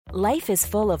Life is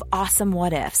full of awesome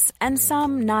what-ifs, and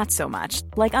some not so much,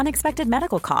 like unexpected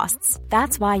medical costs.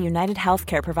 That's why United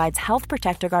Healthcare provides Health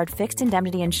Protector Guard fixed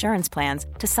indemnity insurance plans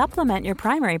to supplement your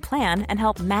primary plan and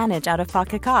help manage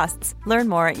out-of-pocket costs. Learn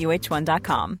more at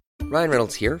uh1.com. Ryan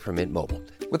Reynolds here from Mint Mobile.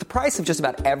 With the price of just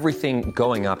about everything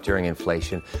going up during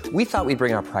inflation, we thought we'd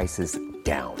bring our prices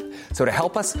down. So to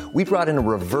help us, we brought in a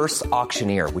reverse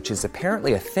auctioneer, which is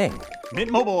apparently a thing.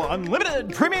 Mint Mobile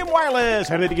Unlimited Premium Wireless.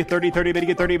 How to get 30, 30, bit to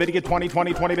get 30, bit to get 20,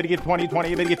 20, 20, bit to get 20,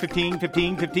 20, bit to get 15,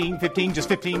 15, 15, 15, just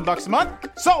 $15 a month?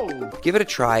 Sold! Give it a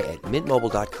try at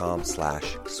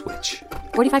mintmobile.com/switch.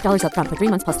 $45 up front for 3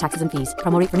 months plus taxes and fees.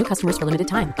 Promo rate for new customers for limited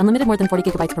time. Unlimited more than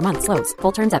 40 gigabytes per month. Slows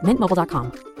full terms at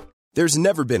mintmobile.com. There's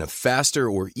never been a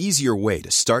faster or easier way to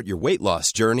start your weight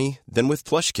loss journey than with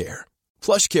PlushCare.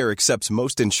 PlushCare accepts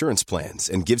most insurance plans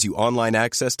and gives you online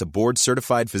access to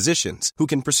board-certified physicians who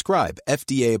can prescribe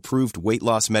FDA-approved weight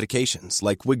loss medications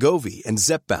like Wegovy and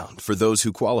Zepbound for those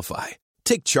who qualify.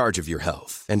 Take charge of your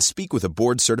health and speak with a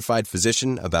board-certified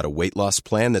physician about a weight loss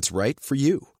plan that's right for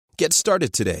you. Get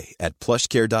started today at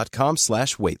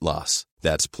plushcare.com/weight loss.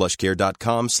 That's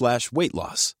plushcare.com/weight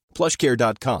loss.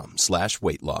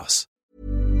 plushcare.com/weight loss.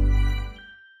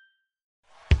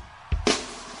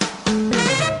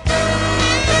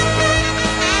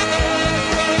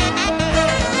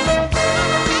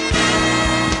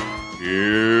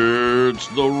 It's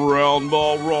the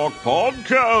Roundball Rock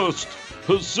Podcast,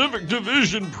 Pacific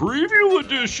Division Preview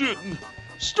Edition,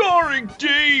 starring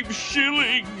Dave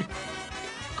Schilling,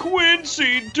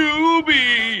 Quincy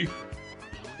Doobie,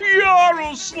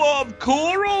 Yaroslav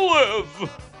Korolev,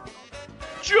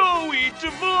 Joey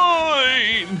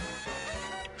Devine,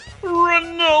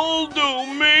 Ronaldo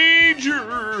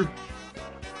Major,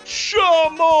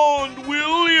 Shamond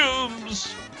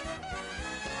Williams,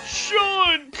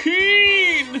 Sean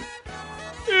Keane,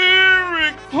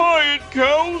 Eric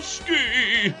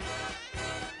Piatkowski,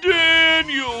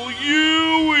 Daniel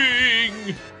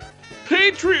Ewing,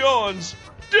 Patreons,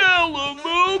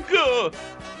 Delamuka,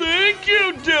 thank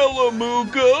you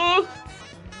Delamuka,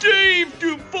 Dave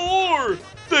Dufour,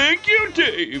 thank you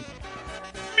Dave,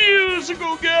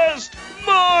 musical guest,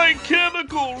 My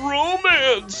Chemical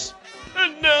Romance,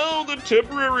 and now the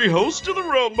temporary host of the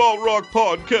Roundball Rock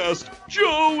Podcast,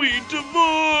 Joey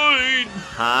Devine.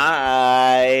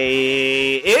 Hi,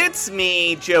 it's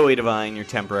me, Joey Devine, your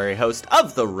temporary host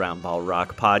of the Roundball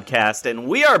Rock Podcast, and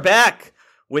we are back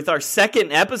with our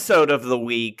second episode of the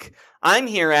week. I'm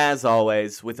here, as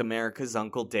always, with America's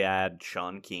Uncle Dad,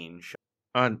 Sean Keane.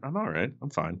 I'm all right.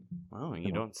 I'm fine. Oh,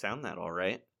 you don't sound that all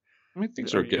right. I mean,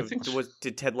 things are good.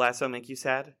 Did Ted Lasso make you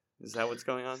sad? Is that what's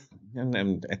going on?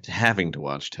 And having to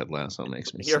watch Ted Lasso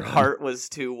makes me sad. Your heart was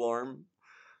too warm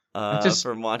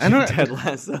from watching Ted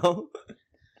Lasso?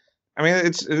 I mean,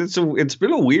 it's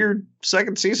been a weird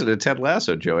second season of Ted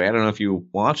Lasso, Joey. I don't know if you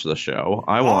watch the show.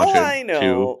 I watch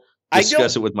to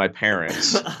discuss it with my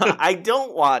parents. I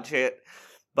don't watch it,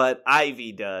 but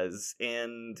Ivy does,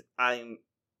 and I'm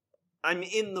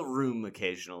in the room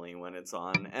occasionally when it's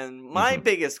on. And my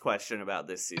biggest question about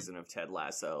this season of Ted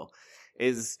Lasso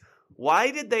is,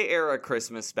 why did they air a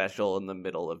Christmas special in the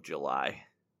middle of July?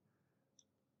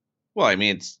 Well, I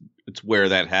mean, it's where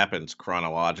that happens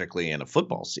chronologically in a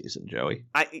football season, Joey.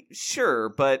 Sure,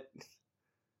 but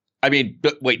I mean,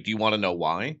 wait, do you want to know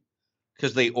why?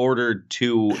 Because they ordered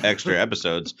 2 extra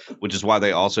episodes, which is why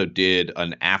they also did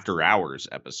an after hours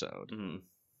episode. Mm-hmm.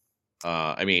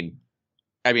 I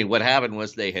mean, what happened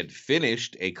was they had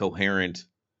finished a coherent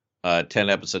 10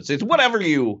 episodes. It's whatever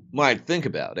you might think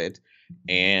about it.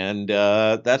 And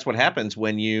that's what happens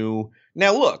when you...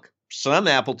 Now, look, some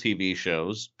Apple TV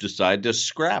shows decide to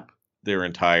scrap their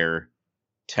entire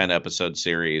 10-episode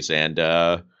series and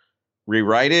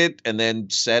rewrite it and then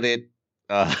set it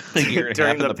a year and a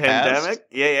half in the pandemic. Past.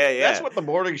 Yeah. That's what the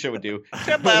morning show would do.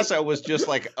 Ted Lasso was just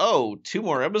like, 2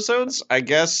 more episodes? I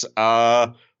guess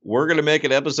we're going to make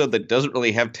an episode that doesn't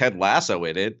really have Ted Lasso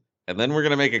in it. And then we're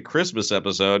going to make a Christmas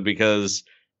episode because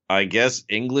I guess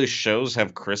English shows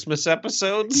have Christmas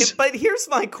episodes. But here's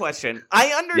my question.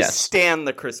 I understand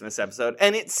the Christmas episode,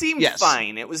 and it seemed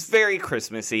fine. It was very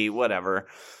Christmassy, whatever.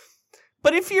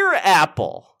 But if you're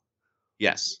Apple...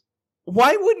 Yes.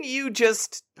 Why wouldn't you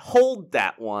just hold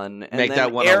that one and make then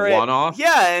that one air a one-off?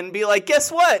 Yeah, and be like, guess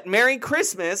what? Merry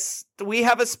Christmas. We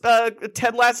have a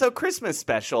Ted Lasso Christmas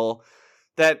special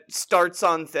that starts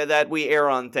on that we air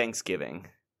on Thanksgiving.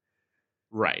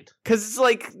 Right. Because it's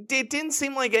like, it didn't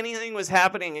seem like anything was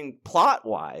happening in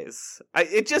plot-wise.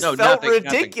 It just felt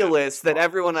ridiculous that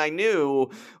everyone I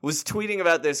knew was tweeting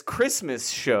about this Christmas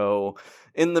show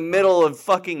in the middle of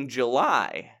fucking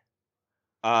July.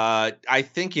 I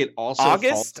think it also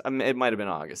August. It might have been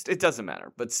August. It doesn't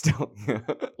matter, but still.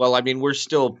 Well, I mean, we're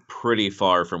still pretty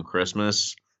far from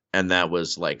Christmas, and that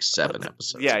was like 7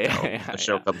 episodes. Yeah. The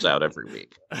show comes out every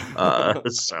week,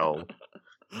 so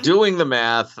doing the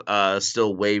math,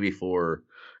 still way before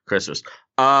Christmas.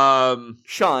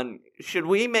 Sean, should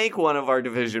we make one of our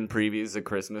division previews a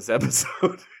Christmas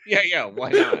episode? Yeah,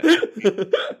 why not?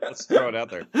 Let's throw it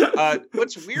out there.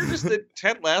 What's weird is that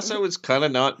Ted Lasso is kind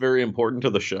of not very important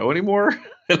to the show anymore.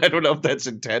 And I don't know if that's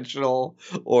intentional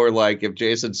or like if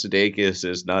Jason Sudeikis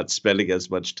is not spending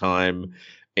as much time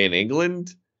in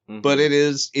England. Mm-hmm. But it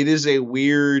is a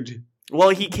weird... Well,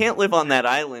 he can't live on that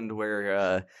island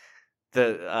where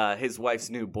his wife's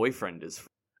new boyfriend is from.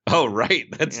 Oh, right.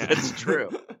 That's true.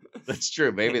 That's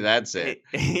true. Maybe that's it.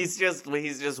 He's just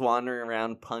wandering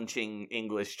around punching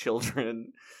English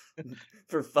children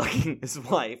for fucking his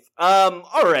wife. All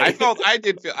right.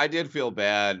 I did feel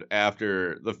bad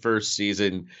after the first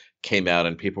season came out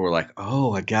and people were like,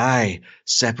 "Oh, a guy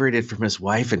separated from his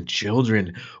wife and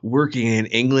children working in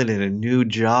England in a new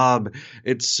job.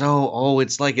 It's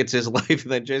like it's his life."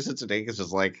 And then Jason Sudeikis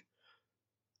is like,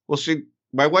 "Well,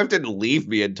 my wife didn't leave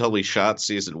me until we shot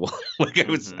season 1. Like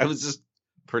I was just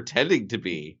pretending to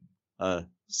be." And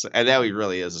now he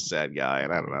really is a sad guy,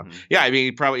 and I don't know. Mm-hmm. Yeah, I mean,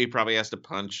 he probably has to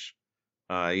punch.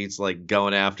 He's like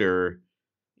going after.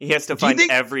 He has to find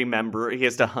every member. He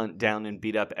has to hunt down and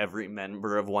beat up every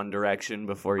member of One Direction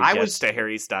before he gets to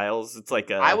Harry Styles. It's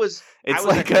like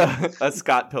a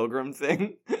Scott Pilgrim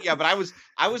thing. Yeah, but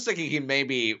I was thinking he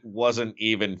maybe wasn't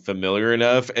even familiar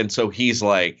enough, and so he's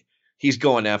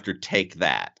going after Take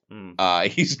That.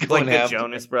 He's going like the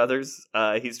Jonas Brothers.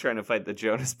 He's trying to fight the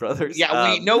Jonas Brothers.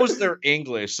 Yeah, he knows they're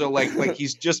English, so like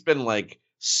he's just been like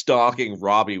stalking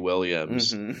Robbie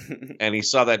Williams, and he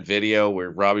saw that video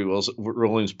where Robbie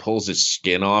Williams pulls his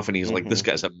skin off, and he's like, "This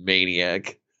guy's a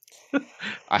maniac."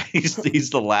 He's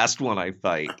the last one I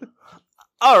fight.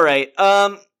 All right,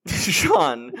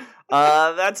 Sean.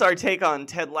 That's our take on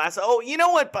Ted Lasso. Oh, you know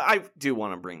what? But I do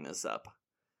want to bring this up.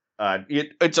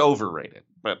 It's overrated,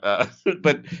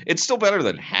 but it's still better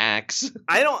than Hacks.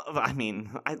 I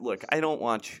don't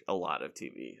watch a lot of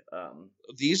TV.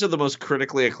 These are the most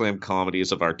critically acclaimed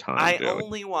comedies of our time. I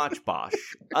only watch Bosch.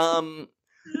 And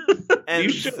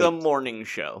The Morning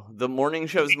Show. The Morning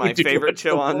Show is my favorite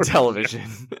show on television.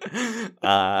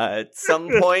 At some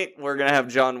point, we're going to have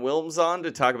John Wilms on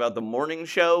to talk about The Morning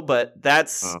Show, but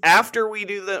that's after we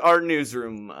do our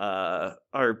newsroom, our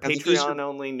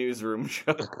Patreon-only newsroom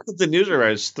show. The newsroom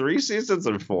has 3 seasons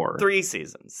or 4? 3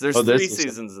 seasons. There's 3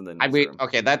 seasons in the newsroom. I mean,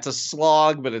 okay, that's a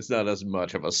slog, but it's not as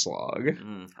much of a slog.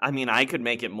 I mean, I could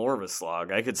make it more of a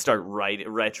slog. I could start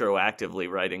retroactively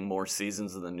writing more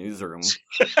seasons of the newsroom.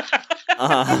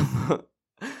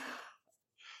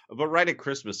 But write a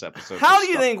Christmas episode. How do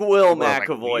you think Will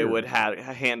McAvoy would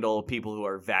handle people who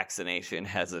are vaccination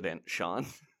hesitant, Sean?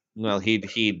 Well,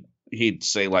 he'd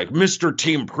say like, "Mr.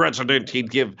 Team President." He'd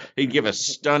give a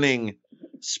stunning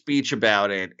speech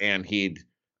about it, and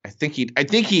I think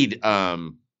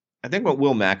what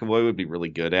Will McAvoy would be really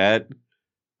good at,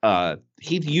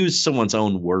 he'd use someone's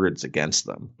own words against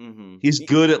them. Mm-hmm. He's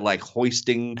good at like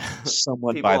hoisting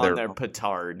someone by their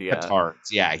petard. Yeah.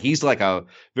 Petards. Yeah, he's like a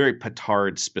very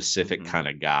petard specific kind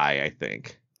of guy, I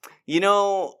think. You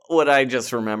know what I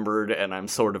just remembered, and I'm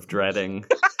sort of dreading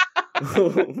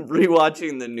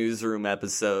rewatching the Newsroom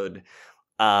episode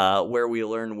where we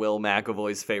learn Will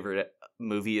McAvoy's favorite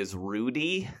movie is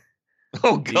Rudy.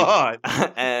 Oh God!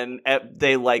 And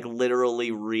they like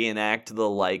literally reenact the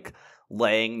like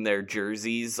laying their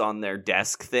jerseys on their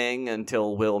desk thing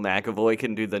until Will McAvoy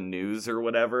can do the news or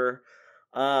whatever.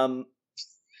 But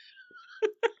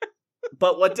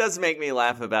what does make me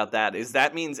laugh about that is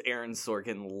that means Aaron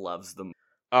Sorkin loves them.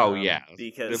 Oh yeah,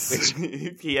 because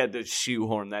he had to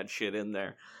shoehorn that shit in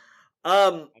there.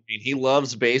 I mean, he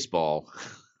loves baseball.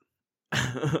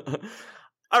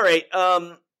 All right.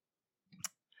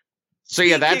 So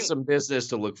yeah, that's some business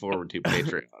to look forward to,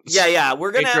 Patreons. Yeah,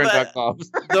 we're gonna have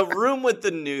the room with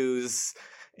the news.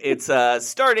 It's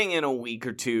starting in a week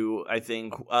or two, I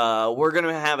think. We're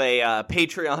gonna have a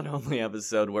Patreon only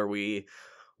episode where we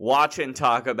watch and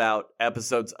talk about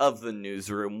episodes of the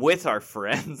Newsroom with our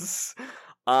friends.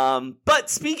 But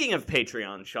speaking of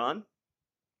Patreon, Sean,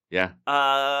 yeah,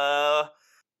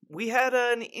 we had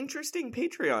an interesting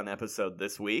Patreon episode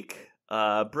this week.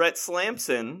 Brett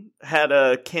Slamson had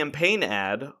a campaign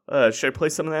ad. Should I play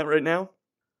some of that right now?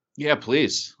 Yeah,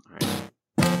 please. All right.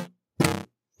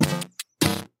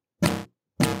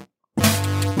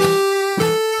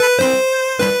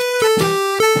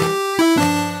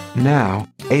 Now,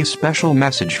 a special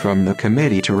message from the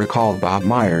committee to recall Bob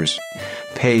Myers.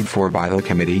 paid for by the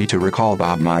Committee to Recall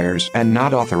Bob Myers and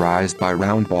not authorized by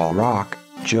Roundball Rock,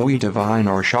 Joey Devine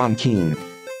or Sean Keane.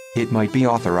 It might be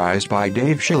authorized by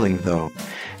Dave Schilling though.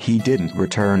 He didn't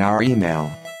return our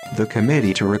email. The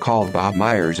Committee to Recall Bob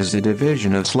Myers is a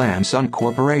division of Slamson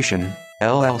Corporation,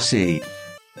 LLC.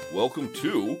 Welcome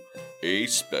to a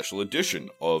special edition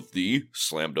of the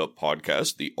Slammed Up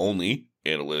Podcast, the only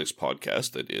analytics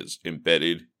podcast that is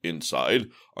embedded inside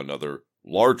another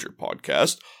larger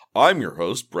podcast. I'm your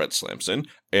host, Brett Slamson,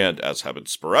 and as happens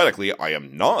sporadically, I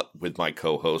am not with my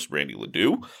co-host, Randy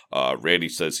Ledoux. Randy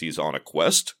says he's on a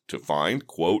quest to find,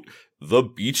 quote, the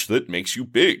beach that makes you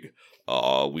big.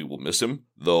 We will miss him,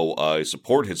 though I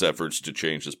support his efforts to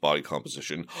change his body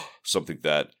composition, something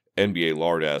that NBA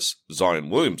lard-ass Zion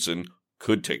Williamson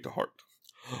could take to heart.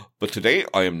 But today,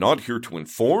 I am not here to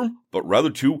inform, but rather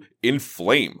to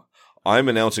inflame. I'm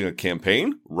announcing a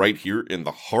campaign right here in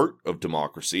the heart of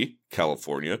democracy,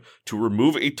 California, to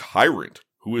remove a tyrant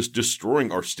who is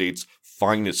destroying our state's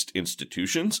finest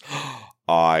institutions.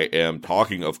 I am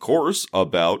talking, of course,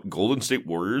 about Golden State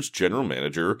Warriors general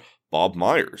manager Bob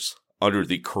Myers. Under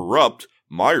the corrupt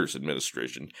Myers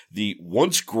administration, the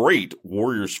once great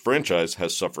Warriors franchise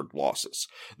has suffered losses.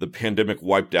 The pandemic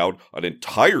wiped out an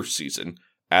entire season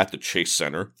at the Chase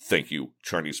Center. Thank you,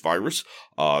 Chinese virus.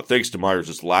 Thanks to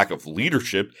Myers' lack of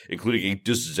leadership, including a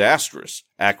disastrous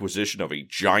acquisition of a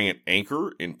giant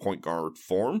anchor in point guard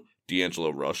form, D'Angelo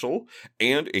Russell,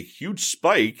 and a huge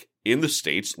spike in the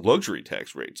state's luxury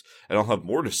tax rates. And I'll have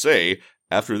more to say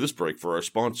after this break for our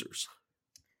sponsors.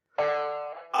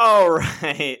 All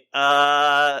right.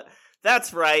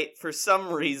 That's right. For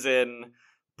some reason,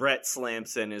 Brett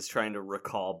Slamson is trying to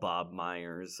recall Bob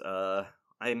Myers.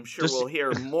 I'm sure we'll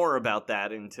hear more about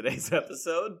that in today's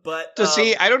episode, but...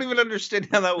 see, I don't even understand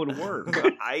how that would work.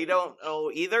 I don't know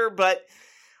either, but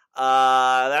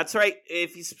that's right.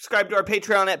 If you subscribe to our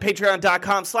Patreon at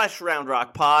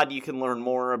patreon.com/RoundRockPod, you can learn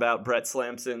more about Brett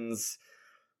Slamson's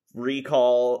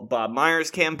Recall Bob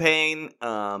Myers campaign,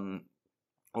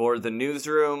 or the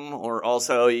newsroom, or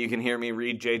also you can hear me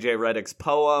read JJ Redick's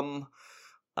poem.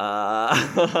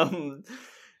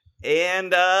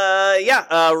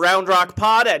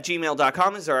 Roundrockpod at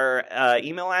gmail.com is our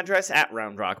email address. At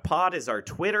roundrockpod is our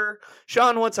Twitter.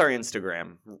 Sean, what's our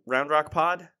Instagram?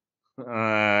 Roundrockpod?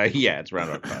 Yeah, it's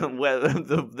roundrockpod. Well,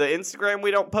 the Instagram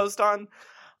we don't post on?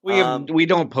 We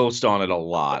don't post on it a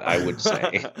lot, I would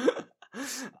say.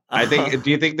 I think.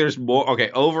 Do you think there's more? Okay,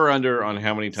 over under on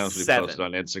how many times we posted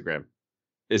on Instagram?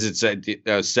 Is it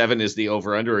 7 is the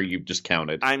over under, or you've just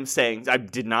counted? I'm saying I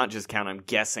did not just count. I'm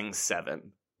guessing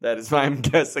 7. That is why I'm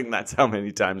guessing that's how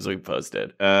many times we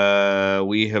posted.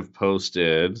 We have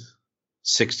posted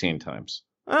 16 times.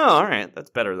 Oh, all right, that's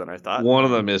better than I thought. One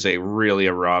of them is a really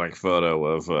erotic photo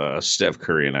of Steph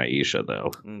Curry and Aisha,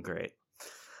 though. Great.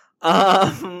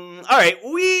 All right,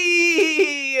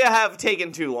 we have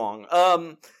taken too long.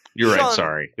 You're Sean, right,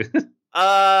 sorry.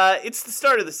 It's the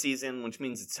start of the season, which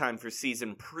means it's time for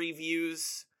season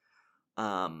previews.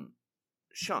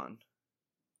 Sean,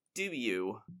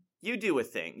 you do a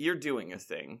thing. You're doing a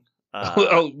thing.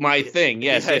 My thing.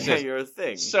 Yes, yes. You're a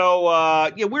thing.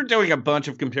 So, we're doing a bunch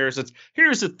of comparisons.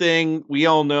 Here's the thing. We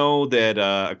all know that,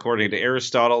 according to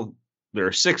Aristotle, there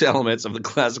are 6 elements of the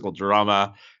classical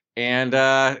drama. And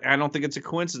I don't think it's a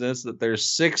coincidence that there's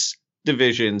 6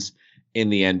 divisions in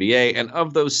the NBA. And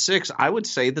of those 6, I would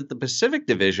say that the Pacific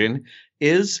Division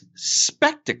is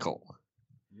spectacle.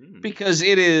 Because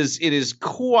it is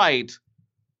quite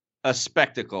a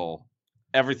spectacle,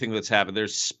 everything that's happened.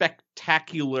 There's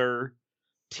spectacular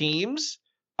teams.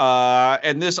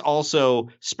 And this also,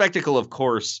 spectacle, of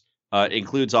course,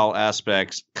 includes all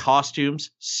aspects: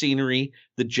 costumes, scenery,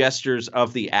 the gestures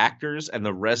of the actors, and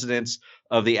the resonance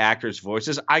of the actors'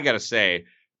 voices. I gotta say,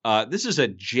 this is a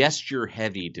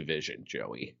gesture-heavy division,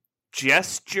 Joey.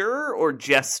 Gesture or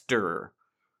jester?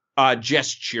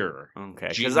 Gesture.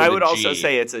 Okay, because I would also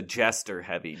say it's a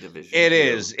jester-heavy division. It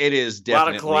is definitely. A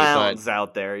lot of clowns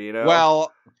out there, you know?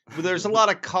 Well, there's a lot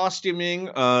of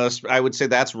costuming. I would say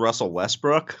that's Russell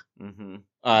Westbrook. Mm-hmm.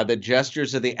 The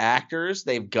gestures of the actors,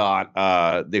 they've got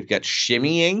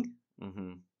shimmying.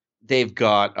 Mm-hmm. They've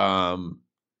got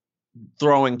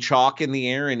throwing chalk in the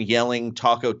air and yelling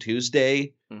Taco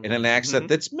Tuesday in an accent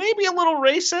that's maybe a little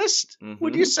racist,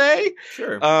 would you say?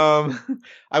 Sure.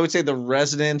 I would say the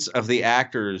resonance of the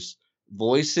actors'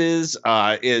 voices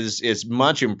is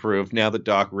much improved now that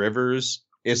Doc Rivers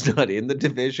is not in the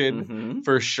division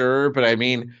for sure. But I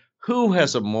mean, who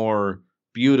has a more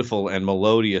beautiful and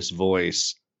melodious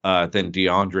voice than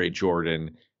DeAndre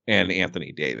Jordan and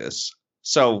Anthony Davis?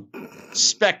 So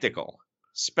spectacle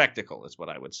is what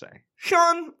I would say.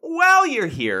 Sean, while you're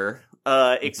here,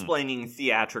 explaining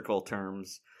theatrical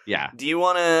terms. Yeah. Do you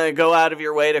want to go out of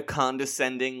your way to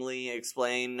condescendingly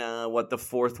explain what the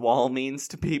fourth wall means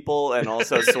to people and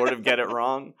also sort of get it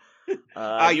wrong?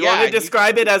 You want to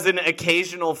describe it as an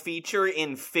occasional feature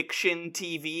in fiction,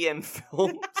 TV, and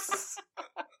films?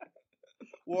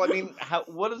 Well, I mean,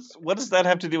 what does that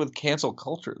have to do with cancel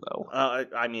culture, though?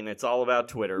 I mean, it's all about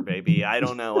Twitter, baby. I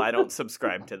don't know. I don't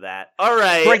subscribe to that. All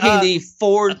right. Breaking the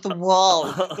fourth wall.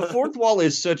 The fourth wall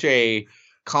is such a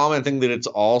common thing that it's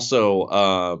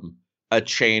also a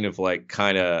chain of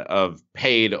of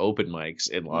paid open mics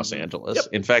in Los Angeles. Yep.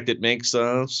 In fact, it makes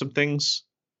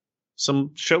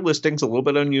some show listings a little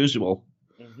bit unusual.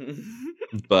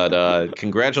 But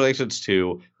congratulations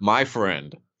to my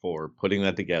friend for putting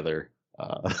that together.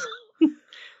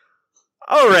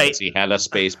 All right. He had a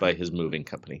space by his moving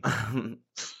company.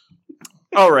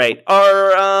 All right.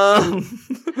 Our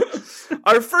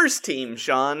first team,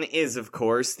 Sean, is of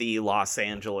course the Los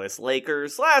Angeles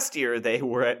Lakers. Last year they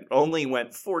only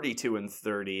went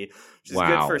 42-30, which is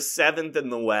good for 7th in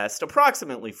the West,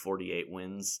 approximately 48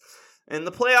 wins. In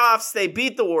the playoffs, they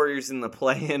beat the Warriors in the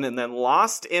play-in and then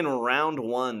lost in round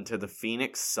 1 to the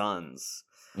Phoenix Suns.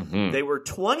 Mm-hmm. They were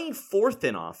 24th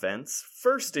in offense,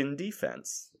 1st in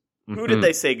defense. Who did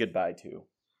they say goodbye to?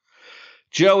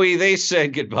 Joey, they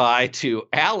said goodbye to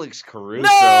Alex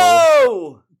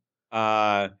Caruso.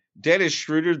 No! Dennis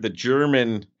Schroeder, the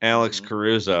German Alex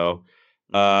Caruso.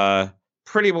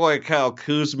 Pretty boy Kyle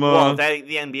Kuzma. Well,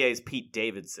 the NBA's Pete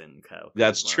Davidson, Kyle Kuzma.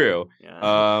 That's true.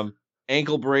 Yeah.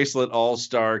 Ankle bracelet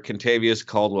all-star Kentavious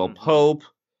Caldwell-Pope.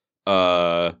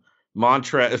 Former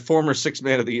Sixth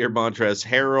Man of the Year Montrezl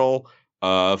Harrell,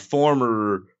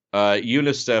 former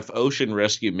UNICEF Ocean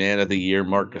Rescue Man of the Year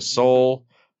Marc Gasol,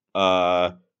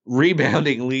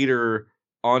 rebounding leader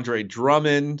Andre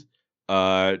Drummond,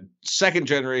 second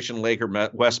generation Laker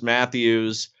Wes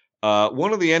Matthews,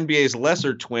 one of the NBA's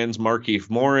lesser twins Markieff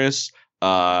Morris,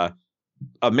 a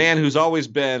man who's always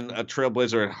been a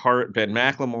trailblazer at heart, Ben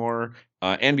McLemore,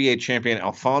 NBA champion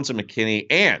Alfonso McKinney,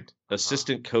 and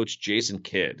assistant coach Jason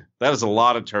Kidd. That is a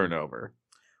lot of turnover.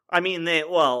 I mean, I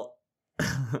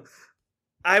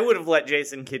would have let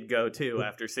Jason Kidd go too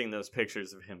after seeing those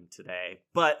pictures of him today.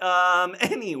 But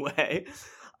anyway,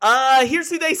 here's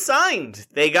who they signed.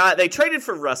 They traded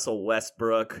for Russell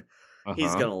Westbrook.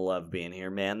 He's gonna love being here,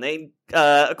 man. They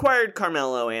acquired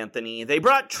Carmelo Anthony. They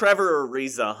brought Trevor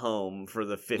Ariza home for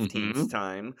the 15th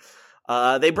time.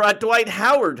 They brought Dwight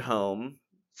Howard home.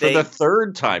 For the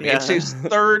third time. Yeah. It's his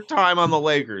third time on the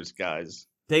Lakers, guys.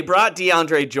 They brought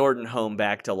DeAndre Jordan home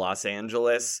back to Los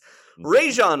Angeles.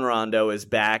 Rajon Rondo is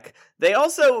back. They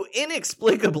also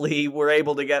inexplicably were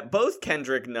able to get both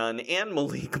Kendrick Nunn and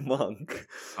Malik Monk.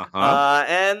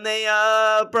 And they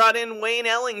brought in Wayne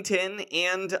Ellington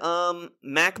and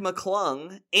Mac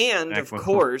McClung. And, of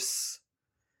course,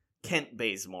 Kent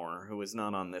Bazemore, who is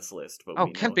not on this list.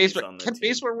 But Kent Bazemore. Kent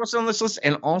Bazemore was on this list.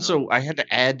 And also, I had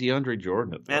to add DeAndre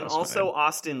Jordan. And also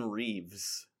Austin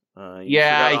Reeves.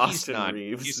 He's not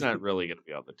really going to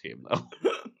be on the team, though.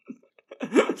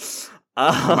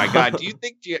 Oh my God! Do you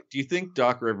think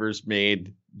Doc Rivers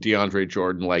made DeAndre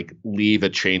Jordan leave a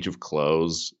change of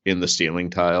clothes in the ceiling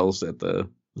tiles at the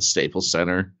Staples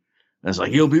Center? And it's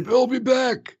like he'll be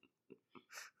back.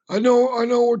 I know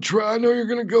you're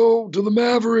gonna go to the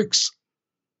Mavericks.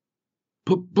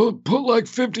 Put like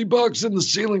 $50 in the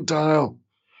ceiling tile.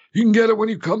 You can get it when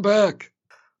you come back.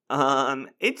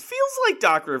 It feels like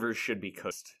Doc Rivers should be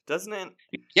coached, doesn't it?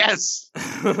 Yes.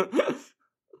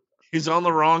 He's on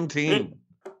the wrong team.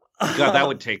 God, that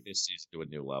would take this season to a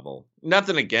new level.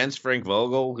 Nothing against Frank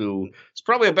Vogel, who is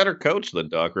probably a better coach than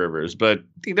Doc Rivers, but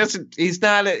he's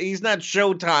not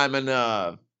Showtime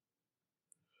enough.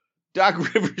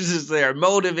 Doc Rivers is there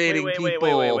motivating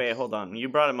people. Wait, hold on. You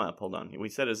brought him up. Hold on. We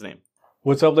said his name.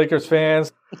 What's up, Lakers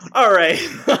fans? All right.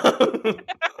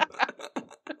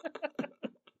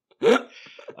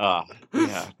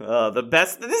 The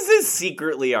best. This is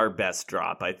secretly our best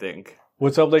drop, I think.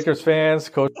 What's up, Lakers fans?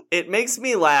 Coach. It makes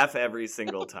me laugh every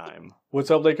single time. What's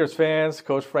up, Lakers fans?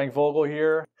 Coach Frank Vogel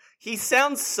here. He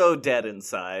sounds so dead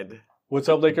inside. What's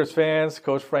up, Lakers fans?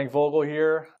 Coach Frank Vogel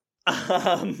here.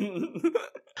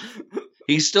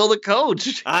 He's still the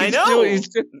coach. I know.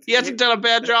 He hasn't done a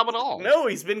bad job at all. No,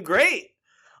 he's been great.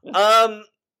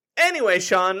 Anyway,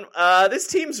 Sean, this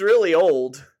team's really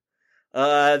old.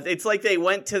 It's like they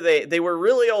were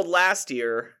really old last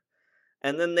year.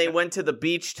 And then they went to the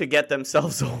beach to get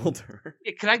themselves older.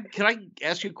 Can I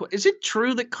ask you a question? Is it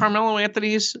true that Carmelo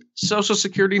Anthony's social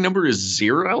security number is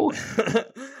 0?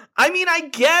 I mean, I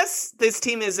guess this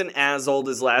team isn't as old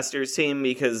as last year's team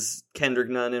because Kendrick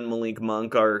Nunn and Malik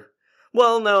Monk are...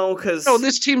 Well, no, because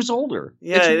this team's older.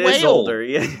 Yeah, it's it way is older.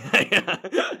 Yeah.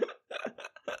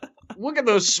 Look at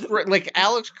those. Like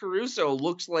Alex Caruso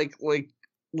looks like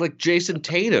Jason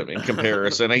Tatum in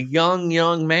comparison, a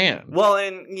young man. Well,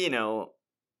 and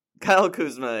Kyle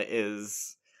Kuzma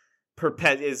is the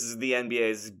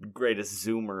NBA's greatest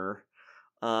zoomer.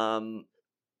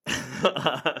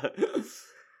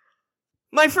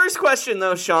 My first question,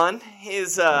 though, Sean,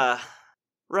 is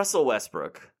Russell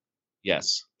Westbrook.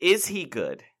 Yes. Is he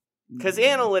good? Because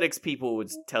analytics people would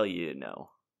tell you no.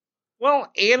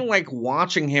 Well, and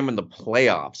watching him in the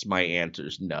playoffs, my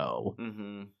answer's no.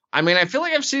 Mm-hmm. I mean, I feel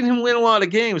like I've seen him win a lot of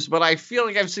games, but I feel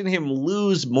like I've seen him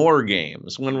lose more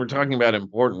games when we're talking about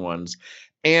important ones.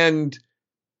 And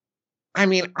I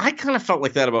mean, I kind of felt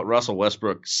like that about Russell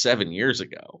Westbrook 7 years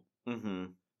ago. Mm-hmm.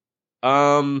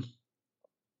 I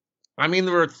mean,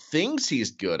 there are things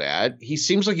he's good at. He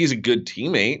seems like he's a good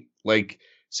teammate.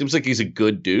 Seems like he's a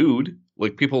good dude.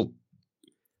 People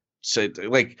say,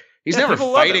 he's never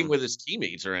fighting with his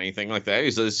teammates or anything like that.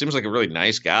 He seems like a really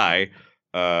nice guy.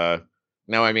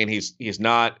 Now, I mean, he's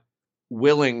not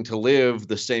willing to live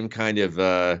the same kind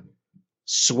of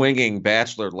swinging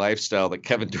bachelor lifestyle that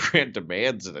Kevin Durant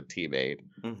demands in a teammate.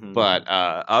 Mm-hmm. But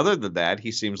other than that,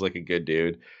 he seems like a good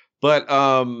dude. But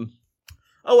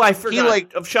I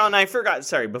forgot. Sean, I forgot.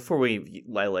 Sorry, before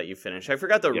I let you finish, I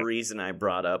forgot the reason I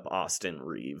brought up Austin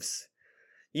Reeves.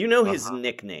 You know his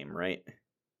nickname, right?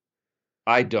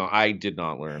 I don't. I did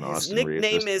not learn Austin Reeves.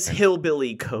 His nickname is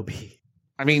Hillbilly Kobe.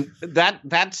 I mean,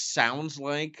 that sounds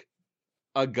like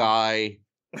a guy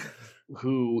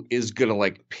who is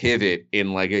gonna pivot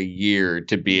in a year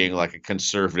to being a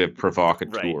conservative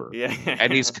provocateur. Right. Yeah.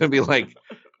 And he's gonna be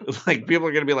people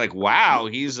are gonna be wow,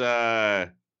 he's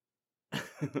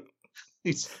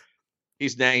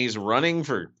he's running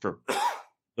for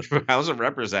the House of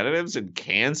Representatives in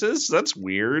Kansas. That's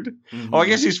weird. Mm-hmm. Oh, I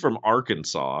guess he's from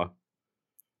Arkansas.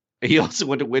 He also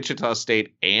went to Wichita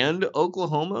State and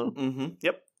Oklahoma. Mm-hmm.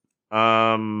 Yep.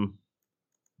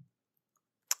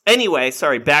 Anyway,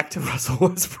 sorry. Back to Russell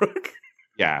Westbrook.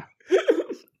 Yeah.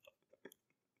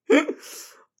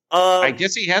 I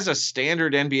guess he has a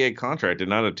standard NBA contract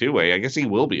and not a two-way. I guess he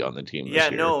will be on the team this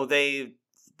year. No, they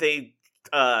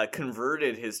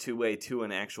converted his two-way to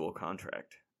an actual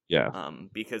contract. Yeah.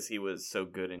 Because he was so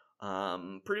good.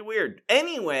 Pretty weird.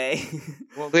 Anyway.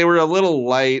 Well, they were a little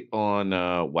light on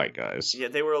white guys. Yeah,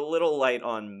 they were a little light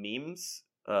on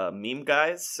meme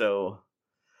guys. So,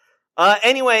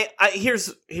 anyway,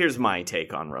 here's my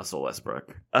take on Russell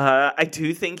Westbrook. I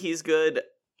do think he's good.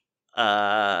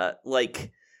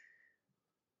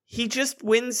 He just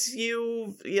wins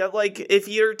you. Yeah, if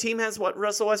your team has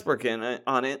Russell Westbrook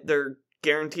on it, they're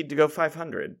guaranteed to go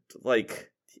 500.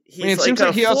 He's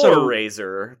a floor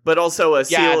raiser, but also a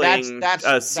ceiling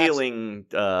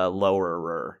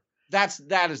lowerer.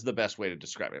 That is the best way to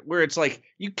describe it. Where it's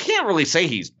you can't really say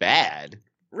he's bad,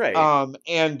 right?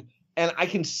 And I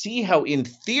can see how in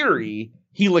theory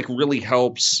he really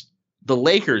helps the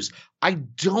Lakers. I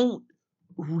don't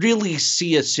really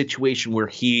see a situation where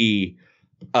he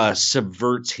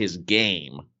subverts his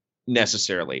game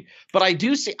necessarily, but I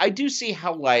do see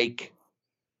how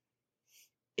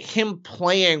him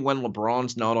playing when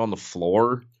LeBron's not on the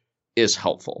floor is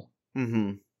helpful.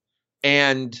 Mm-hmm.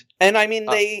 And I mean,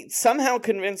 they somehow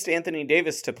convinced Anthony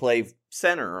Davis to play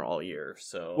center all year.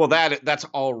 So that's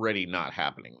already not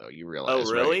happening, though. You realize?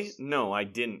 Oh, really? Right? No, I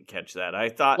didn't catch that. I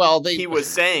thought he was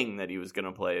saying that he was going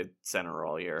to play center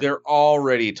all year. They're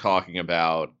already talking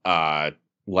about how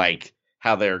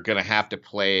they're going to have to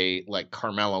play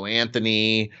Carmelo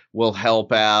Anthony will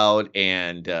help out,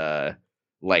 and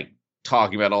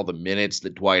talking about all the minutes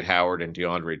that Dwight Howard and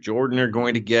DeAndre Jordan are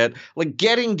going to get.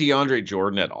 Getting DeAndre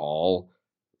Jordan at all,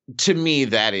 to me,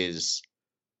 that is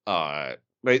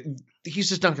he's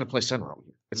just not going to play center all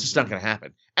year. It's just not going to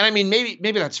happen. And I mean,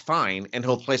 maybe that's fine, and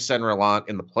he'll play center a lot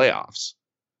in the playoffs.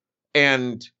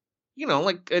 And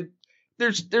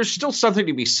there's still something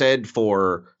to be said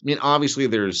for. I mean, obviously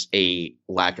there's a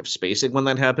lack of spacing when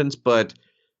that happens, but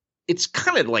it's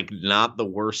kind of not the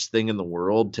worst thing in the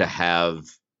world to have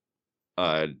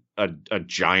a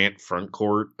giant front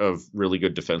court of really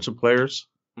good defensive players.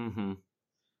 Mm-hmm.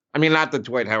 I mean, not that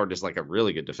Dwight Howard is a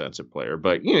really good defensive player,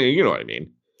 but you know what I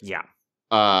mean. Yeah.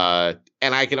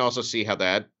 And I can also see how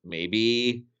that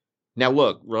maybe. Now,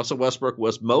 look, Russell Westbrook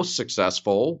was most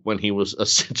successful when he was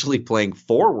essentially playing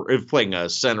a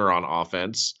center on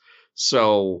offense.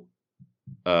 So,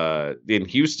 in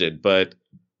Houston, but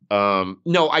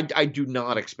no, I do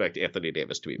not expect Anthony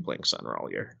Davis to be playing center all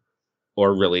year,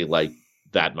 or really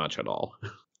that much at all.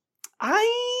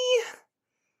 I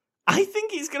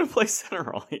think he's gonna play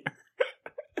center all year.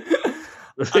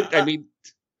 I mean,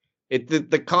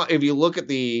 if you look at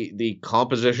the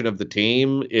composition of the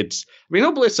team, it's. I mean,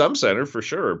 he'll play some center for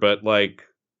sure, but like,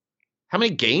 how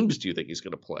many games do you think he's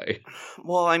going to play?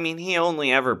 Well, I mean, he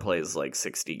only ever plays like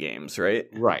 60 games, right?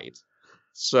 Right.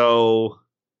 So,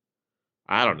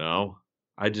 I don't know.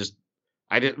 I was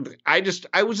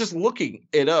just looking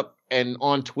it up, and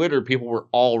on Twitter, people were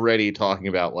already talking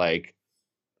about like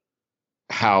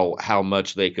how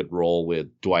much they could roll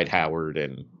with Dwight Howard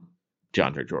and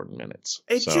DeAndre Jordan minutes.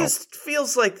 It just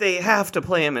feels like they have to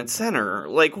play him at center.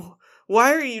 Like,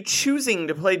 why are you choosing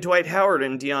to play Dwight Howard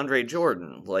and DeAndre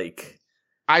Jordan? Like,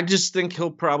 I just think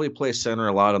he'll probably play center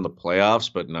a lot in the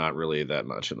playoffs, but not really that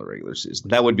much in the regular season.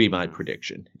 That would be my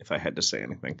prediction if I had to say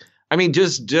anything. I mean,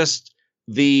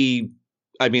 the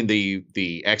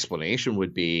explanation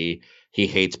would be he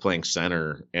hates playing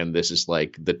center, and this is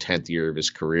like the 10th year of his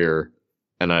career,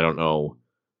 and I don't know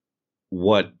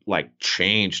what like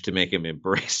changed to make him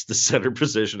embrace the center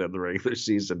position in the regular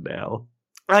season now.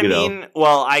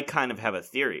 Well, I kind of have a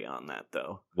theory on that,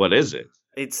 though. What is it?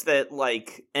 It's that,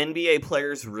 like, NBA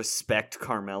players respect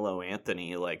Carmelo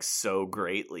Anthony, like, so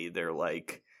greatly. They're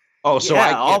like, oh, so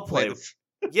yeah, I'll play.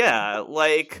 Yeah,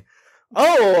 like,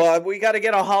 we got to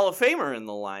get a Hall of Famer in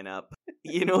the lineup.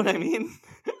 You know what I mean?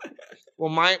 Well,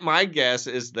 my guess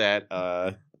is that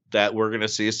that we're going to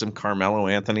see some Carmelo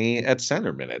Anthony at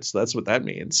center minutes. That's what that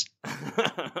means.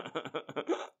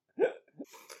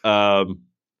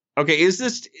 Okay,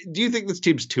 do you think this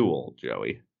team's too old,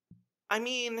 Joey? I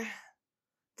mean,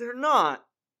 they're not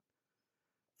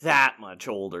that much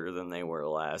older than they were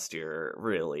last year,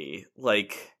 really.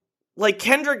 Like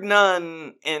Kendrick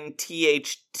Nunn and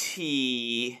THT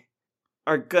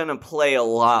are gonna play a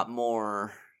lot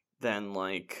more than,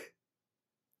 like,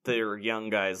 their young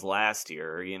guys last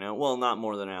year, you know? Well, not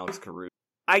more than Alex Caruso.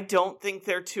 I don't think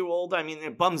they're too old. I mean,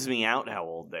 it bums me out how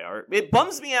old they are. It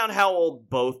bums me out how old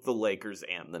both the Lakers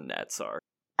and the Nets are.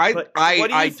 What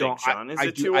do you think, Sean? Is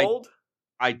it too old?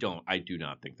 I do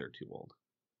not think they're too old.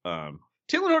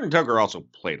 Taylor Horton-Tucker also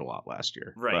played a lot last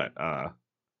year. Right. But,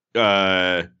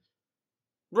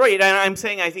 right, and I'm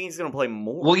saying I think he's going to play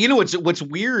more. Well, you know what's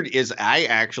weird is I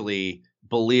actually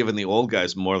believe in the old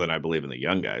guys more than I believe in the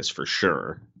young guys, for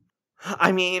sure.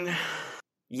 I mean,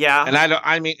 yeah. And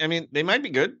I mean, they might be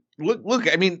good. Look,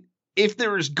 I mean, if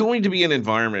there is going to be an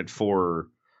environment for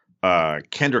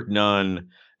Kendrick Nunn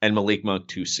and Malik Monk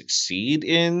to succeed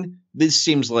in, this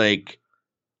seems like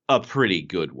a pretty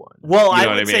good one. Well, I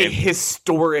would say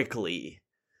historically,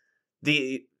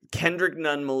 the Kendrick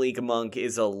Nunn, Malik Monk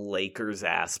is a Lakers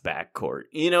ass backcourt.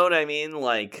 You know what I mean?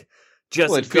 Like,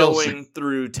 just going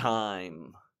through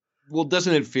time. Well,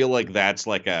 doesn't it feel like that's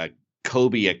like a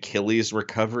Kobe Achilles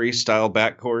recovery style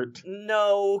backcourt?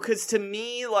 No, because to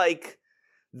me, like,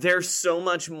 they're so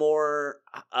much more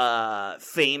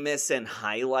famous and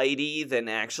highlighty than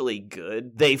actually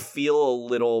good. They feel a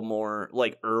little more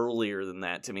like earlier than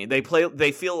that to me. They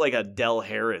feel like a Del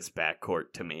Harris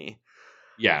backcourt to me.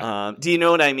 Yeah. Do you know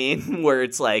what I mean? Where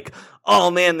it's like, oh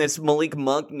man, this Malik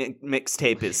Monk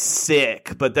mixtape is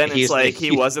sick, but then it's like he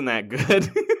wasn't that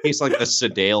good. He's like the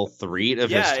Sedale Threat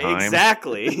of his time. Yeah,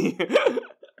 exactly.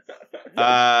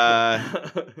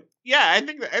 Yeah, I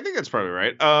think that's probably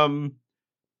right.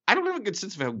 I don't have a good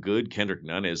sense of how good Kendrick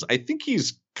Nunn is. I think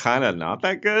he's kind of not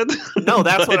that good. No,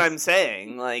 that's what I'm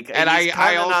saying. Like, and he's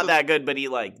kind of also not that good, but he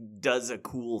like does a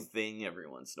cool thing every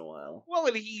once in a while. Well,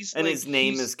 and his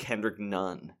name is Kendrick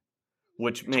Nunn,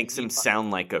 which makes him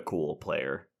sound like a cool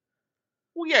player.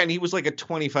 Well, yeah, and he was like a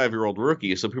 25-year-old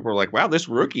rookie, so people are like, "Wow, this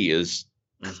rookie is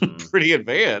pretty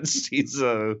advanced." He's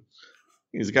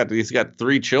got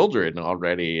 3 children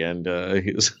already, and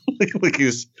he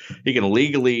can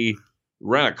legally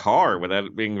rent a car without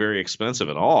it being very expensive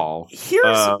at all.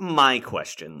 Here's my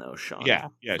question, though, Sean. Yeah,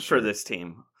 sure. For this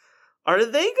team. Are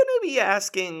they going to be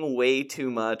asking way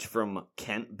too much from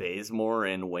Kent Bazemore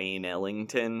and Wayne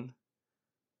Ellington?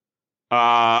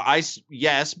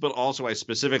 Yes, but also I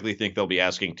specifically think they'll be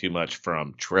asking too much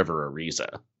from Trevor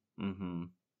Ariza,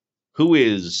 who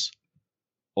is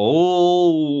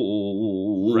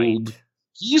old. Right.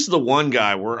 He's the one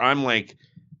guy where I'm like,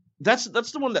 that's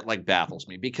the one that like baffles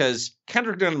me, because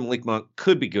Kendrick Nunn and Malik Monk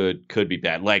could be good, could be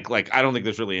bad. Like I don't think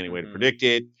there's really any way to predict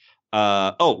it.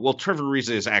 Trevor Ariza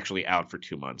is actually out for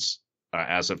 2 months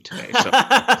as of today. So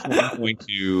I'm going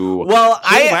to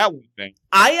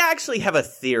I actually have a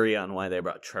theory on why they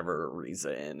brought Trevor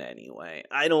Ariza in anyway.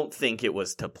 I don't think it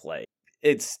was to play.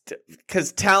 It's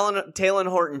because Talon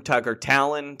Horton-Tucker,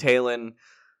 Talon,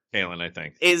 I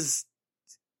think,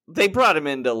 they brought him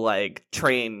in to like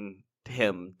train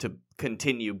him to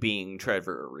continue being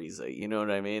Trevor Ariza. You know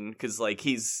what I mean? Because like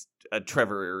he's a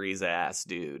Trevor Ariza ass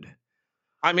dude.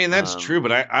 I mean, that's true,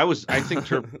 but I think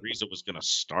Trevor Ariza was going to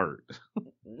start.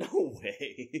 No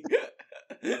way.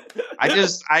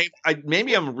 I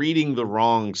maybe I'm reading the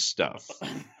wrong stuff.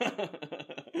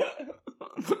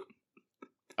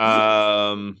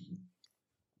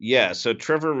 Yeah, so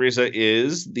Trevor Ariza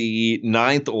is the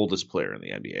 9th oldest player in the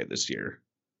NBA this year.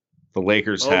 The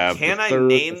Lakers have. Can the I third,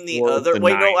 name the 4th, other? the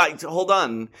Wait, 9th. no. Hold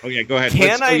on. Oh yeah, go ahead.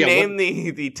 Can I name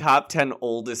the top 10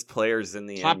 oldest players in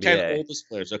the top NBA? 10 oldest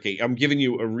players? Okay, I'm giving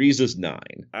you Ariza's 9.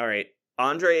 All right,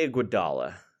 Andre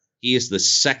Iguodala. He is the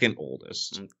 2nd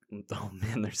oldest. Oh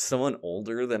man, there's someone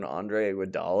older than Andre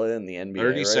Iguodala in the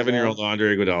NBA. 37-year-old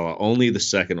Andre Iguodala, only the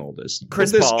 2nd oldest.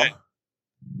 Chris Paul.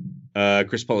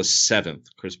 Chris Paul is 7th.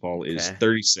 Chris Paul is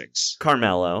 36.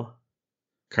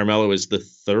 Carmelo is the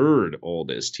 3rd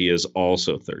oldest. He is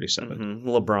also 37. Mm-hmm.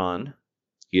 LeBron.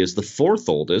 He is the 4th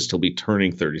oldest. He'll be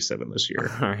turning 37 this year.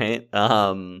 All right.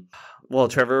 Well,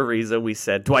 Trevor Ariza, we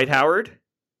said. Dwight Howard.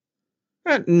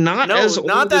 Not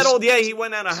that old. Yeah, he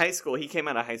went out of high school. He came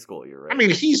out of high school. You're right. I mean,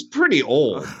 he's pretty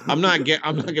old. I'm not going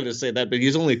to say that, but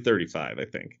he's only 35, I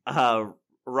think.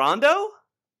 Rondo.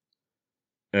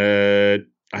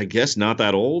 I guess not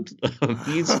that old.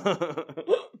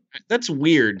 That's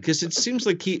weird because it seems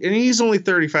like he's only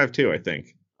 35 too, I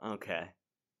think. Okay.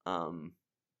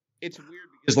 It's weird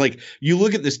because like you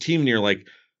look at this team and you're like,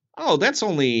 oh, that's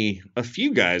only a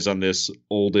few guys on this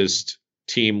oldest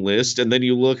team list, and then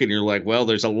you look and you're like, well,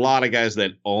 there's a lot of guys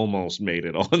that almost made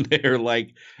it on there.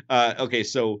 Like, okay,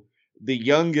 so the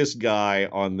youngest guy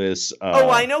on this.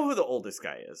 I know who the oldest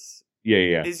guy is.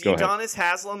 Yeah. Is Udonis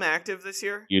Haslam active this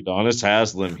year? Udonis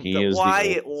Haslam. He is.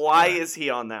 Why is he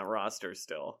on that roster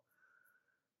still?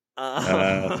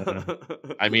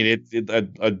 I mean,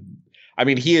 I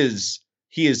mean, he is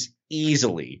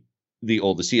easily the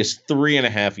oldest. He is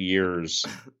 3.5 years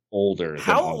older.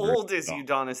 How old is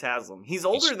Udonis Haslam? He's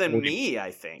older than me,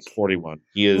 I think. 41.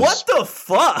 He is. What the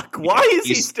fuck? Why is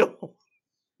he still?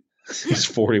 He's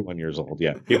 41 years old.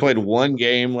 Yeah, he played one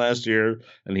game last year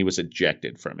and he was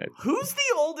ejected from it. Who's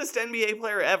the oldest NBA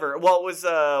player ever? Well, it was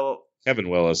Kevin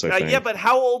Willis. I think. Yeah, but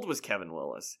how old was Kevin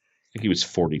Willis? I think he was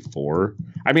 44.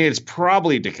 I mean, it's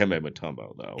probably Dikembe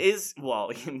Mutombo though.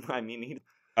 I mean,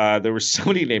 there was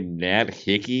somebody named Nat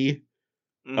Hickey.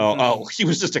 Mm-hmm. He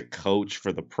was just a coach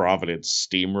for the Providence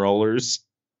Steamrollers.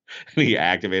 He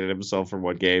activated himself for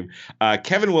one game.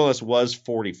 Kevin Willis was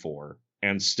 44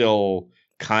 and still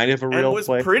kind of a real player. And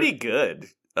was pretty good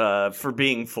for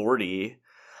being 40.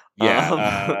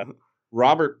 Yeah.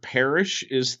 Robert Parrish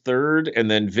is 3rd,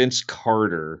 and then Vince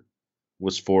Carter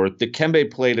was 4th.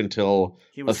 Dikembe played until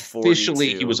he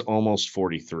was almost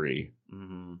 43.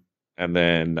 Mm-hmm. And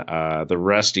then the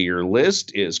rest of your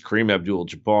list is Kareem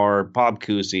Abdul-Jabbar, Bob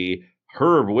Cousy,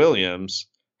 Herb Williams.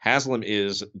 Haslam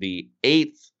is the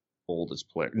 9th oldest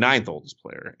player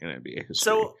in NBA history.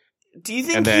 So, do you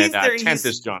think and then 10th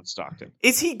is John Stockton?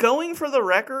 Is he going for the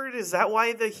record? Is that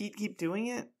why the Heat keep doing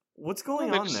it? What's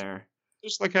going on there?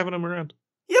 Just like having him around.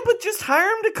 Yeah, but just hire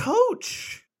him to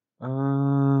coach.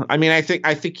 I mean, I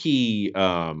think he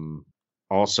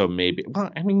also maybe. Well,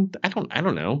 I mean, I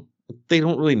don't know. They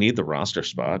don't really need the roster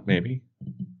spot. Maybe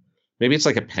it's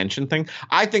like a pension thing.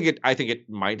 I think it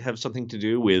might have something to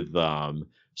do with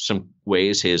some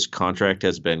ways his contract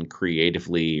has been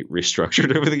creatively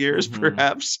restructured over the years. Mm-hmm.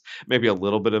 Perhaps maybe a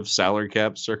little bit of salary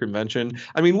cap circumvention.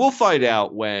 I mean, we'll find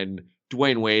out when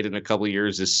Dwayne Wade in a couple of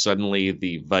years is suddenly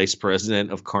the vice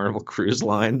president of Carnival Cruise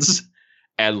Lines,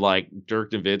 and like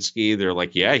Dirk Nowitzki, they're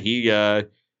like, yeah,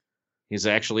 he's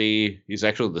actually the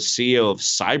CEO of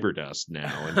Cyberdust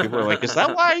now, and people are like, is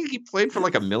that why he played for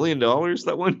like $1 million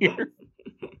that one year?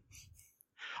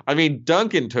 I mean,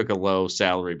 Duncan took a low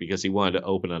salary because he wanted to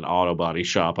open an auto body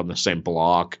shop on the same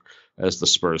block as the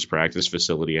Spurs practice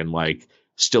facility and like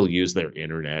still use their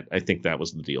internet. I think that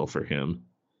was the deal for him.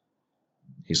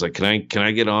 He's like, can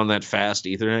I get on that fast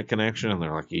Ethernet connection? And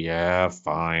they're like, yeah,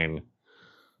 fine.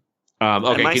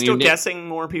 Okay, am I still guessing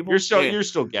more people? You're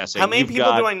still guessing. How many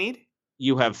people do I need?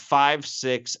 You have 5,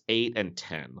 6, 8, and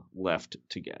 10 left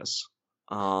to guess.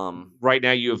 Right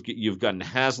now you've gotten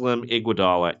Haslam,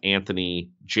 Iguodala,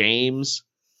 Anthony, James,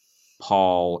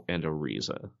 Paul, and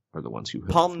Ariza are the ones who have.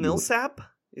 Paul Millsap?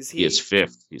 Is he? He is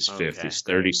 5th. He's 5th. He's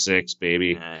 36,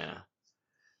 baby. Yeah.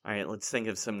 All right, let's think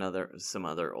of some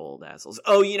other old assholes.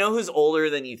 Oh, you know who's older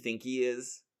than you think he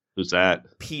is? Who's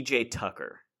that? PJ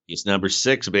Tucker. He's number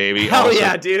 6, baby. Hell also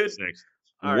yeah, dude. 6.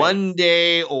 One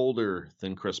day older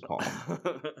than Chris Paul.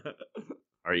 All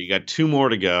right, you got 2 more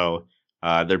to go.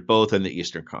 They're both in the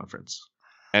Eastern Conference.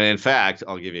 And in fact,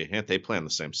 I'll give you a hint. They play in the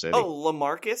same city. Oh,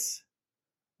 LaMarcus?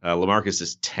 LaMarcus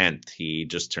is 10th. He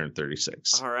just turned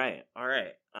 36. All right.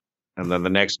 And then the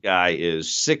next guy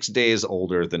is 6 days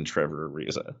older than Trevor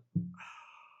Ariza.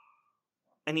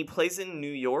 And he plays in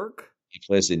New York? He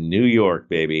plays in New York,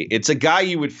 baby. It's a guy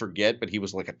you would forget, but he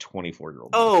was like a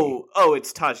 24-year-old. Oh,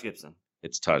 it's Taj Gibson.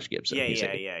 It's Taj Gibson.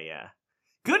 Yeah.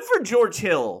 Good for George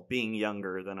Hill being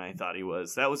younger than I thought he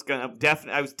was. I was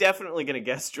definitely gonna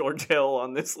guess George Hill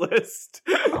on this list.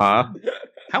 How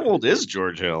old is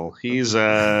George Hill? He's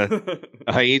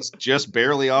just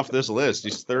barely off this list.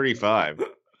 He's 35.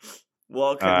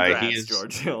 Well, congrats,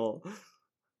 George Hill.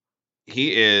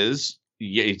 He's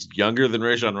younger than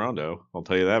Rajon Rondo. I'll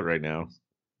tell you that right now.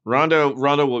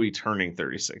 Rondo will be turning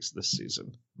 36 this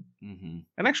season. Mm-hmm.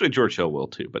 And actually George Hill will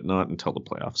too, but not until the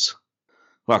playoffs.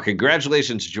 Well,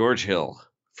 congratulations, George Hill,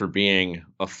 for being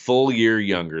a full year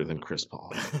younger than Chris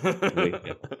Paul.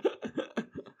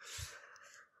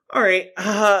 All right.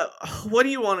 What do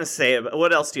you want to say about?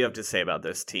 What else do you have to say about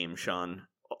this team, Sean?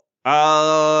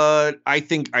 I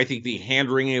think the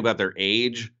hand-wringing about their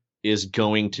age is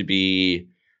going to be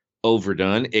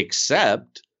overdone.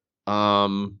 Except,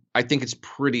 I think it's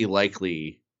pretty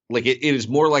likely, like it is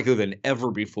more likely than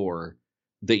ever before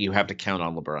that you have to count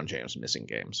on LeBron James missing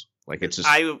games. Like it's just.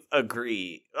 I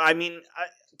agree. I mean,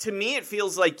 to me, it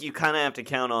feels like you kind of have to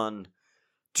count on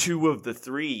 2 of the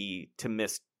 3 to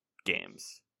miss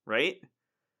games, right?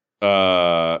 There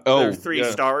are 3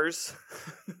 stars.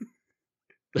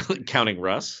 Counting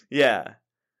Russ? Yeah.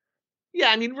 Yeah,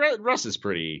 I mean, Russ is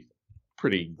pretty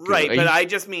good. Right, but I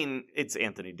just mean it's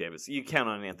Anthony Davis. You count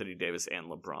on Anthony Davis and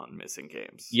LeBron missing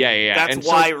games. Yeah. That's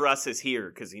why Russ is here,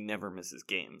 because he never misses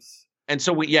games. And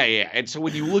so, And so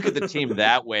when you look at the team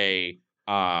that way,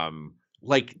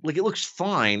 like it looks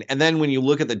fine. And then when you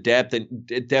look at the depth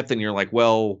and you're like,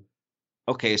 well,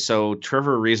 okay, so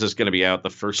Trevor Ariza is going to be out the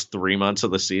first 3 months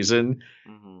of the season.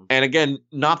 Mm-hmm. And again,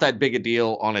 not that big a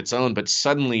deal on its own, but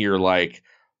suddenly you're like,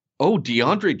 oh,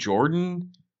 DeAndre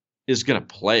Jordan is going to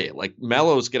play. Like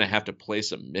Melo's going to have to play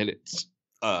some minutes.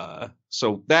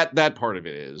 So that part of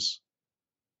it is,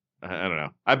 I don't know.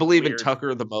 I believe in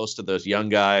Tucker the most of those young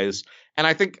guys. And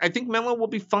I think Melo will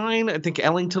be fine. I think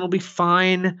Ellington will be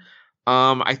fine.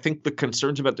 I think the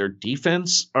concerns about their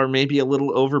defense are maybe a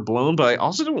little overblown, but I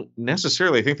also don't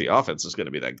necessarily think the offense is going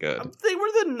to be that good. They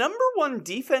were the number 1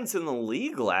 defense in the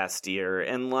league last year,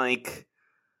 and like,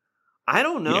 I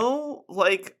don't know,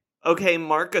 like, okay,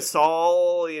 Marc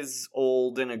Gasol is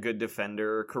old and a good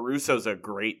defender. Caruso's a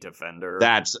great defender.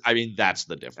 That's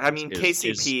the difference. I mean,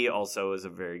 KCP also is a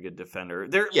very good defender.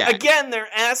 They're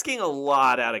asking a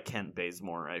lot out of Kent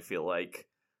Bazemore, I feel like.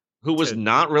 Who was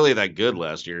not really that good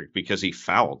last year because he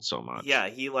fouled so much. Yeah,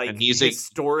 he had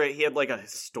like a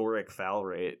historic foul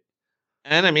rate.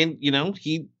 And I mean,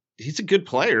 he's a good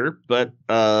player, but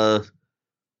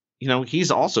he's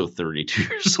also 32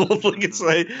 years old.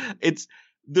 Like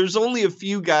there's only a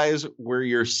few guys where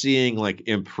you're seeing like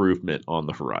improvement on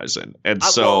the horizon. And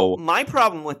so my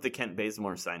problem with the Kent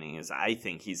Bazemore signing is I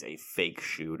think he's a fake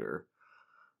shooter.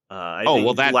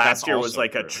 Last year was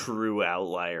like a true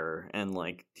outlier, and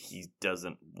like he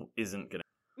isn't gonna.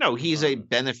 No, he's a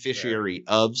beneficiary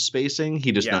of spacing.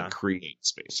 He does not create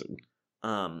spacing.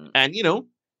 And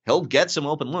he'll get some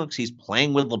open looks. He's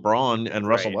playing with LeBron and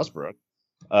Russell Westbrook.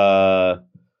 So I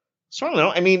don't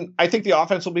know. I mean, I think the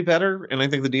offense will be better, and I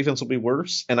think the defense will be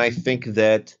worse. And I think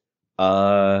that,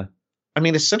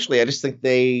 essentially, I just think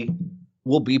they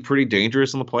will be pretty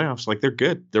dangerous in the playoffs. Like they're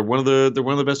good. They're one of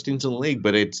the best teams in the league,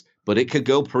 but it could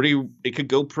go pretty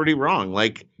wrong.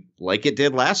 Like it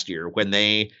did last year when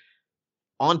they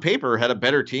on paper had a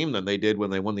better team than they did when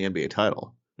they won the NBA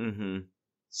title. Mm-hmm.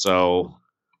 So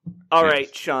all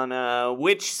right, Sean,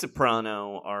 which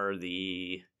soprano are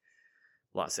the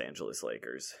Los Angeles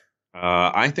Lakers?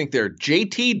 I think they're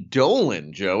JT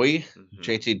Dolan, Joey. Mm-hmm.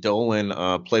 JT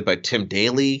Dolan, played by Tim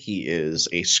Daly. He is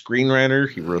a screenwriter.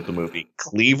 He wrote the movie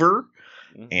Cleaver,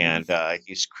 and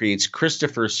he creates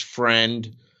Christopher's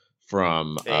friend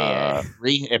from AA,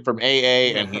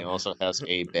 and he also has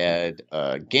a bad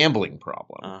gambling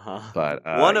problem. But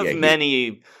one of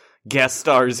many guest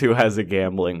stars who has a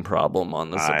gambling problem on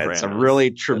The Sopranos. It's a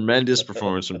really tremendous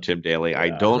performance from Tim Daly. I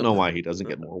don't know why he doesn't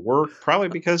get more work. Probably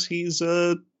because he's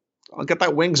I'll get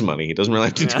that Wings money. He doesn't really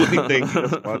have to do anything he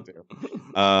doesn't want to.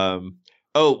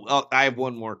 I have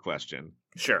one more question.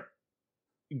 Sure.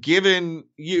 Given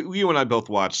you and I both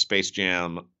watched Space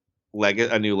Jam,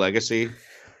 A New Legacy.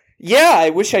 Yeah,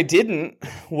 I wish I didn't.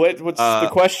 What's the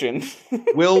question?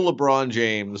 Will LeBron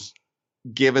James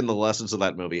given the lessons of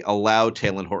that movie, allow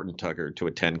Talon Horton Tucker to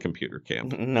attend computer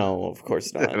camp? No, of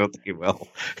course not. I don't think he will.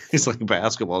 He's like,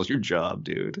 basketball's your job,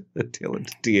 dude. Talon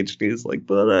THD is like,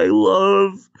 but I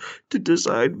love to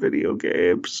design video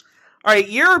games. All right,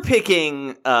 you're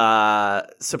picking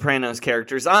Sopranos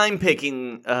characters. I'm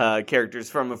picking characters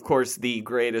from, of course, the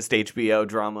greatest HBO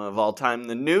drama of all time,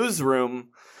 The Newsroom.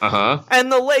 Uh-huh.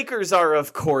 And the Lakers are,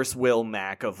 of course, Will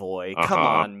McAvoy. Come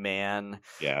on, man.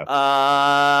 Yeah.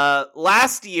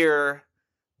 Last year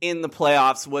in the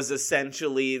playoffs was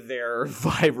essentially their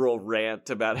viral rant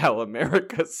about how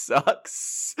America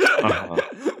sucks.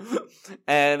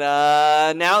 And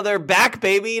now they're back,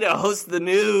 baby, to host the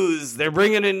news. They're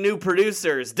bringing in new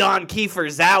producers. Don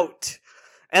Kiefer's out.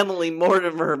 Emily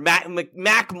Mortimer, Mac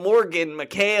Morgan,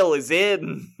 McHale is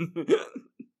in.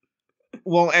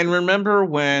 Well, and remember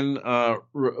when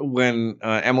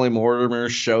Emily Mortimer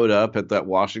showed up at that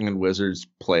Washington Wizards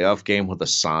playoff game with a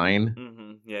sign?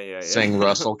 Mm-hmm. Yeah. Saying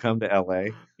Russell come to LA?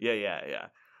 Yeah.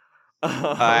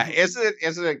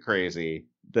 Isn't it crazy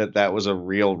that was a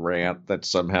real rant that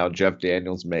somehow Jeff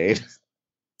Daniels made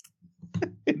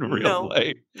in real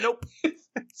life? Nope.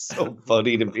 It's so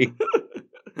funny to me.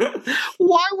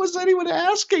 Why was anyone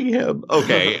asking him?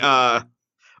 Okay. All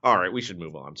right, we should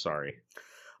move on. Sorry.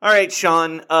 All right,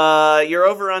 Sean, your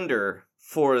over-under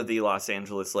for the Los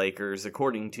Angeles Lakers,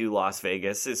 according to Las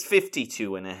Vegas, is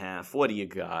 52.5. What do you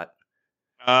got?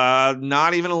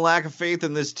 Not even a lack of faith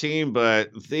in this team, but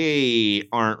they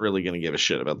aren't really going to give a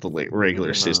shit about the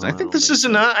regular season. I think this is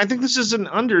an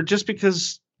under just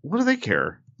because what do they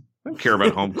care? They don't care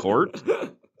about home court.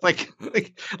 Like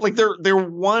their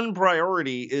one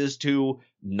priority is to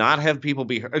not have people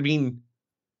be hurt. I mean,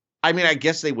 I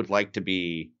guess they would like to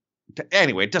be.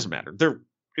 Anyway, it doesn't matter.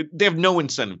 They have no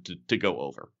incentive to go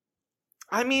over.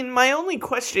 I mean, my only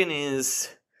question is,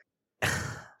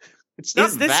 it's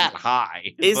not that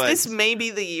high. Is this maybe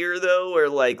the year though, where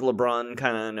like LeBron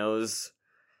kind of knows?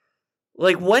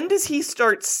 Like, when does he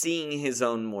start seeing his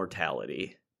own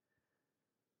mortality?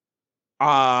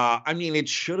 I mean, it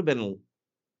should have been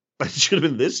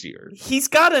this year. He's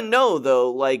got to know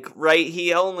though, like, right?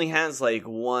 He only has like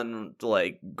one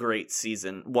great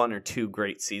season, 1 or 2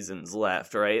 great seasons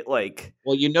left, right? Like,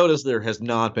 well, you notice there has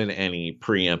not been any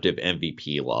preemptive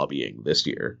MVP lobbying this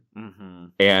year,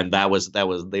 and that was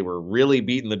they were really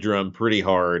beating the drum pretty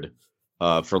hard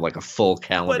for like a full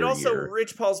calendar year. But also,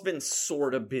 Rich Paul's been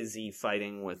sort of busy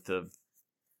fighting with the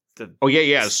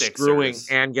Sixers. Screwing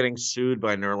and getting sued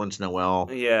by Nerlens Noel.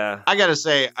 Yeah. I gotta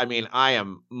say, I mean, I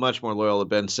am much more loyal to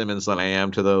Ben Simmons than I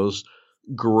am to those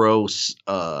gross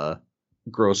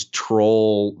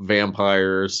troll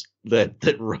vampires that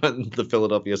run the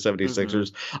Philadelphia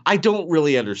 76ers. I don't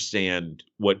really understand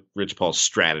what Rich Paul's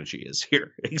strategy is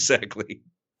here exactly.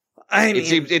 I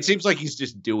mean, it seems like he's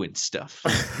just doing stuff,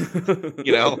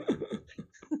 you know?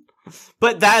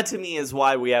 But that to me is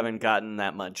why we haven't gotten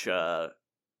that much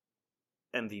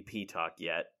MVP talk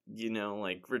yet. You know,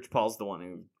 like Rich Paul's the one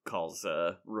who calls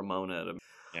Ramona to.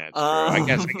 Yeah, it's true. I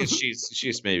guess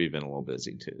she's maybe been a little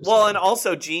busy too. Well, and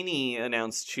also Jeannie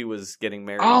announced she was getting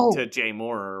married to Jay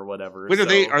Moore or whatever. Wait,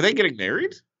 are they getting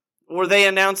married? Or they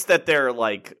announced that they're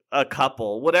like a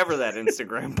couple, whatever that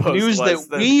Instagram post news was.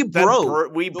 That we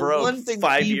broke. We broke one thing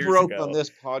 5 we years broke ago on this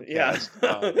podcast.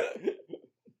 Yeah.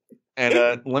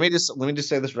 And let me just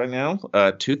say this right now.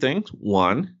 2 things.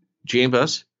 1,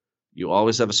 Jambus, you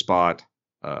always have a spot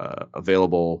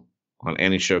available on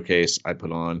any showcase I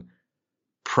put on.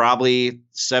 Probably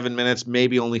 7 minutes,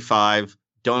 maybe only 5.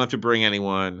 Don't have to bring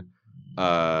anyone.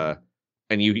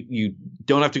 And you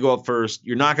don't have to go up first.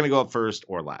 You're not going to go up first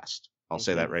or last. I'll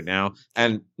say that right now.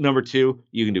 And number 2,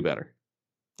 you can do better.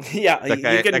 Yeah,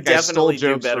 you can definitely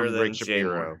do better than Jay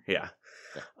Moore. Yeah.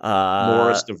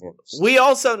 Morris divorce. We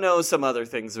also know some other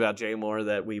things about Jay Moore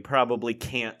that we probably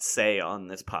can't say on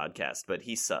this podcast, but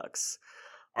he sucks.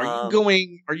 Are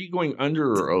you going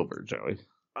under or over, Joey?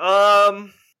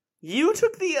 You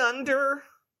took the under.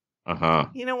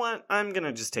 You know what? I'm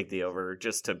gonna just take the over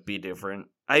just to be different.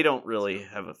 I don't really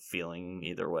have a feeling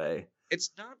either way. It's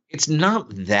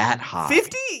not that high.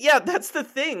 50? Yeah, that's the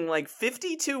thing. Like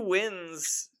 52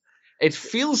 wins. It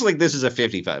feels like this is a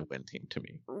 55 win team to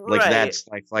me. Right. Like that's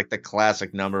like the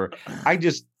classic number. I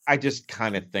just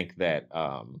kind of think that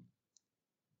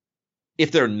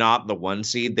if they're not the 1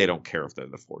 seed, they don't care if they're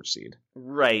the 4 seed.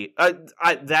 Right.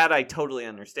 I totally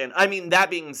understand. I mean, that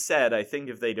being said, I think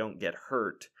if they don't get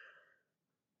hurt,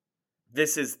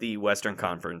 this is the Western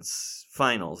Conference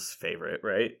Finals favorite,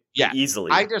 right? Yeah,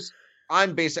 easily.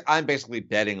 I'm basically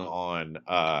betting on.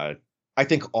 I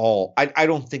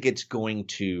don't think it's going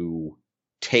to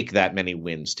take that many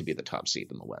wins to be the top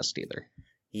seed in the West either.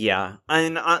 Yeah,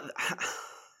 and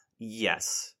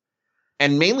yes,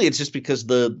 and mainly it's just because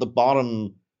the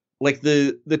bottom, like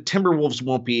the Timberwolves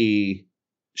won't be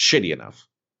shitty enough,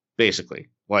 basically.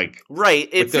 Like right.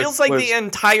 It like feels like the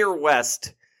entire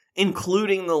West,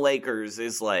 including the Lakers,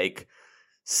 is like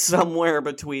somewhere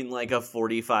between like a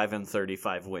 45 and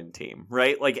 35 win team,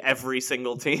 right? Like every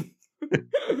single team.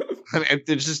 I mean,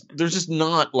 there's just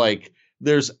not like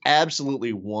there's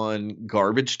absolutely one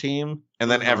garbage team, and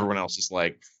then everyone else is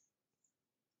like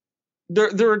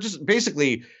there are just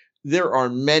basically there are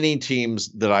many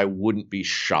teams that I wouldn't be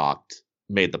shocked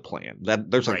made the plan.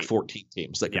 That there's like 14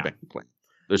 teams that could make the plan.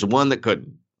 There's one that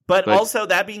couldn't. But also,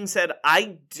 that being said,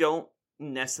 I don't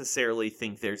necessarily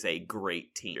think there's a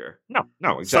great team here. No,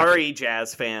 exactly. Sorry,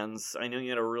 Jazz fans. I know you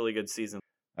had a really good season.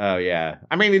 Oh yeah.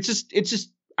 I mean, it's just.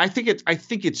 I think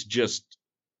it's just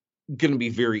going to be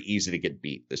very easy to get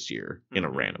beat this year in a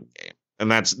random game, and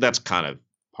that's kind of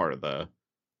part of the,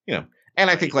 And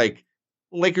I think like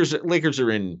Lakers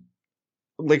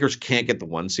can't get the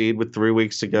 1 seed with 3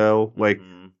 weeks to go. Like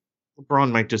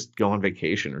LeBron might just go on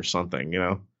vacation or something.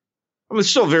 I mean, it's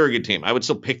still a very good team. I would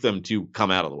still pick them to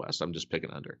come out of the West. I'm just picking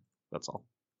under. That's all.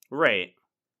 Right.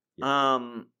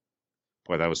 Yeah.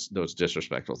 Boy, that was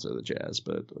disrespectful to the Jazz,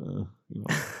 but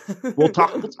we'll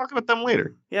talk about them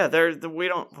later. Yeah,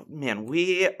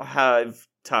 we have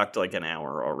talked like an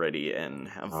hour already and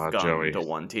have gone to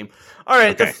one team. All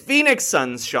right, okay. The Phoenix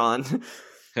Suns, Sean.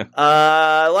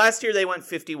 Last year they went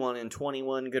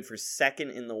 51-21, good for second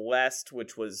in the West,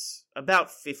 which was about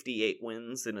 58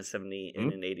 wins in a 70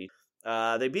 and an 80.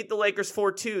 They beat the Lakers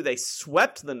 4-2. They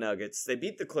swept the Nuggets. They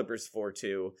beat the Clippers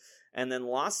 4-2, and then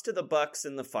lost to the Bucks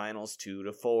in the finals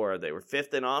 2-4. They were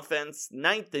 5th in offense,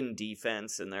 9th in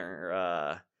defense, and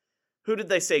they're who did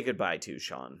they say goodbye to,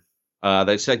 Sean?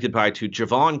 They said goodbye to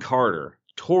Javon Carter,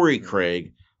 Torrey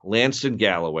Craig, Lanston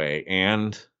Galloway,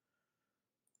 and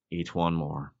each one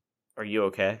more. Are you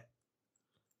okay?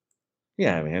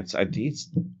 Yeah, I mean,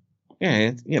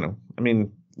 I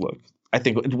mean, look.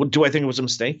 Do I think it was a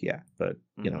mistake? Yeah, but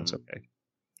it's okay.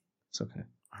 It's okay.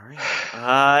 All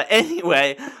right.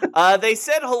 Anyway, they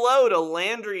said hello to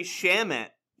Landry Shamet,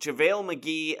 JaVale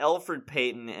McGee, Elfrid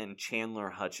Payton, and Chandler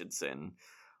Hutchinson.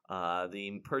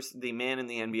 The man in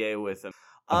the NBA with him.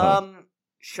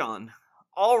 Sean,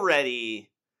 already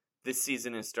this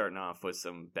season is starting off with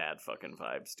some bad fucking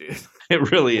vibes, dude.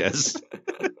 It really is.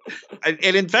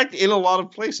 And in fact, in a lot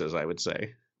of places, I would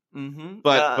say. Mm-hmm.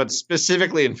 But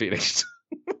specifically in Phoenix.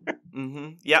 Mm-hmm.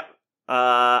 Yep.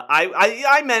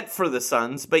 I meant for the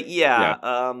Suns, but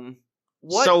yeah.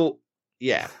 What? So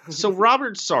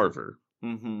Robert Sarver,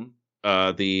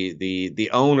 the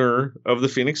owner of the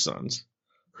Phoenix Suns,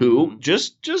 who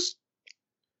just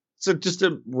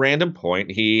a random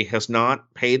point, he has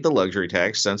not paid the luxury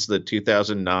tax since the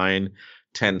 2009-10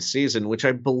 season, which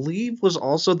I believe was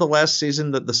also the last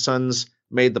season that the Suns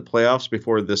made the playoffs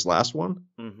before this last one.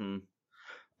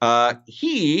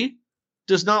 He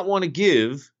does not want to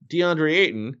give DeAndre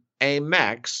Ayton a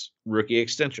max rookie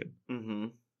extension.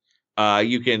 He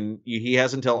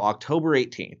has until October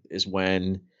 18th is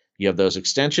when you have those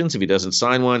extensions. If he doesn't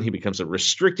sign one, he becomes a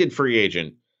restricted free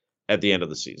agent at the end of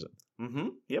the season.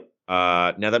 Yep.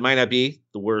 Now that might not be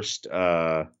the worst.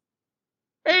 I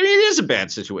mean, it is a bad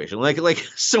situation. Like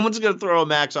someone's going to throw a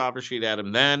max offer sheet at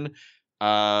him then.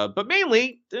 But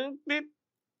mainly, you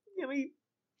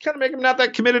kind of make him not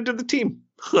that committed to the team.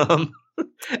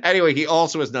 Anyway, he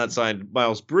also has not signed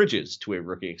Miles Bridges to a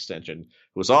rookie extension,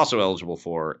 who was also eligible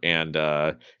for. And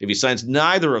if he signs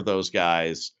neither of those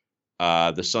guys,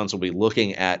 the Suns will be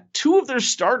looking at 2 of their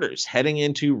starters heading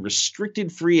into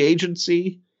restricted free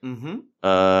agency on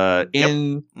July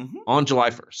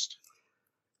 1st.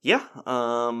 Yeah.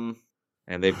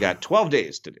 And they've got 12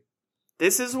 days to do.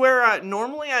 This is where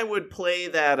normally I would play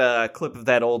that clip of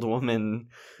that old woman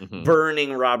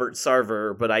burning Robert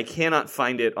Sarver, but I cannot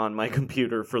find it on my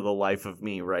computer for the life of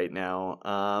me right now.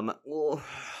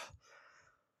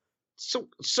 So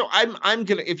I'm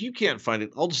gonna, if you can't find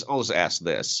it, I'll just ask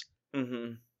this: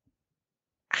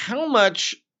 how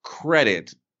much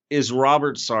credit is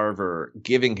Robert Sarver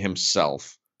giving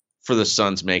himself for the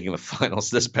Suns making the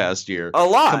finals this past year? A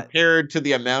lot. Compared to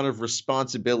the amount of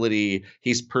responsibility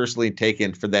he's personally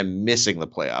taken for them missing the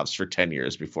playoffs for 10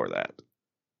 years before that.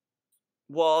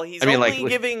 Well, he's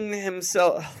giving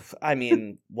himself... I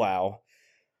mean, wow.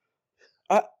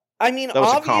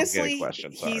 Obviously,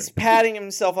 he's patting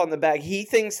himself on the back. He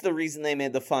thinks the reason they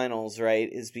made the finals, right,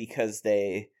 is because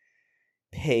they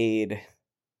paid...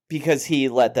 Because he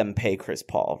let them pay Chris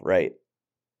Paul, right?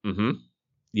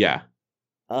 Yeah.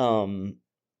 The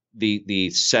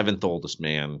 7th oldest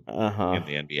man in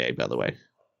the NBA, by the way.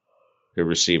 who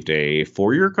received a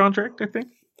 4-year contract, I think.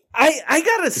 I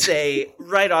gotta say,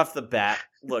 right off the bat,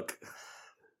 look,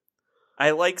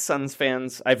 I like Suns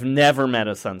fans. I've never met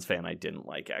a Suns fan I didn't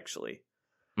like, actually.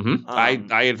 Mm-hmm.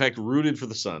 I in fact rooted for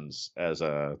the Suns as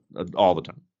all the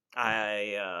time.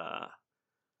 I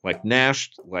like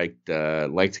Nash, liked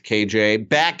KJ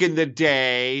back in the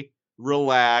day.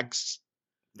 Relax.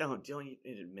 Don't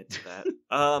admit to that.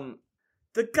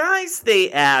 The guys they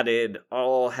added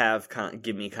all have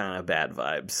give me kind of bad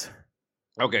vibes.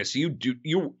 Okay, so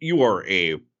you are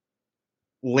a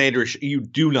Landry. You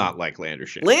do not like Landry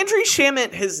Shamet. Landry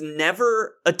Shamet has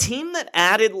never. A team that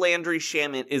added Landry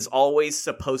Shamet is always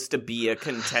supposed to be a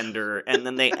contender, and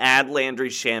then they add Landry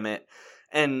Shamet,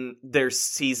 and their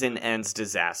season ends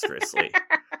disastrously.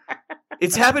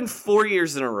 It's happened 4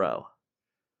 years in a row.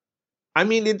 I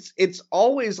mean, it's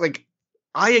always like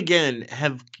I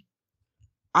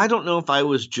don't know if I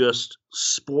was just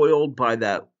spoiled by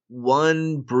that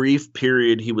one brief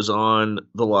period he was on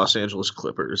the Los Angeles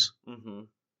Clippers. Mm-hmm.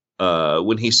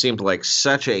 When he seemed like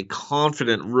such a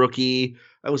confident rookie.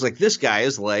 I was like, this guy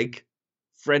is like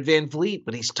Fred VanVleet,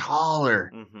 but he's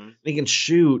taller. Mm-hmm. And he can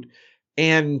shoot.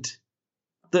 And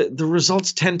the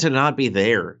results tend to not be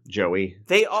there, Joey.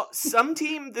 Some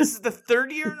team, this is the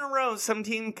third year in a row, some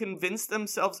team convinced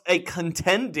themselves, a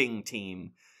contending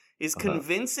team is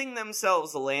convincing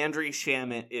themselves Landry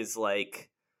Shamet is like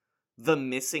the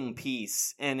missing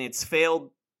piece, and it's failed.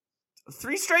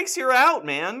 3 strikes, you're out,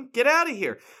 man. Get out of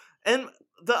here. And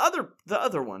the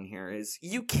other one here is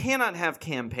you cannot have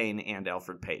Campaign and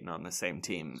Elfrid Payton on the same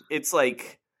team. It's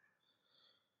like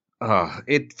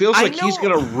it feels like he's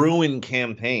gonna ruin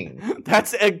Campaign.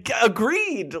 That's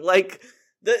agreed. Like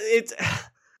it's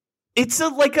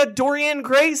like a Dorian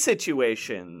Gray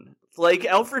situation. Like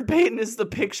Elfrid Payton is the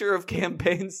picture of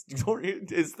Campaign's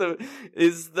is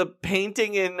the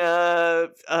painting in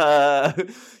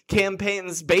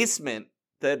Campaign's basement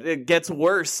that it gets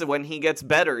worse when he gets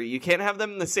better. You can't have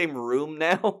them in the same room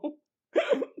now.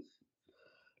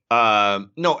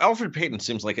 No, Elfrid Payton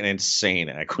seems like an insane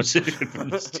acquisition for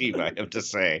this team, I have to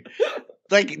say.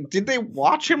 Like, did they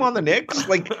watch him on the Knicks?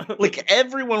 Like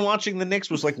everyone watching the Knicks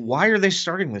was like, why are they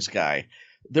starting this guy?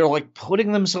 They're like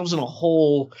putting themselves in a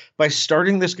hole by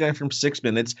starting this guy from 6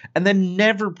 minutes and then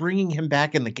never bringing him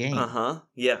back in the game.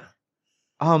 Yeah.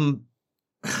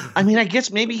 I mean, I guess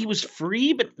maybe he was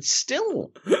free, but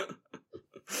still.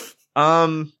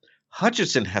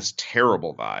 Hutchinson has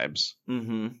terrible vibes.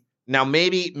 Mm-hmm. Now,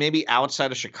 maybe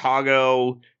outside of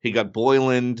Chicago, he got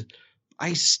Boyland.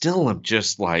 I still am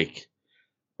just like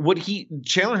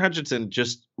Chandler Hutchinson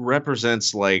just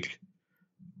represents like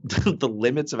the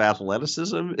limits of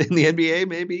athleticism in the NBA,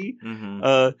 maybe.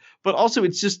 Mm-hmm. But also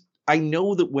it's just, I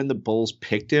know that when the Bulls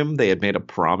picked him, they had made a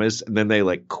promise and then they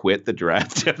like quit the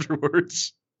draft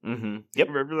afterwards. Mm-hmm. Yep.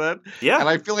 Remember that? Yeah. And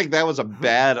I feel like that was a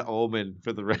bad omen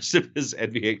for the rest of his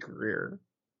NBA career.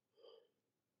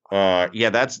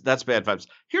 Yeah, that's bad vibes.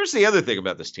 Here's the other thing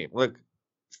about this team. Look,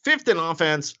 5th in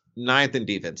offense, 9th in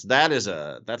defense. That's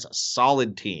a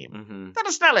solid team. Mm-hmm. That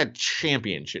is not a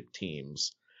championship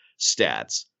team's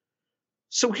stats.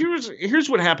 So here's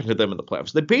what happened to them in the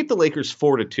playoffs. They beat the Lakers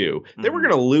 4-2. They were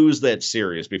going to lose that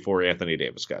series before Anthony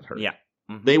Davis got hurt. Yeah.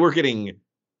 Mm-hmm. They were getting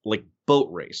like boat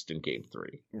raced in game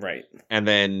 3. Right. And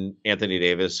then Anthony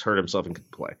Davis hurt himself and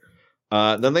couldn't play.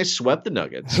 Then they swept the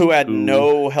Nuggets. Who had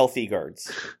no healthy guards.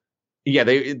 Yeah,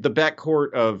 the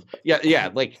backcourt of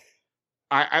like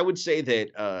I would say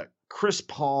that Chris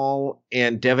Paul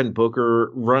and Devin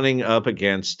Booker running up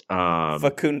against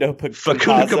Facundo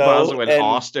Campazzo and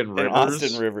Austin Rivers.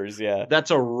 Austin Rivers, yeah.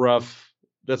 That's a rough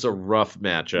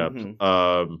matchup.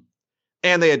 Mm-hmm.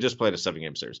 And they had just played a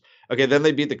 7-game series. Okay, then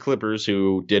they beat the Clippers,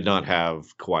 who did not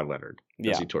have Kawhi Leonard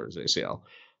as he tore his ACL.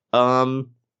 And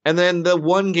then the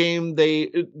one game they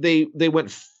went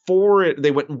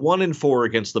 1-4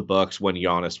 against the Bucks when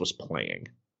Giannis was playing.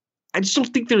 I just don't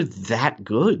think they're that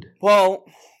good. Well,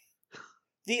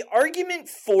 the argument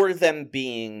for them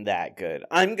being that good,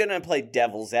 I'm going to play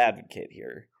devil's advocate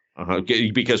here.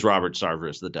 Because Robert Sarver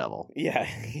is the devil. Yeah.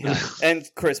 And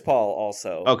Chris Paul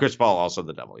also. Oh, Chris Paul also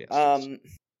the devil,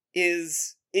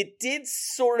 yes. It did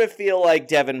sort of feel like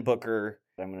Devin Booker,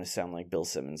 I'm going to sound like Bill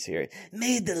Simmons here,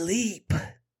 made the leap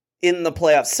in the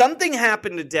playoffs. Something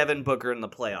happened to Devin Booker in the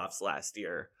playoffs last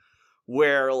year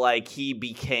where like he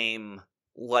became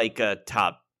like a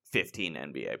top 15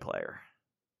 NBA player.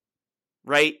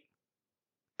 Right?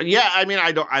 Yeah, I mean,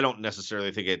 I don't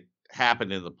necessarily think it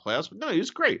happened in the playoffs, but no, he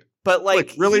was great. But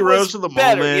like really rose to the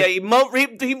moment. Yeah, he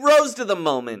rose to the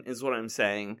moment is what I'm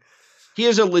saying. He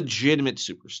is a legitimate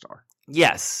superstar.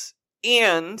 Yes.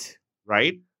 And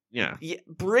right? Yeah.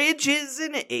 Bridges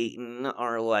and Ayton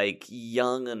are like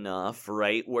young enough,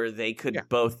 right, where they could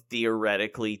both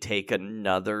theoretically take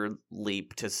another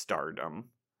leap to stardom.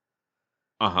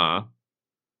 Uh-huh.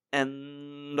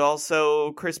 And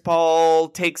also Chris Paul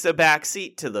takes a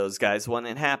backseat to those guys when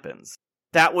it happens.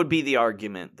 That would be the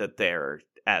argument that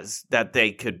that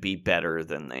they could be better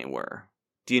than they were.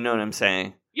 Do you know what I'm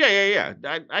saying? Yeah.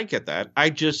 I get that. I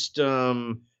just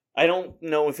I don't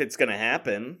know if it's going to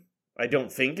happen. I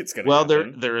don't think it's going to happen.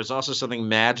 Well, there is also something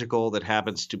magical that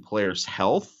happens to players'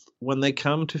 health when they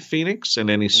come to Phoenix in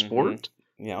any sport.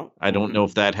 Yeah. I don't know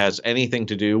if that has anything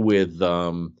to do with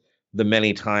the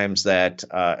many times that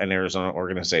an Arizona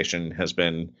organization has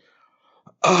been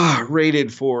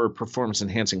rated for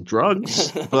performance-enhancing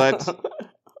drugs, but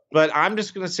I'm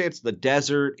just going to say it's the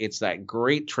desert. It's that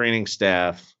great training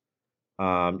staff.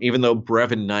 Even though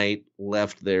Brevin Knight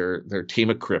left their team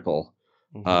a cripple,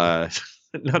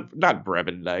 not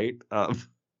Brevin Knight. I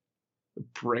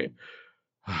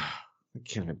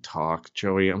can't even talk,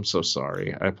 Joey. I'm so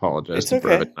sorry. I apologize to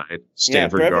Brevin Knight.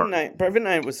 Stanford guard. Brevin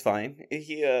Knight was fine.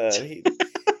 He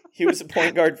was a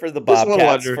point guard for the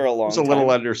Bobcats for a long time. He was a little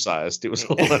undersized.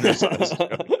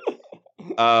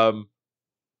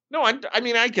 No, I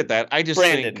mean, I get that. I just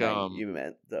Brandon think Knight, you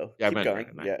meant though. Yeah, Keep I meant going.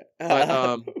 Brandon Knight.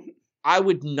 Yeah. But I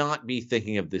would not be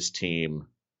thinking of this team.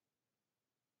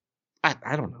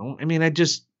 I don't know. I mean,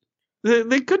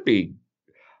 they could be.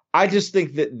 I just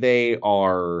think that they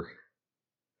were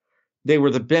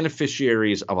the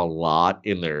beneficiaries of a lot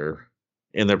in their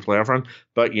playoff run.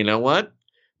 But you know what?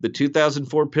 The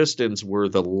 2004 Pistons were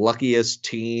the luckiest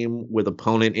team with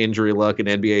opponent injury luck in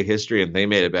NBA history, and they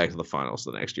made it back to the finals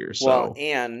the next year. So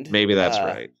and maybe that's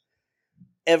right.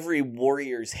 Every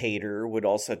Warriors hater would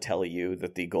also tell you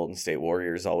that the Golden State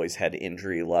Warriors always had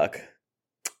injury luck.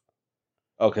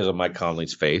 Oh, because of Mike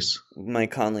Conley's face?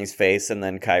 Mike Conley's face, and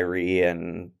then Kyrie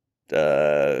and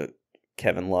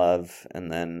Kevin Love,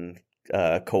 and then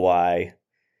Kawhi.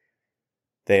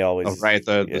 They always... Oh, right.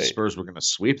 The Spurs were going to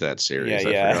sweep that series.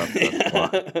 Yeah.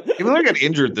 Even though I got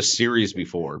injured the series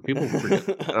before. People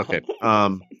forget. Okay.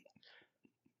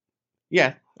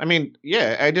 Yeah. I mean,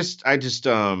 yeah, I just I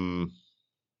don't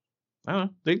know.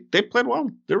 They played well.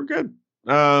 They were good.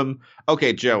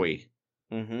 Okay, Joey.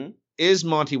 Mm-hmm. Is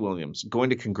Monty Williams going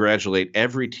to congratulate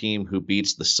every team who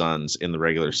beats the Suns in the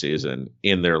regular season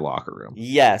in their locker room?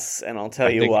 Yes, and I'll tell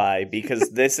you why.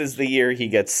 Because this is the year he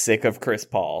gets sick of Chris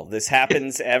Paul. This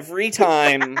happens every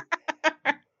time.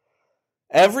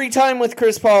 Every time with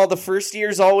Chris Paul, the first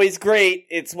year's always great.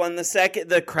 It's when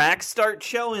the cracks start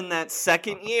showing that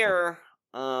second year.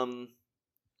 Yeah,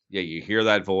 you hear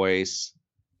that voice.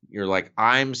 You're like,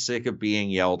 I'm sick of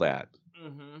being yelled at.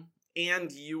 Mm-hmm.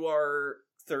 And you are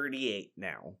 38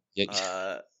 now.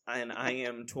 And I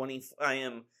am 20. I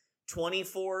am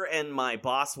 24, and my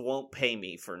boss won't pay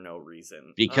me for no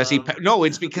reason. Because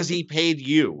it's because he paid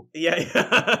you.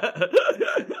 Yeah.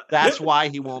 That's why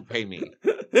he won't pay me.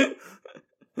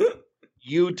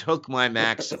 You took my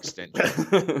max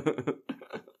extension.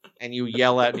 And you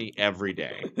yell at me every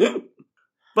day.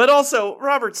 But also,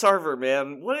 Robert Sarver,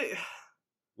 man,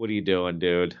 what are you doing,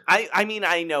 dude? I mean,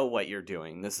 I know what you're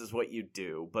doing. This is what you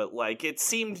do, but like, it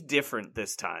seemed different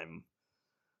this time.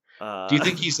 Do you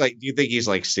think he's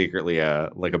like secretly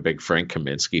like a big Frank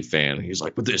Kaminsky fan? He's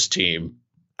like, with this team,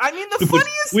 I mean, the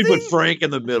funniest we thing... put Frank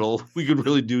in the middle. We could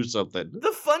really do something.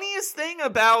 The funniest thing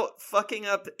about fucking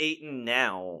up Ayton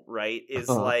now, right, is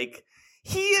like,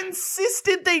 he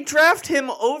insisted they draft him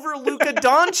over Luka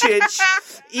Doncic,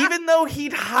 even though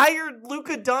he'd hired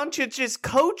Luka Doncic's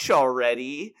coach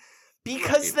already,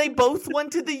 because they both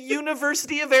went to the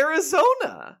University of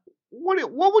Arizona.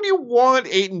 What would you want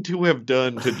Ayton to have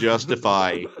done to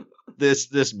justify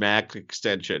this max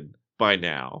extension by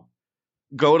now?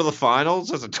 Go to the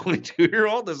finals as a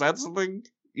 22-year-old? Is that something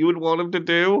you would want him to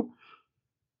do?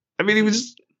 I mean, he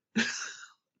was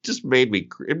just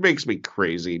it makes me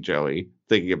crazy, Joey,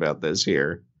 thinking about this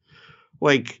here.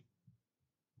 Like,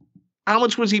 how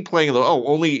much was he playing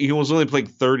though? He was only playing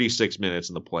 36 minutes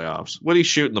in the playoffs. What did he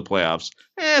shoot in the playoffs?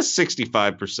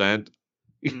 65%.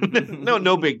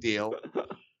 No big deal. It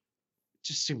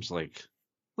just seems like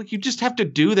you just have to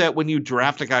do that when you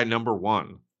draft a guy number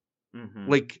one. Mm-hmm.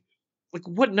 Like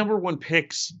what number one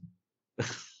picks?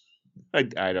 I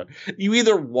don't. You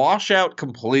either wash out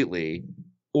completely,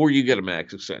 or you get a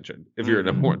max extension if you're a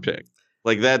number one pick.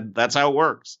 Like that. That's how it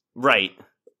works, right?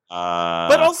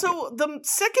 But also, the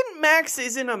second max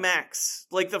isn't a max.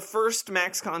 Like, the first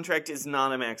max contract is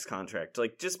not a max contract.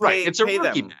 Like, just pay, right. It's a pay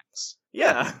rookie them. max.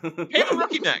 Yeah. Pay the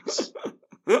rookie max.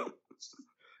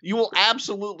 You will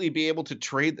absolutely be able to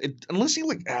trade it, unless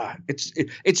you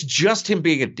it's just him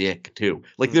being a dick too.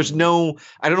 Like there's no,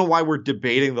 I don't know why we're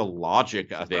debating the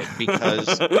logic of it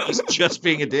because he's just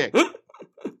being a dick.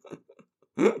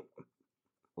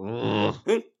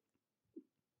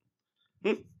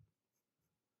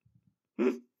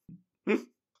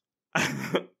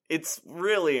 It's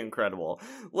really incredible.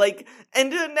 Like, and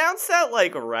to announce that,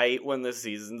 like, right when the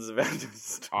season's about to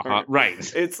start.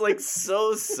 Right. It's, like,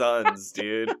 so Suns,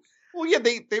 dude. Well, yeah,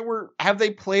 have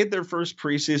they played their first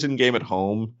preseason game at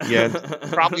home yet?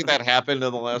 Probably that happened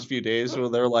in the last few days where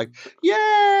they're like,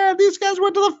 yeah, these guys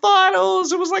went to the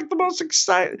finals. It was, like, the most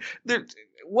exciting.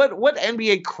 What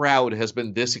NBA crowd has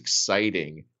been this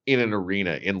exciting in an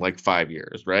arena in, like, 5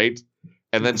 years, right?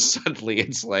 And then suddenly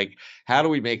it's like, how do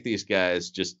we make these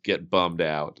guys just get bummed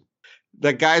out?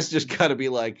 That guy's just got to be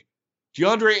like,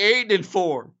 DeAndre Ayton in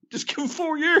 4. Just give him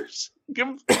 4 years. Give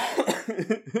him.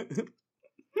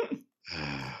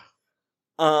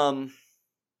 All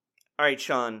right,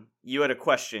 Sean, you had a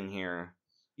question here.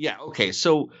 Yeah. Okay.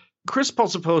 So Chris Paul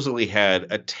supposedly had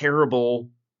a terrible,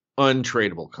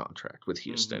 untradeable contract with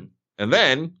Houston, and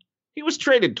then he was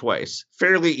traded twice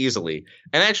fairly easily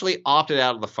and actually opted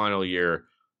out of the final year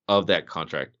of that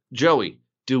contract. Joey,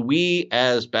 do we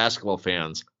as basketball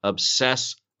fans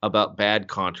obsess about bad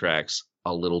contracts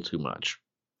a little too much?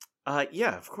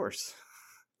 Yeah, of course.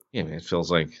 Yeah, man, it feels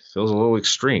a little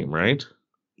extreme, right?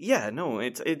 Yeah, no,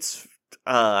 it's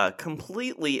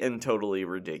completely and totally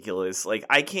ridiculous. Like,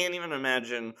 I can't even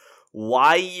imagine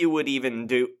why you would even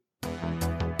do.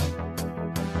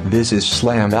 This is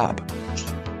Slammed Up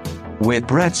with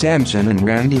Brett Sampson and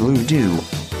Randy Ledoux.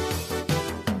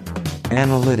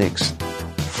 Analytics,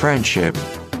 friendship,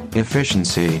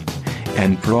 efficiency,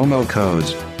 and promo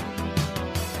codes.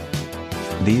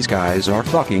 These guys are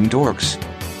fucking dorks.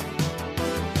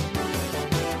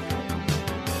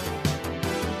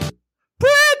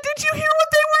 Brad, did you hear what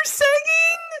they were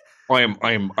saying?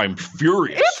 I'm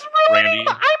furious, it's ruining, Randy. I'm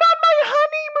on my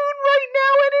honeymoon right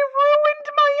now, and it ruined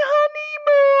my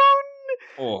honeymoon.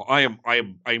 Oh,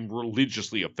 I'm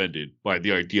religiously offended by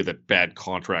the idea that bad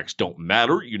contracts don't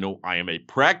matter. You know, I am a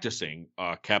practicing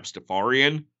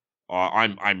Capstafarian.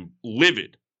 I'm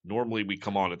livid. Normally we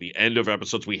come on at the end of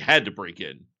episodes. We had to break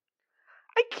in.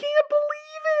 I can't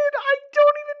believe it. I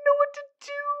don't even know what to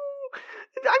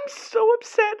do. I'm so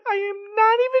upset. I am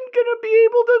not even gonna be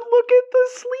able to look at the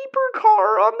sleeper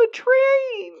car on the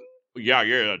train.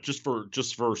 Yeah. Just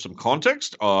for some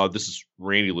context, this is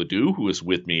Randy Ledoux, who is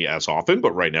with me as often,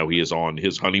 but right now he is on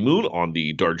his honeymoon on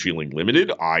the Darjeeling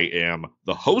Limited. I am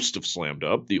the host of Slammed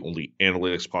Up, the only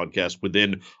analytics podcast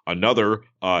within another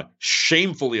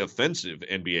shamefully offensive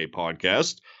NBA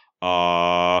podcast.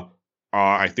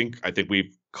 I think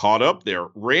we've caught up there.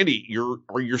 Randy,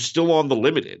 you're still on the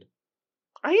Limited.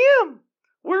 I am.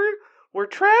 We're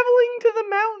traveling to the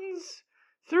mountains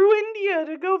through India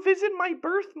to go visit my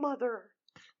birth mother.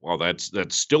 Well, that's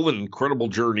still an incredible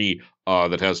journey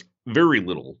that has very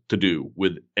little to do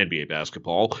with NBA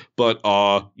basketball. But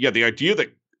yeah, the idea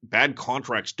that bad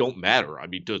contracts don't matter. I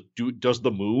mean, does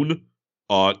the moon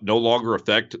no longer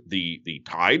affect the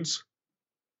tides?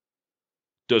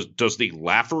 Does the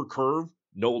Laffer curve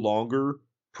no longer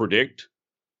predict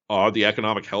the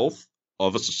economic health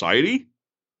of a society?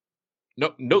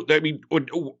 No. I mean,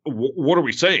 what are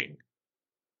we saying?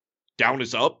 Down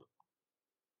is up,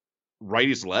 right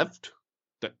is left.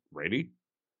 That Randy?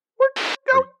 We're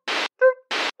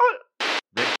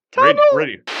going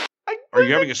Randy. Are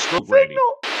you having a stroke, Randy?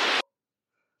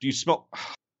 Do you smell?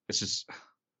 This is.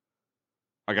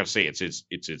 I gotta say,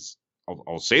 it's.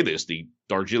 I'll say this: the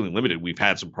Darjeeling Limited. We've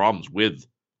had some problems with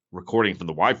recording from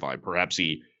the Wi-Fi. Perhaps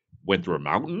he went through a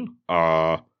mountain.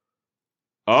 I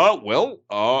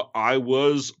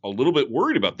was a little bit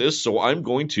worried about this, so I'm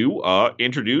going to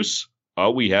introduce.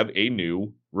 We have a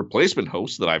new replacement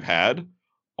host that I've had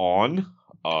on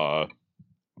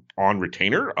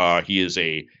retainer. He is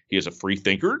a free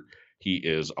thinker. He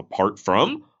is apart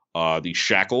from the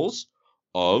shackles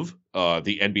of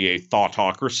the NBA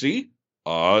thoughtocracy.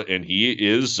 And he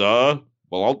is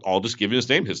I'll just give him his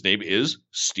name. His name is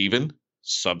Steven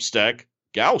Substack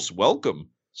Gauss. Welcome,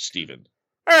 Steven.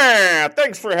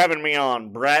 Thanks for having me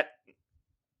on, Brett.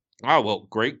 Oh, well,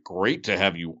 great to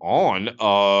have you on.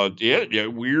 Yeah,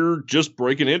 we're just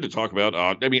breaking in to talk about,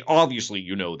 I mean, obviously,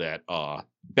 you know that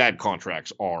bad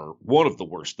contracts are one of the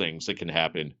worst things that can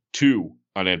happen to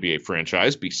an NBA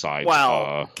franchise besides...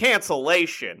 Well,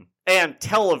 cancellation and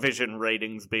television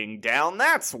ratings being down,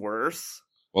 that's worse.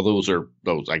 Well,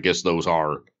 I guess those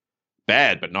are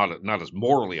bad, but not as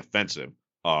morally offensive.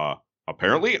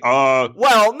 Apparently,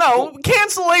 Well, no,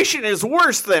 cancellation is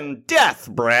worse than death,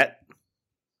 Brett.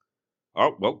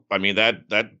 Oh, well, I mean,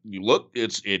 that you look,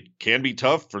 it can be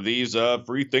tough for these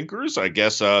free thinkers. I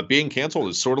guess being canceled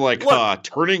is sort of like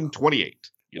turning 28.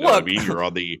 You know what I mean? You're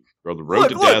on the road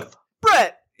to death.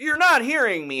 Brett, you're not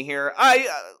hearing me here.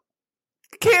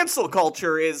 Cancel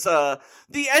culture is the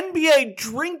NBA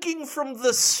drinking from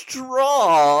the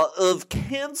straw of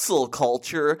cancel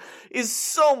culture is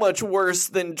so much worse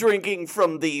than drinking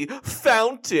from the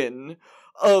fountain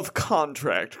of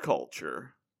contract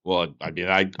culture. Well, I mean,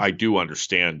 I do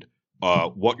understand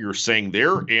what you're saying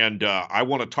there, and I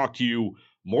want to talk to you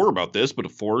more about this, but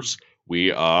of course, we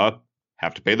have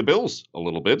to pay the bills a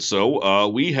little bit, so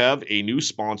we have a new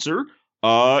sponsor.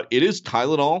 It is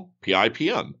Tylenol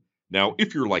PIPM. Now,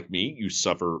 if you're like me, you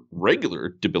suffer regular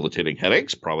debilitating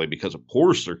headaches, probably because of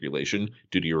poor circulation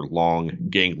due to your long,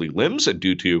 gangly limbs and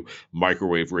due to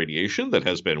microwave radiation that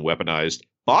has been weaponized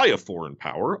by a foreign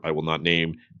power. I will not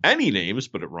name any names,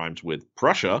 but it rhymes with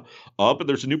Prussia. But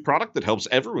there's a new product that helps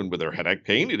everyone with their headache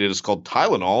pain. It is called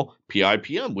Tylenol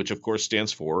PIPM, which of course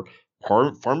stands for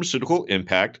Pharmaceutical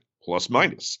Impact Plus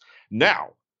Minus.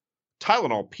 Now,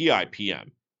 Tylenol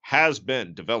PIPM has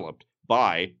been developed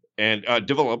by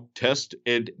developed,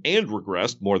 tested, and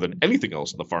regressed more than anything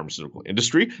else in the pharmaceutical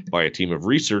industry by a team of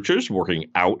researchers working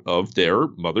out of their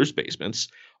mother's basements.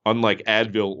 Unlike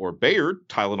Advil or Bayer,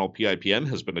 Tylenol PIPM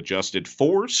has been adjusted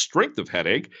for strength of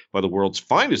headache by the world's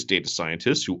finest data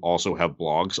scientists who also have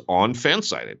blogs on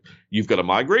Fansided. You've got a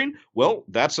migraine? Well,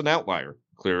 that's an outlier,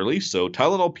 clearly, so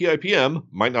Tylenol PIPM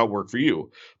might not work for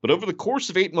you. But over the course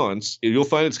of 8 months, you'll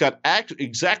find it's got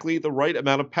exactly the right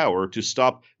amount of power to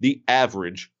stop the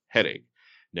average headache.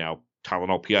 Now,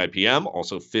 Tylenol PIPM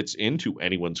also fits into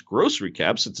anyone's grocery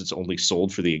cap since it's only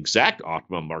sold for the exact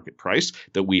optimum market price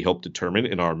that we helped determine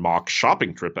in our mock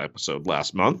shopping trip episode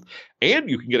last month. And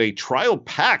you can get a trial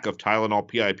pack of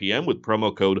Tylenol PIPM with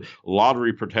promo code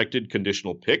Lottery Protected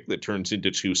Conditional Pick that turns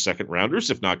into 2 second rounders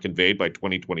if not conveyed by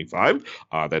 2025.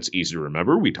 That's easy to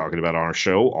remember. We talk about it on our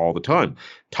show all the time.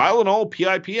 Tylenol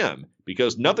PIPM,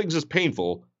 because nothing's as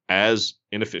painful as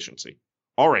inefficiency.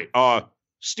 All right,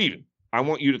 Steven, I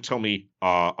want you to tell me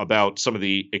about some of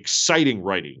the exciting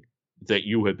writing that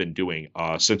you have been doing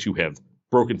since you have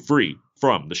broken free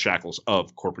from the shackles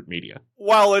of corporate media.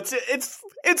 Well, it's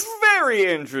very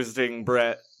interesting,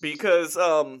 Brett, because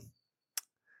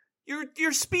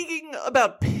you're speaking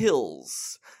about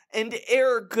pills, and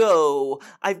ergo,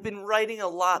 I've been writing a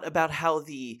lot about how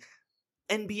the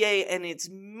NBA and its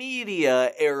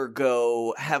media,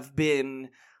 ergo, have been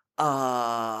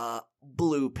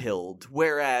blue-pilled,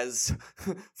 whereas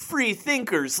free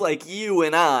thinkers like you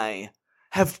and I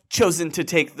have chosen to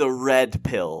take the red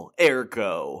pill,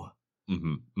 ergo.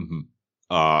 Mm-hmm,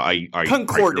 mm-hmm.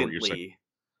 Concordantly.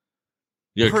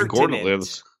 Concordantly.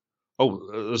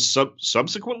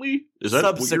 Subsequently? Is that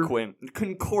subsequent?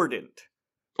 Concordant.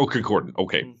 Oh, concordant.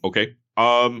 Okay, okay.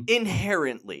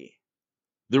 Inherently.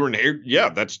 They're inherent. Yeah,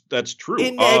 that's true.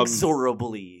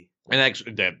 Inexorably. And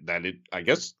actually, I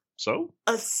guess so.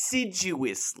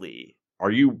 Assiduously. Are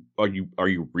you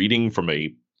reading from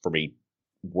a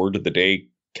word of the day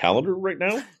calendar right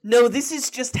now? No, this is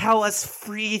just how us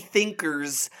free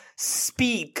thinkers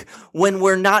speak when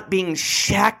we're not being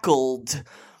shackled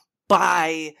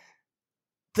by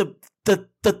the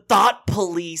thought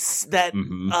police that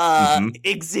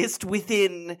exist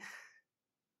within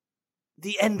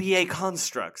the NBA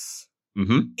constructs.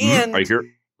 And I hear.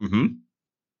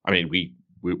 I mean,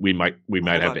 we might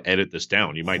have to edit this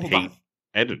down. You might hate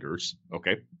editors.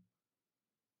 Okay.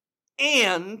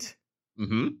 And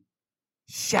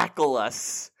shackle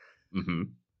us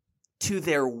to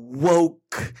their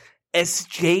woke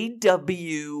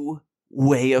SJW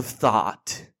way of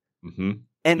thought.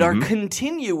 And are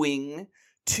continuing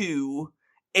to,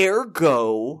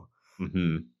 ergo,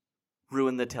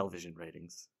 ruin the television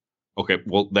ratings. Okay,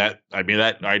 well that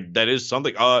is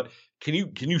something. Can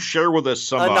you share with us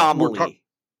some anomaly?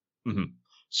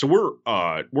 So we're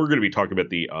going to be talking about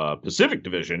the Pacific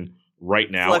Division right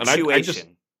now, Fluctuation.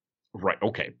 and right,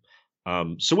 okay.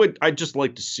 So I'd just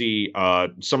like to see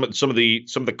some of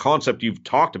the concept you've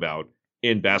talked about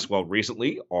in basketball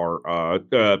recently are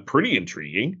pretty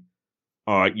intriguing.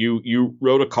 You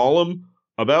wrote a column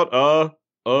about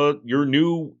your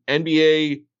new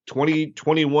NBA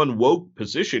 2021 woke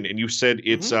position, and you said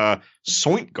it's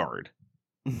Soint guard,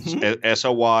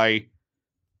 SOYNT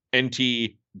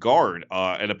guard,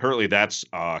 and apparently that's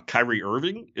Kyrie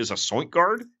Irving is a Soint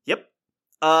guard. Yep.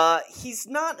 He's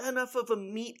not enough of a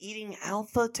meat-eating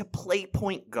alpha to play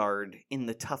point guard in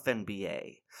the tough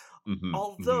NBA.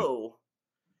 Although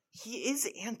he is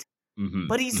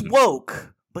But he's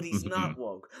woke. But he's not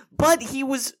woke. But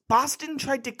Boston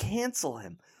tried to cancel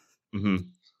him.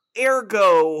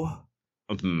 Ergo,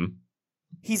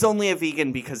 he's only a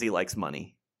vegan because he likes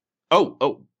money.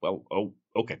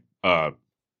 Okay.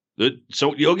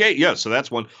 So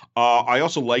that's one. I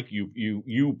also like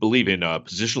you believe in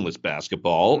positionless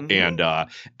basketball and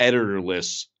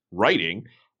editorless writing.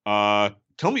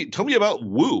 Tell me about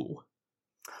Woo.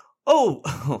 Oh,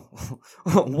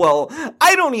 well,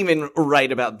 I don't even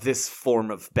write about this form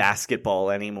of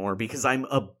basketball anymore because I'm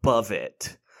above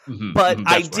it. But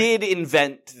I did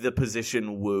invent the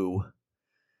position Woo.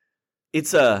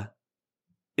 It's a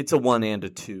 1 and a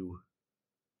 2.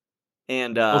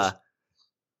 And I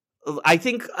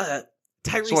think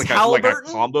Tyrese Halliburton, like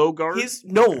a combo guard?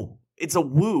 It's a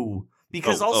Woo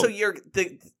because you're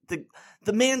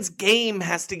the man's game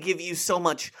has to give you so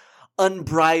much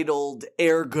unbridled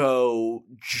ergo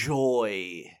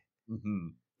joy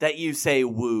that you say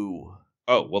Woo.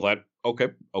 Oh, well okay.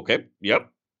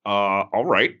 Yep. All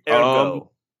right.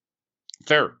 Ergo.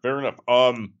 Fair enough.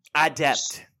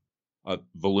 Adept.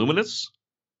 Voluminous?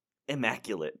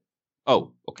 Immaculate.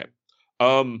 Oh, okay.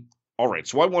 All right.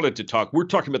 So I wanted to talk. We're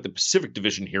talking about the Pacific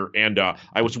Division here, and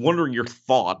I was wondering your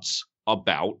thoughts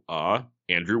about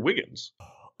Andrew Wiggins.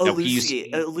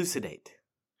 Elucidate.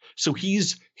 So he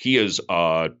has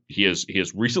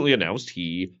recently announced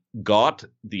he got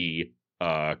the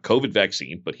COVID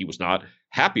vaccine, but he was not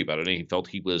happy about it, and he felt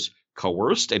he was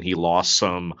coerced, and he lost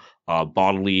some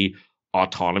bodily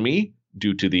autonomy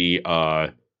due to the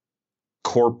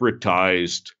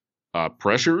corporatized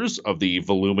pressures of the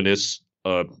voluminous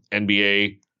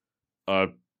NBA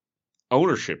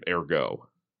ownership. Ergo,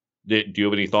 do you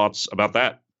have any thoughts about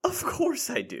that? Of course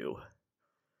I do.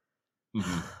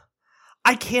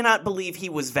 I cannot believe he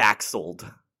was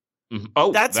vaxxled.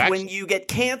 Oh, that's when you get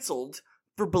canceled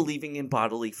for believing in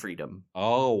bodily freedom.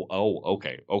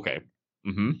 Okay.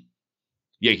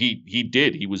 Yeah, he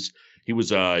did. He was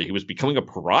becoming a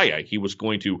pariah. He was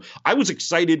going to. I was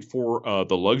excited for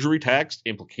the luxury tax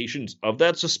implications of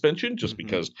that suspension, just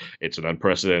because it's an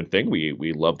unprecedented thing.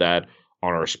 We love that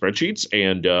on our spreadsheets,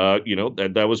 and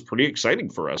that was pretty exciting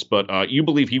for us. But you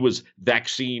believe he was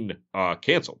vaccine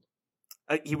canceled?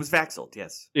 He was vaxxled,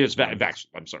 yes. It's vaxxed.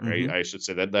 I'm sorry. I should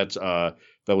say that. That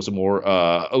was a more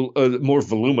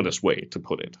voluminous way to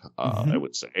put it. I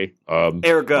would say.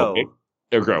 Ergo.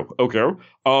 Okay.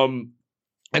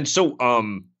 And so,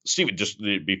 Stephen, just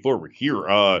before we're here,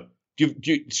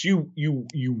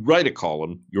 you write a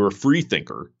column. You're a free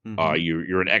thinker.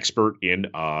 You're an expert in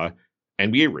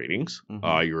NBA ratings.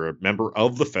 You're a member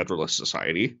of the Federalist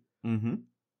Society. What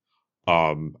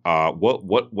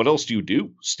else do you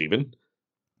do, Stephen?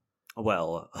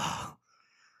 Well,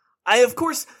 I of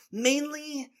course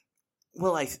mainly.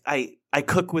 Well, I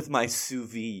cook with my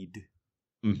sous vide.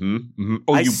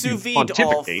 Oh, I sous vide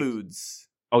all foods.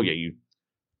 Oh yeah,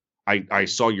 I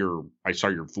saw your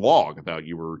vlog about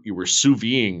you were sous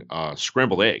videing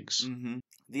scrambled eggs.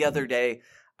 The other day,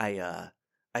 I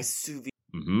sous vide.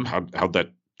 How'd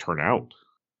that turn out?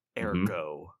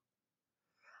 Ergo.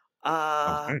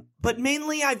 But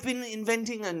mainly I've been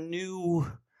inventing a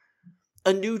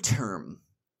new term.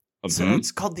 So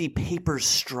it's called the paper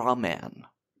straw man.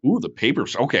 Ooh, the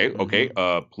papers. Okay.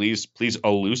 Please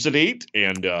elucidate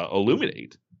and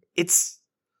illuminate. It's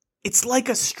like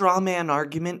a straw man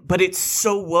argument, but it's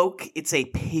so woke, it's a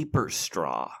paper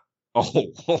straw.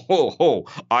 Oh,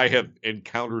 I have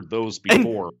encountered those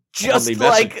before.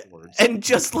 And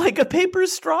just like a paper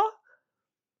straw,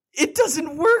 it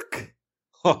doesn't work.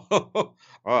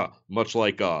 Much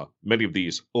like many of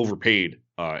these overpaid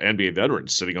NBA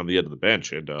veterans sitting on the end of the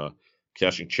bench and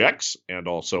cashing checks, and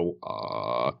also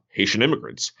Haitian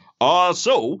immigrants.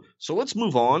 So let's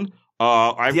move on.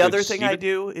 The other thing I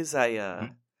do is I've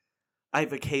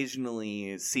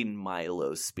occasionally seen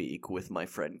Milo speak with my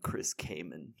friend Chris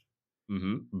Kaman.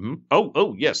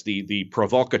 Oh yes, the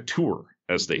provocateur,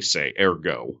 as they say.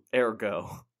 Ergo.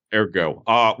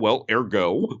 Well,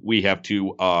 ergo, we have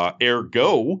to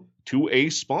ergo to a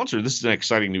sponsor. This is an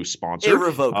exciting new sponsor.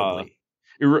 Irrevocably.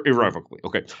 Irrevocably.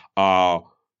 Okay.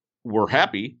 We're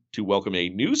happy to welcome a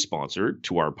new sponsor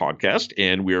to our podcast,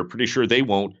 and we're pretty sure they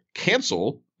won't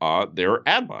cancel their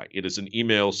ad buy. It is an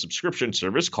email subscription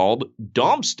service called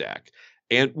Domstack.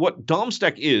 And what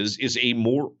Domstack is a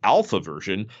more alpha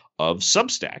version of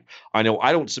Substack. I know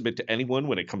I don't submit to anyone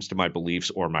when it comes to my beliefs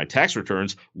or my tax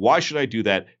returns. Why should I do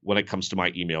that when it comes to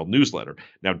my email newsletter?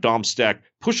 Now, Domstack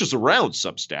pushes around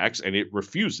Substacks, and it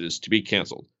refuses to be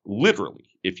canceled. Literally,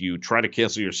 if you try to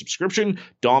cancel your subscription,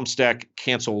 DomStack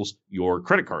cancels your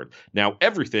credit card. Now,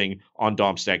 everything on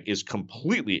DomStack is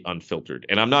completely unfiltered.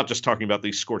 And I'm not just talking about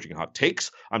these scorching hot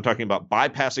takes. I'm talking about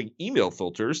bypassing email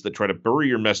filters that try to bury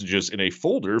your messages in a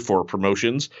folder for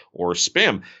promotions or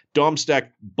spam.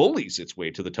 DomStack bullies its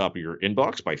way to the top of your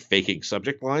inbox by faking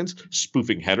subject lines,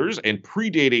 spoofing headers, and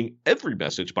predating every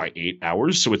message by 8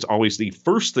 hours, so it's always the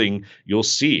first thing you'll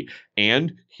see.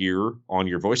 And here on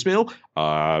your voicemail,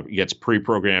 it gets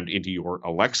pre-programmed into your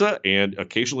Alexa and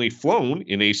occasionally flown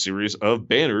in a series of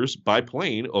banners by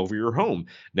plane over your home.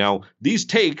 Now, these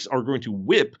takes are going to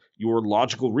whip your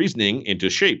logical reasoning into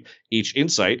shape. Each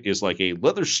insight is like a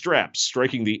leather strap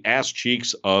striking the ass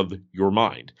cheeks of your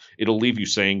mind. It'll leave you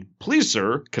saying, "Please,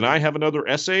 sir, can I have another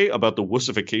essay about the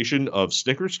wussification of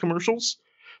Snickers commercials?"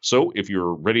 So if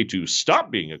you're ready to stop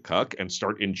being a cuck and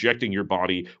start injecting your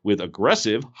body with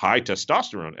aggressive, high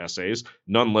testosterone essays,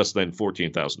 none less than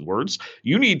 14,000 words,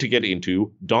 you need to get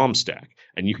into DomStack.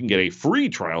 And you can get a free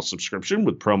trial subscription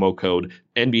with promo code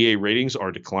NBA ratings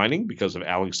are declining because of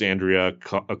Alexandria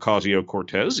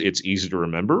Ocasio-Cortez. It's easy to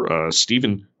remember.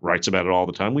 Steven writes about it all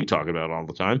the time. We talk about it all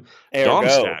the time.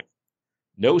 DomStack.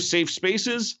 No safe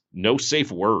spaces, no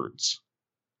safe words.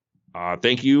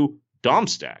 Thank you,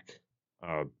 DomStack.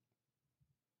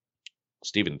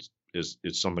 Steven, is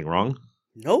something wrong?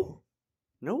 No,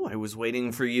 I was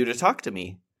waiting for you to talk to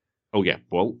me. Oh yeah,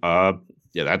 well,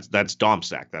 yeah, that's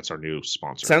DomStack. That's our new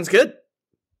sponsor. Sounds good.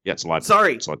 Yeah, it's a lot.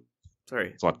 Sorry, it's a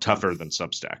lot tougher than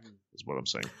Substack, is what I'm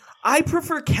saying. I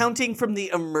prefer counting from the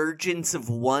emergence of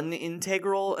one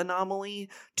integral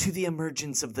anomaly to the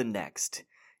emergence of the next.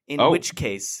 In which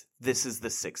case, this is the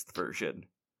 6th version.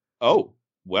 Oh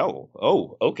well.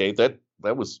 Oh, okay. That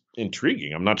was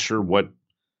intriguing. I'm not sure what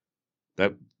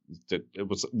that it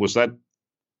was. Was that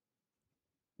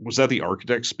the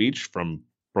architect's speech from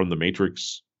The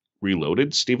Matrix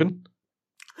Reloaded, Stephen?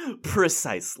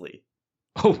 Precisely.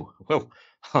 Oh well,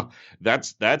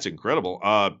 that's incredible.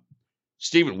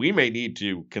 Stephen, we may need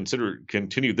to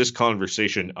continue this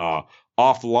conversation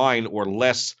offline or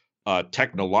less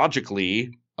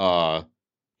technologically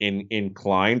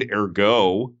inclined.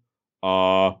 Ergo,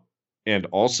 and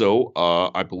also,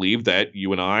 I believe that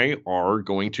you and I are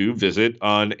going to visit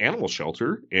an animal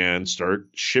shelter and start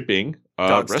shipping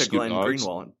rescue dogs.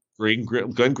 Glenn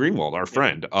Greenwald, our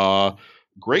friend.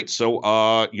 Great.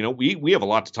 So, we have a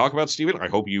lot to talk about, Stephen. I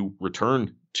hope you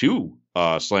return to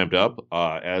Slammed Up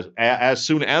as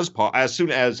soon as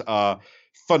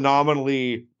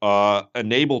phenomenally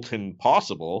Enableton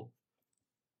possible.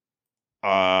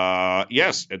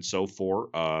 Yes, and so for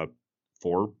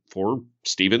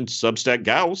Steven Substack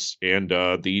Gauss and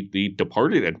the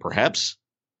departed and perhaps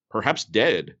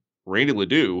dead Randy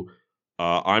Ledoux,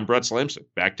 I'm Brett Slamson.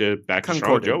 Back to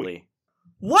Sean Joey.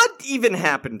 What even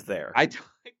happened there?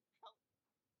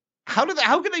 How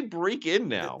can they break in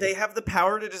now? They have the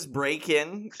power to just break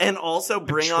in and also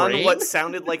bring on what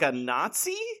sounded like a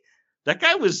Nazi? That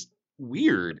guy was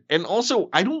weird. And also,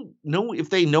 I don't know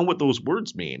if they know what those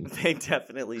words mean. They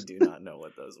definitely do not know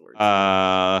what those words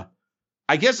mean.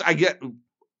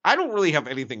 I don't really have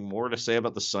anything more to say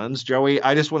about the Suns, Joey.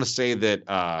 I just want to say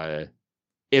that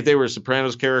if they were a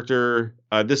Sopranos character,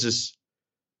 this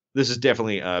is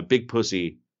definitely a big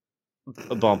pussy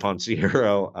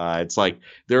Bonpensiero. It's like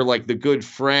they're like the good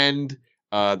friend.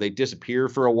 They disappear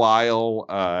for a while.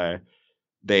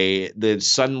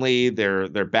 Suddenly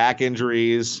their back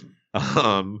injuries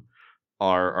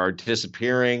are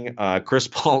disappearing. Chris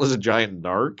Paul is a giant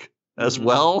narc as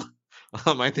well.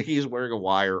 I think he's wearing a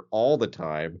wire all the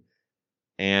time,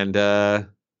 and and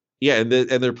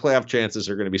their playoff chances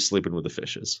are going to be sleeping with the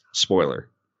fishes. Spoiler.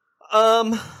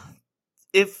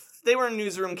 If they were a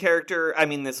newsroom character, I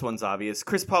mean, this one's obvious.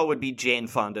 Chris Paul would be Jane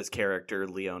Fonda's character,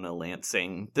 Leona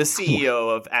Lansing, the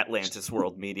CEO of Atlantis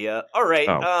World Media. All right.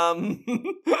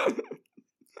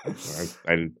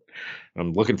 I'm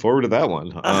looking forward to that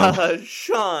one.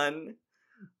 Sean,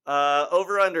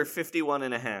 over under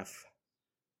 51.5.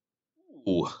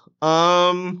 Ooh,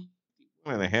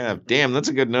 1.5. Damn, that's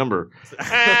a good number.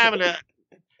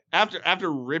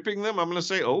 After ripping them, I'm gonna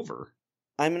say over.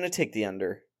 I'm gonna take the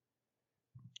under,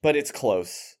 but it's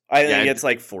close. I think it's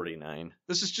like 49.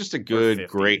 This is just a good,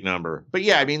 great number. But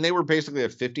yeah, I mean, they were basically a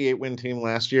 58 win team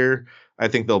last year. I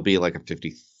think they'll be like a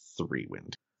 53 win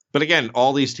team. But again,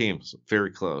 all these teams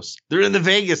very close. They're in the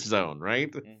Vegas zone,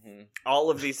 right? Mm-hmm.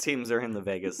 All of these teams are in the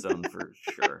Vegas zone for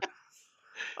sure.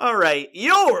 All right,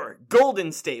 your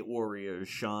Golden State Warriors,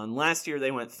 Sean. Last year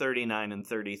they went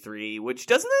 39-33, which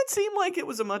doesn't that seem like it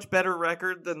was a much better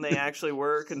record than they actually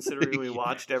were, considering we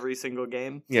watched every single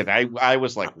game? Yeah, I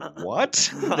was like,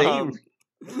 what?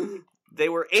 They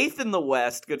were 8th in the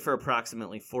West, good for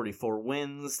approximately 44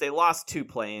 wins. They lost 2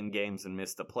 play-in games and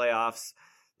missed the playoffs.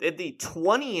 They had the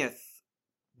 20th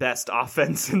best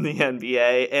offense in the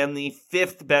NBA and the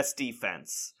 5th best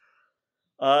defense.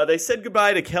 They said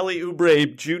goodbye to Kelly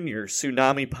Oubre Jr.,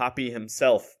 Tsunami Poppy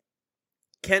himself,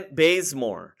 Kent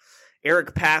Bazemore,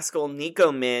 Eric Paschall,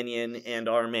 Nico Mannion, and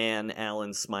our man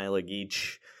Alan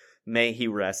Smailagic. May he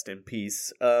rest in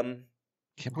peace.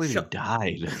 Can't believe he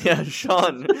died. Yeah,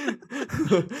 Sean,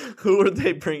 who are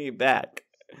they bringing back?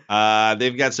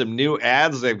 They've got some new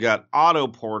ads. They've got Otto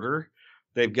Porter.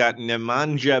 They've got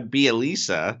Nemanja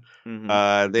Bjelica.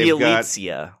 Mm-hmm. They've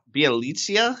Bjelica.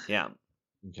 Bjelica? Yeah.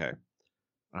 Okay.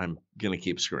 I'm going to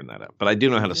keep screwing that up, but I do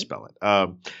know how to spell it.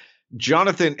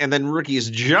 Jonathan, and then rookies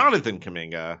Jonathan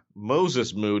Kuminga,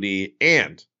 Moses Moody,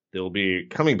 and they'll be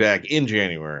coming back in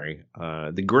January.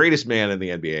 The greatest man in the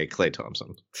NBA, Klay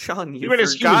Thompson. Sean, you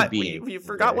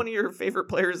forgot one of your favorite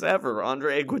players ever,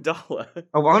 Andre Iguodala.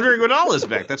 Oh, Andre Iguodala's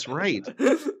back. That's right.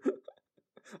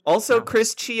 Also,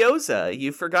 Chris Chiozza.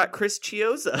 You forgot Chris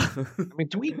Chiozza. I mean,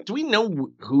 do we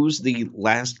know who's the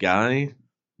last guy?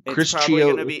 It's probably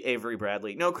going to be Avery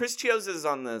Bradley. No, Chris Chiozza is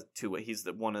on the two-way. He's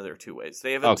one of their two-ways.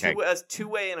 They have a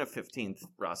two-way and a 15th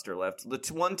roster left. The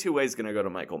one two-way is going to go to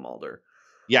Michael Mulder.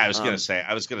 Yeah, I was going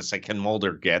to say, can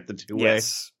Mulder get the two-way?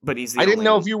 Yes, but he's the I didn't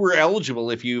know if you were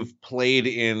eligible if you've played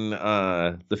in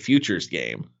the Futures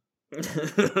game.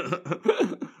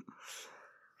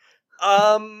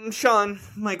 Sean,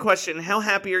 my question, how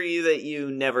happy are you that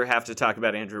you never have to talk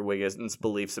about Andrew Wiggins'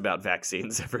 beliefs about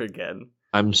vaccines ever again?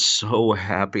 I'm so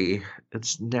happy.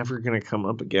 It's never going to come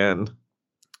up again.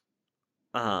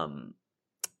 Sean,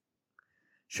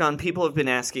 people have been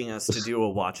asking us to do a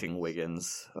Watching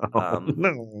Wiggins.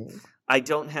 No. I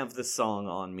don't have the song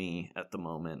on me at the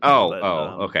moment.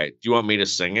 Okay. Do you want me to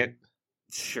sing it?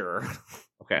 Sure.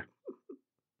 Okay.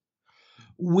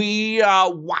 We are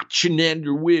watching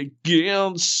Andrew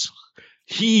Wiggins.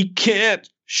 He can't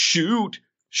shoot.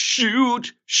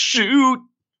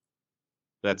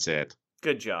 That's it.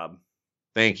 Good job.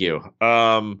 Thank you.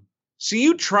 So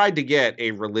you tried to get a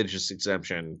religious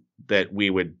exemption that we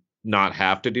would not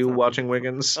have to do Watching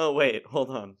Wiggins. Oh, wait,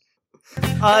 hold on.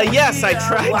 Yes, I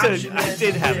tried to. I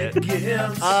did have it.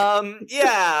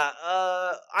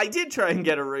 I did try and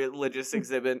get a religious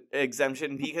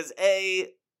exemption because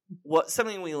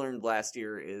something we learned last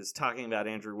year is talking about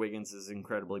Andrew Wiggins is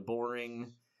incredibly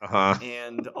boring.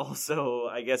 And also,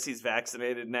 I guess he's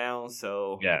vaccinated now,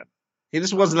 so yeah. He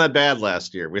just wasn't that bad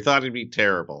last year. We thought he'd be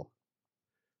terrible.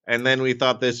 And then we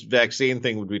thought this vaccine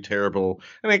thing would be terrible.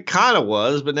 And it kind of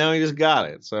was, but now he just got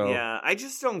it. So yeah, I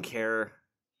just don't care.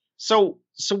 So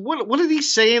what did he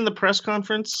say in the press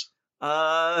conference?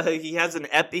 He has an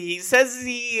He says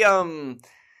he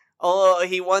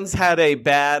once had a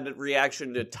bad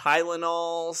reaction to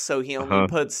Tylenol, so he only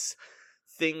puts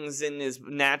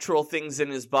natural things in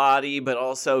his body, but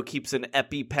also keeps an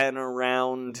EpiPen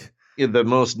around. The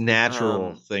most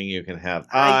natural thing you can have.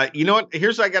 You know what?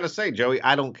 Here's what I got to say, Joey.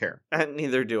 I don't care. And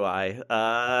neither do I.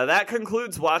 That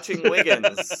concludes Watching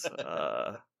Wiggins.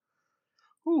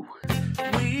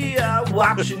 We are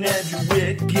watching Andrew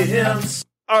Wiggins.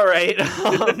 All right.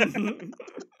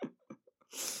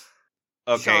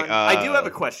 Okay. Sean, I do have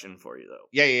a question for you, though.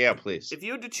 Yeah, please. If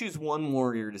you had to choose one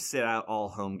Warrior to sit out all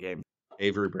home games.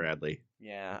 Avery Bradley.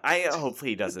 Yeah, I hope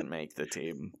he doesn't make the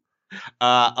team.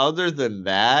 Other than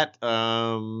that,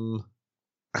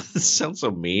 this sounds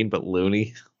so mean, but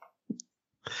Looney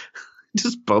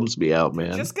just bums me out, man.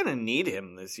 They're just gonna need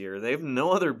him this year. They have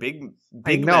no other big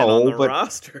men on the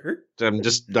roster. I'm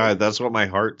just that's what my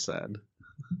heart said.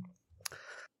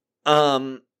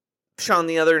 Sean,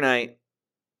 the other night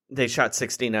they shot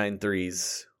 69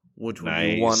 threes, which would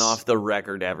be one off the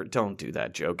record ever. Don't do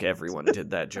that joke. Everyone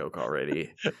did that joke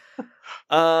already.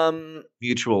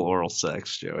 Mutual oral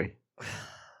sex, Joey.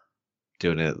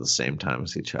 Doing it at the same time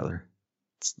as each other.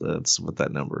 That's what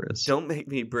that number is. Don't make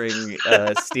me bring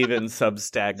Steven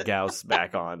Substack Gauss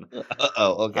back on.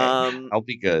 Okay. I'll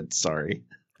be good. Sorry.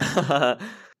 Do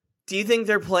you think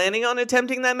they're planning on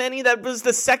attempting that many? That was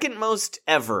the second most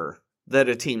ever that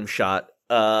a team shot.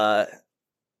 Do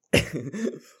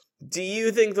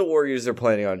you think the Warriors are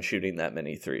planning on shooting that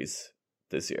many threes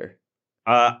this year?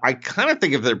 I kind of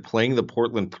think if they're playing the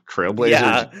Portland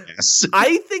Trailblazers, yes.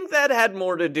 I think that had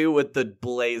more to do with the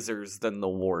Blazers than the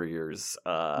Warriors.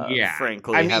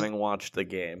 Frankly, having watched the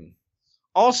game.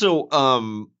 Also,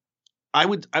 I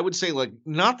would say, like,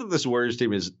 not that this Warriors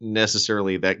team is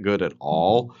necessarily that good at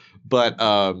all, but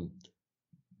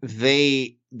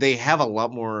they have a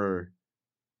lot more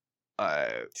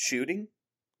shooting.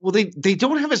 Well, they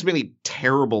don't have as many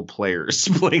terrible players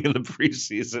playing in the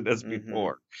preseason as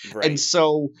before. Right. And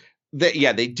so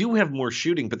they do have more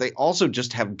shooting, but they also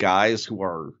just have guys who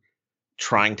are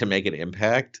trying to make an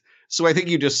impact. So I think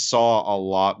you just saw a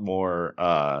lot more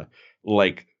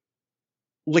like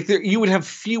there, you would have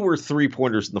fewer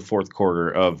 3-pointers in the fourth quarter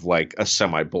of like a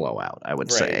semi blowout, I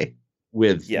would say,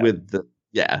 with the.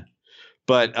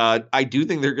 But I do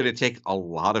think they're going to take a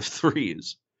lot of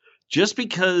threes just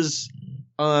because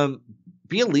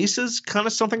Bielisa's kind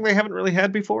of something they haven't really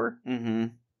had before.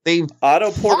 Mm-hmm.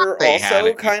 Otto Porter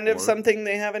also kind before. of something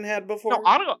they haven't had before.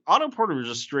 No, Otto Porter was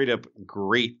just straight up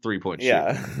great 3-point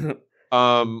shooter.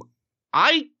 Yeah.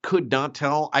 I could not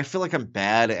tell. I feel like I'm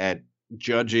bad at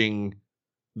judging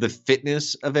the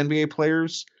fitness of NBA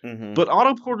players, but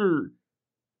Otto Porter,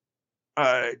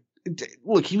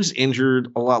 look, he was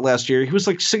injured a lot last year. He was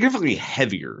like significantly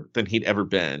heavier than he'd ever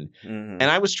been, and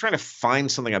I was trying to find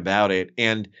something about it.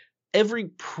 And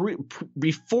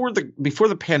before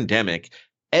the pandemic,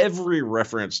 every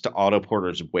reference to Otto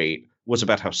Porter's weight was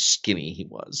about how skinny he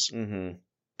was, and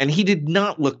he did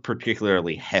not look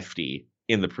particularly hefty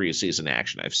in the preseason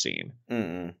action I've seen.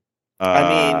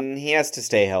 I mean, he has to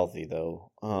stay healthy though.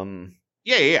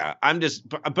 Yeah. I'm just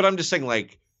saying,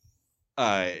 like,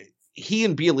 he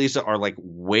and Bielisa are like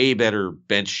way better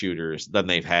bench shooters than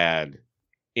they've had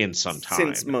in some time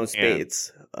since most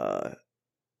Bates.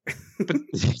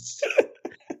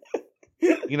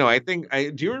 You know, I think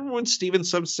do you remember when Steven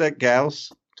Subset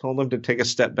Gauss told him to take a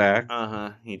step back?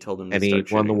 He told him, to and he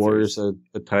won the Warriors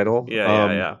the title.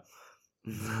 Yeah.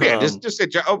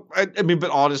 I mean,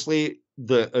 but honestly,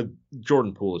 the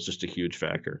Jordan Poole is just a huge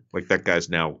factor. Like, that guy's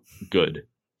now good.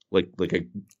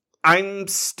 I'm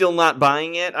still not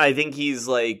buying it. I think he's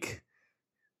an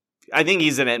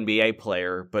NBA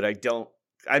player, but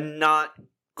I'm not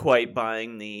quite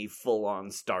buying the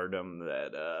full-on stardom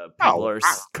that people are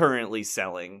currently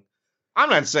selling. I'm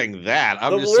not saying that.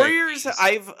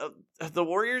 The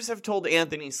Warriors have told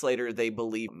Anthony Slater they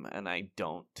believe him, and I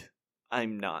don't.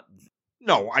 I'm not.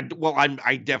 No, I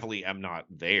definitely am not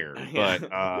there,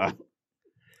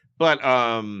 but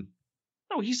no,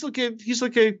 he's like a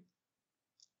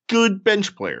good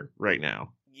bench player right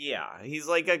now. Yeah, he's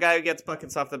like a guy who gets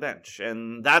buckets off the bench,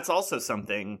 and that's also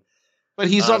something. But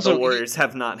he's also the Warriors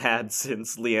have not had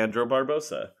since Leandro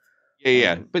Barbosa.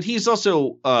 Yeah, but he's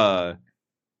also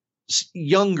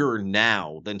younger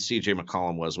now than CJ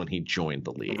McCollum was when he joined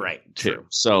the league, right? Too. True.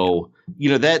 So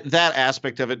that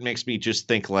aspect of it makes me just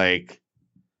think, like,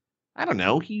 I don't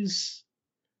know. He's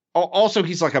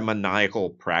like a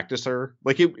maniacal practicer.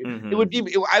 Like it would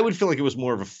be. I would feel like it was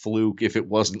more of a fluke if it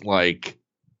wasn't like,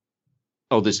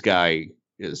 oh, this guy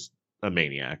is a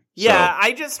maniac. Yeah, so,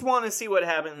 I just want to see what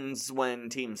happens when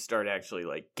teams start actually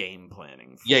like game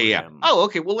planning. For him. Oh,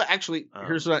 okay. Well, actually,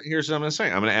 here's what I'm going to say.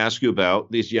 I'm going to ask you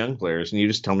about these young players, and you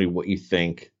just tell me what you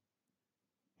think.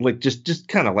 Like just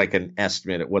kind of like an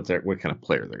estimate at what kind of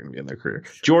player they're going to be in their career.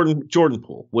 Sure. Jordan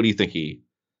Poole. What do you think he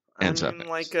ends up as?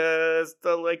 Like a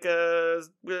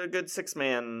good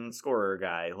 6-man scorer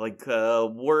guy, like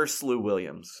worse Lou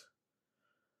Williams.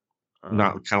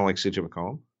 Not kind of like CJ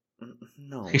McCollum.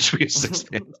 No, he should be a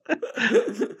 6-man.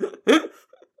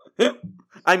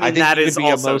 I mean, that is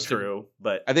also true,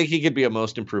 but I think he could be a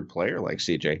most improved player like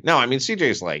CJ. No, I mean,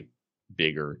 CJ's like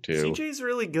bigger too. CJ's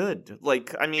really good.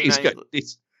 Like, I mean, he's good.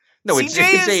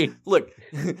 Look,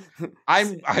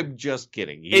 I'm just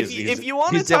kidding. If you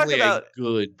want to talk about a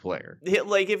good player,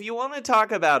 like if you want to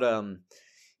talk about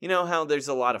you know how there's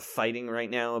a lot of fighting right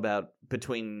now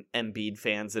between Embiid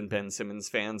fans and Ben Simmons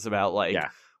fans about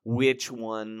which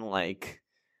one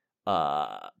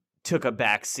took a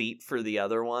back seat for the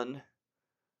other one.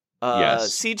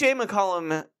 Yes. CJ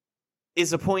McCollum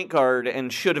is a point guard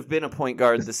and should have been a point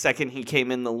guard the second he came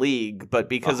in the league, but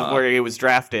because of where he was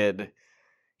drafted,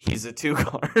 he's a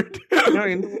 2-guard.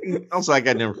 Also, that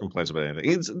guy never complains about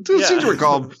anything. CJ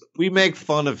McCollum, we make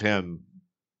fun of him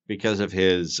because of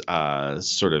his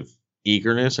sort of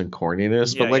eagerness and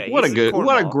corniness, but what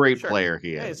a great player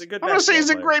he is. Yeah, he's a good. I'm gonna say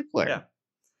he's a great player.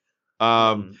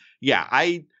 Yeah.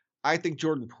 I think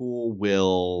Jordan Poole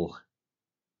will.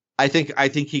 I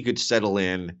think he could settle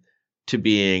in to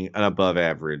being an above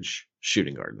average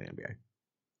shooting guard in the NBA.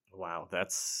 Wow,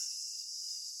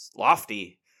 that's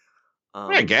lofty.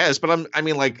 I guess, but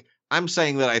I'm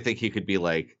saying that I think he could be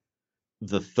like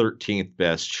the 13th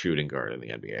best shooting guard in the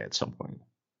NBA at some point.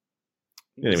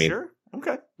 You know what I mean? Sure.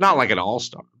 Okay. Not like an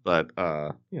all-star, but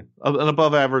an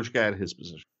above average guy at his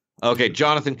position. Okay,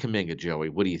 Jonathan Kuminga, Joey,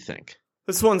 what do you think?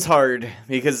 This one's hard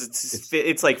because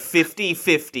it's like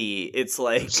 50-50. It's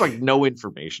like no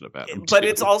information about him. But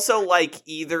it's also like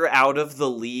either out of the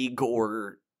league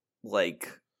or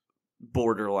like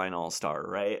borderline all-star,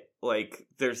 right? Like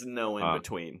there's no in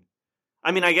between.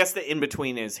 I mean, I guess the in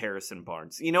between is Harrison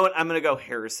Barnes. You know what? I'm gonna go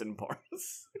Harrison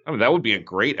Barnes. I mean, that would be a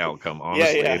great outcome,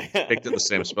 honestly. Yeah. Picked at the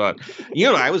same spot. You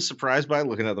know what I was surprised by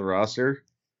looking at the roster?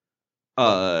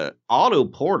 Otto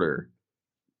Porter,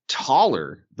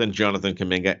 taller than Jonathan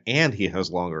Kuminga, and he has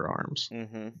longer arms.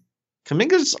 Mm-hmm.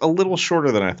 Kuminga's a little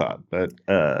shorter than I thought, but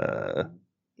I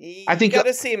think you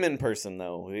gotta see him in person,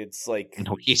 though. It's like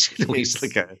he's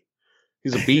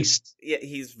a beast. Yeah,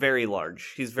 he's very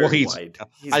large. He's very wide.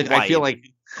 He's wide. I feel like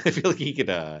he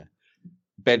could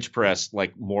bench press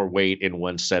like more weight in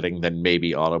one setting than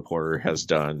maybe Otto Porter has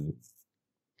done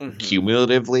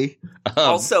cumulatively.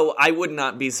 Also, I would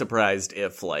not be surprised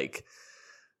if like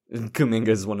Kuminga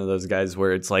is one of those guys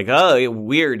where it's like, oh,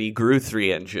 weird, he grew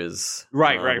 3 inches.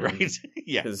 Right.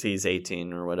 Yeah, because he's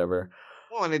 18 or whatever.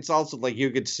 Well, and it's also like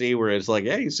you could see where it's like,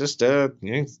 yeah, he's just started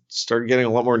getting a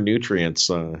lot more nutrients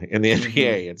in the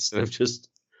NBA instead of just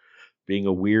being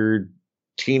a weird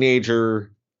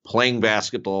teenager playing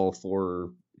basketball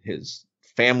for his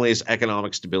family's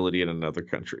economic stability in another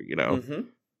country. You know,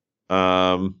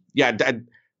 I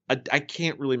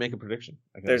can't really make a prediction.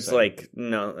 There's like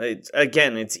no,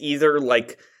 it's either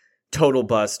like total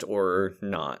bust or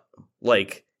not.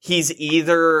 Like he's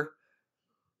either.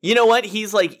 You know what?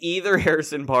 He's like either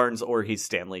Harrison Barnes or he's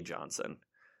Stanley Johnson.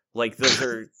 Like those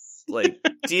are like,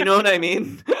 do you know what I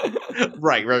mean?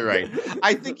 Right.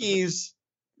 I think he's,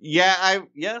 I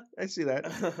see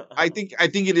that. I think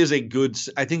it is a good.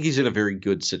 I think he's in a very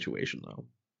good situation though.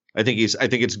 I think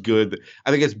it's good. I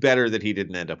think it's better that he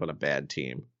didn't end up on a bad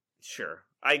team. Sure,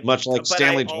 much like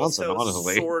Stanley Johnson.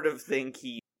 Honestly, sort of think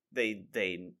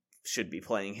they should be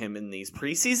playing him in these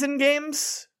preseason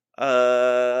games.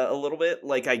 A little bit.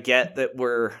 Like I get that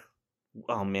we're.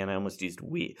 Oh man, I almost used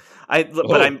we.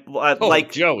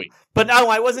 Like Joey. But no,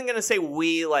 I wasn't gonna say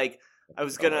we. Like I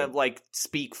was gonna like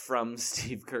speak from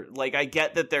Steve Kerr. Like I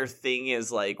get that their thing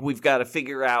is like we've got to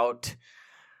figure out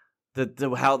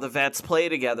how the vets play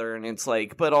together, and it's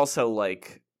like, but also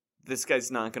like this guy's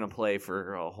not gonna play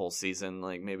for a whole season.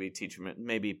 Like maybe teach him,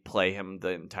 maybe play him the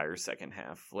entire second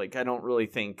half. Like I don't really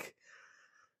think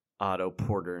Otto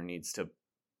Porter needs to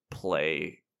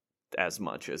play as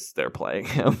much as they're playing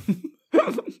him.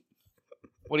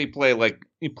 What did he play? Like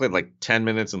he played like 10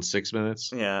 minutes and 6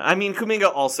 minutes. Yeah, I mean Kuminga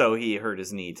also he hurt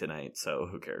his knee tonight, so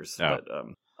who cares? Oh.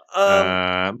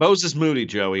 But Moses Moody,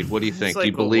 Joey. What do you think? Like do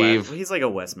you believe he's like a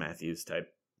Wes Matthews type?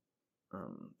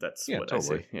 That's what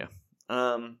totally. I say. Yeah.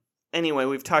 Anyway,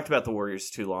 we've talked about the Warriors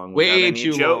too long. Way any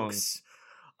too jokes.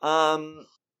 long.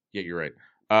 Yeah, you're right.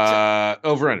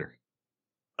 Over under.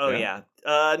 Oh yeah.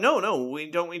 No. We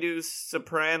do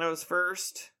Sopranos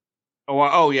first.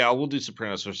 Oh yeah, we'll do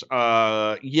Sopranos first.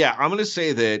 Yeah, I'm gonna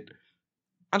say that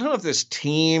I don't know if this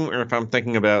team or if I'm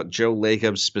thinking about Joe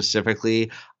Lacob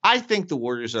specifically. I think the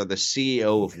Warriors are the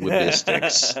CEO of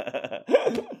Whippistics.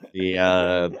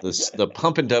 the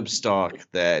pump and dump stock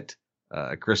that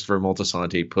Christopher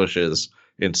Moltisanti pushes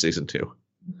in season 2.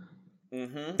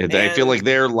 And I feel like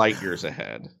they're light years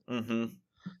ahead. Mm-hmm.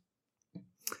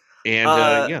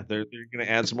 And they're going to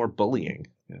add some more bullying.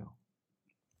 Yeah.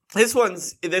 This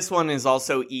one is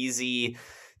also easy.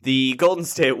 The Golden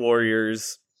State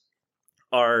Warriors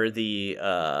are the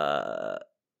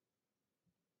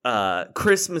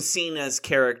Chris Messina's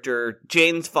character,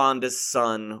 Jane Fonda's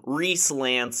son, Reese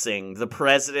Lansing, the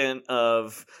president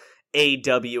of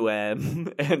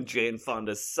AWM, and Jane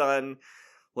Fonda's son,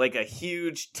 like a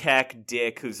huge tech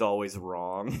dick who's always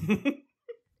wrong.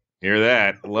 Hear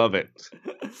that? Love it.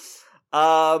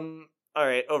 All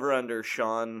right, over under,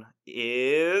 Sean,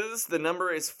 the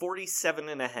number is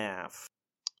 47.5.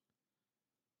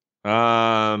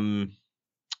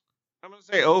 I'm gonna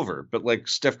say over, but like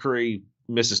Steph Curry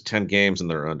misses 10 games and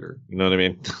they're under. You know what I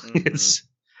mean? Mm-hmm. It's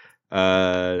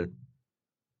I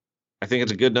think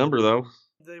it's a good number though.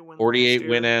 48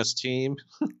 win ass team.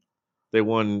 They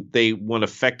won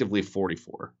effectively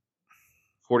 44.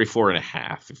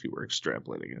 44.5 if you were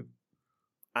extrapolating it.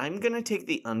 I'm gonna take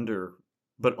the under,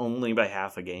 but only by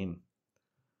half a game.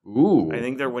 Ooh. I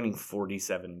think they're winning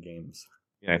 47 games.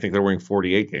 Yeah, I think they're winning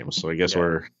 48 games, so I guess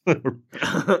we're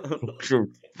this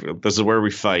is where we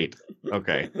fight.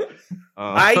 Okay.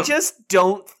 I just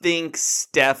don't think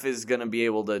Steph is going to be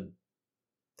able to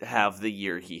have the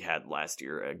year he had last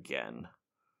year again.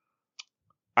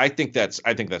 I think that's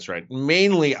right.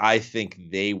 Mainly I think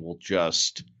they will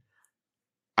just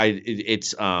I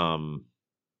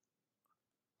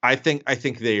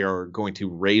think they are going to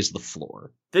raise the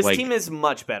floor. This team is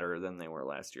much better than they were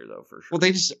last year, though, for sure.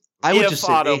 Well, I would just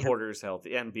say Otto Porter's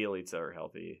healthy and Bjelica are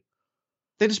healthy.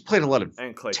 They just played a lot of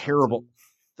terrible.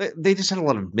 they just had a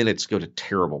lot of minutes go to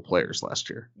terrible players last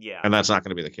year. Yeah. And that's not going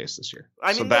to be the case this year.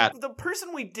 I so mean, the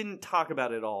person we didn't talk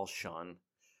about at all, Sean.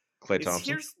 Klay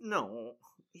Thompson?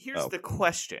 Here's the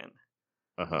question.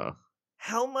 Uh-huh.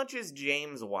 How much is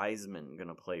James Wiseman going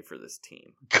to play for this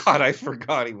team? God, I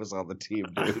forgot he was on the team,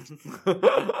 dude.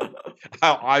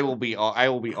 I will be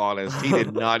honest. He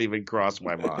did not even cross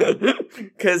my mind.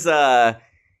 Because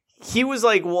he was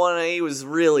he was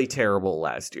really terrible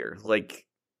last year. Like,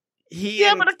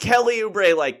 Kelly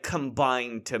Oubre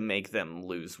combined to make them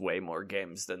lose way more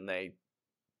games than they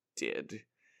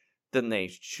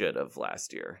should have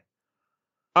last year.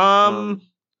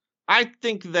 I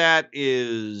think that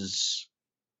is,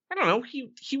 I don't know.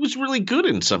 He was really good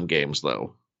in some games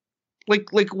though. Like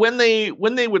when they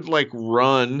would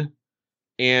run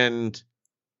and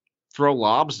throw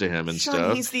lobs to him and Sean,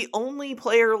 stuff. He's the only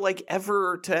player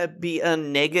ever to be a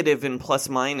negative in plus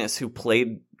minus who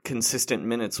played consistent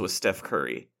minutes with Steph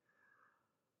Curry.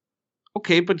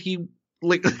 Okay, but he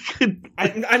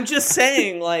I'm just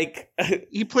saying,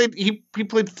 he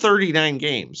played 39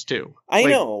 games too. I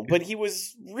know, but he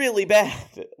was really bad.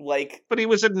 But he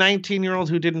was a 19-year-old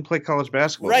who didn't play college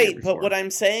basketball. Right, but what I'm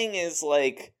saying is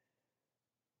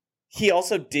he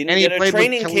also didn't get a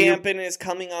training camp and is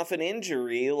coming off an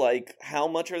injury. How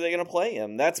much are they going to play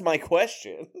him? That's my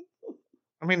question.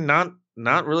 I mean, not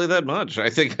really that much. I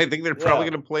think they're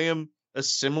probably going to play him a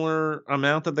similar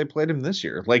amount that they played him this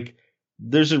year.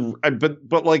 There's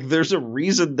a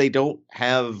reason they don't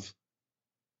have.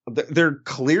 They're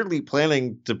clearly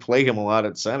planning to play him a lot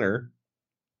at center.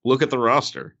 Look at the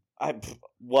roster.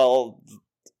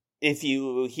 If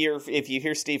you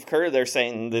hear Steve Kerr, they're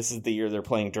saying this is the year they're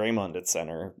playing Draymond at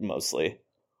center mostly.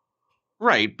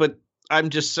 Right, but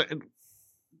I'm just saying.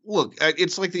 Look,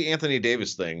 it's like the Anthony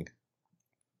Davis thing.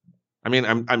 I mean,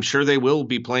 I'm sure they will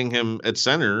be playing him at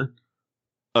center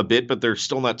a bit, but they're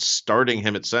still not starting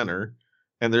him at center.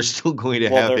 And they're still going to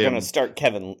have him. Well, they're going to start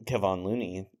Kevon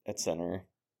Looney at center.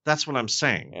 That's what I'm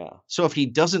saying. Yeah. So if he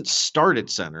doesn't start at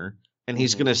center and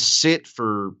he's going to sit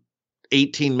for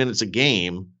 18 minutes a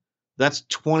game, that's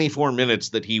 24 minutes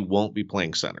that he won't be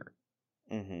playing center.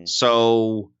 Mm-hmm.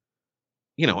 So,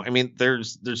 I mean,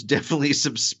 there's definitely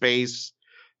some space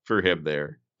for him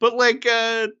there. But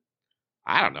I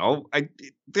don't know.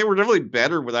 They were definitely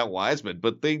better without Wiseman,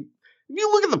 but if you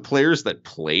look at the players that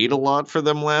played a lot for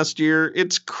them last year,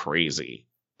 it's crazy.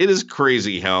 It is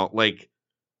crazy how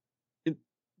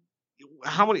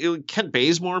Kent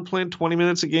Bazemore playing 20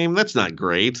 minutes a game. That's not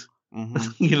great.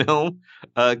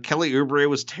 Mm-hmm. Kelly Oubre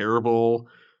was terrible.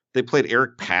 They played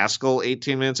Eric Paschall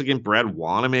 18 minutes a game. Brad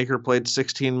Wanamaker played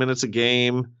 16 minutes a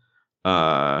game.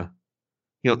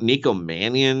 Nico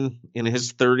Mannion in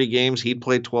his 30 games, he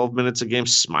played 12 minutes a game.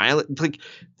 Smiley,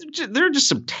 there are just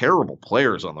some terrible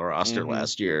players on the roster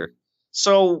last year.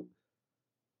 So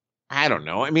I don't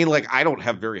know. I mean, I don't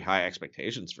have very high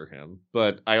expectations for him,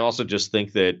 but I also just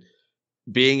think that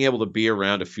being able to be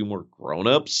around a few more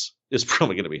grown-ups is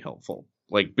probably going to be helpful.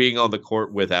 Being on the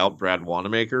court without Brad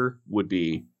Wanamaker would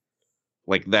be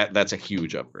that. That's a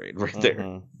huge upgrade right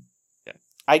there. Yeah.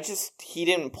 He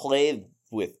didn't play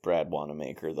with Brad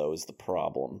Wanamaker, though, is the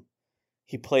problem.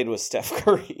 He played with Steph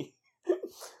Curry.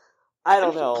 I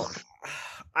don't know.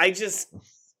 It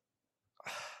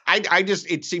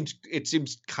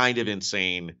seems kind of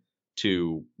insane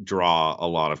to draw a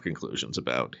lot of conclusions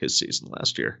about his season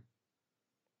last year.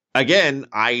 Again,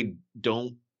 I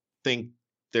don't think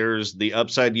there's the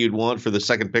upside you'd want for the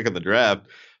second pick of the draft,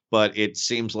 but it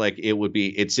seems like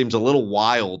it seems a little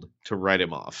wild to write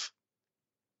him off.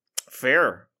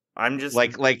 Fair. I'm just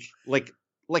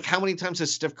how many times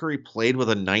has Steph Curry played with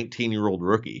a 19-year-old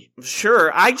rookie?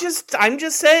 Sure. I'm just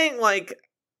saying,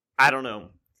 I don't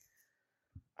know.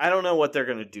 I don't know what they're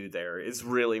going to do there is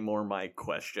really more my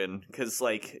question. Because,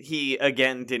 he,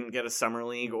 again, didn't get a summer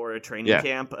league or a training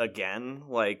camp again.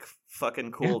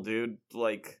 Fucking cool, dude.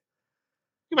 But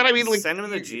I mean, send him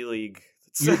in the G League.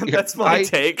 That's my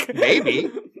take. Maybe.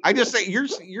 I just say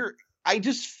I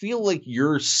just feel like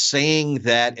you're saying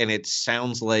that, and it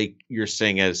sounds like you're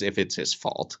saying as if it's his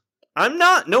fault. I'm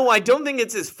not. No, I don't think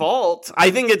it's his fault.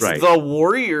 I think it's the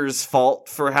Warriors' fault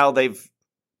for how they've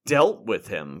dealt with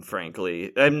him,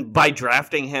 frankly, and by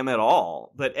drafting him at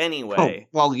all. But anyway.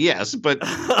 Oh, well, yes, but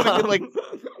I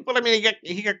mean,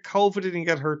 he got COVID and he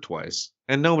got hurt twice,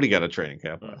 and nobody got a training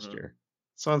camp last year.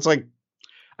 So it's I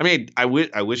mean, I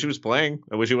wish he was playing.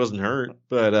 I wish he wasn't hurt,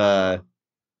 but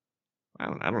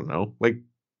I don't know.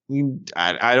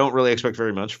 I don't really expect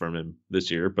very much from him this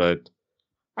year, but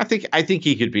I think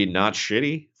he could be not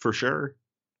shitty for sure.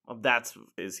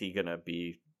 Is he gonna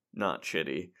be not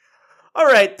shitty? All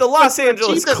right, the Los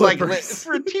Angeles Clippers.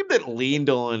 For a team that leaned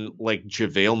on like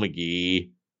JaVale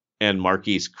McGee and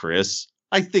Marquise Chris,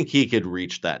 I think he could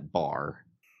reach that bar.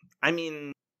 I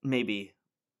mean, maybe.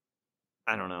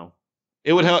 I don't know.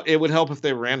 It would help. It would help if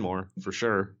they ran more, for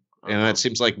sure. And that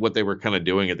seems like what they were kind of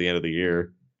doing at the end of the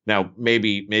year. Now,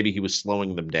 maybe he was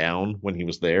slowing them down when he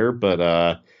was there, but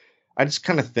I just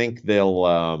kind of think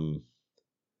they'll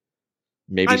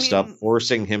stop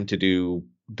forcing him to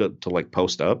like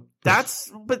post up. That's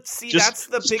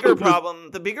the bigger problem.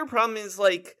 The bigger problem is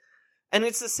like, and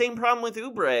it's the same problem with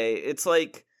Oubre. It's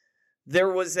like there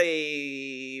was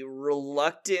a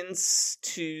reluctance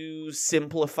to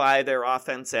simplify their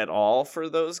offense at all for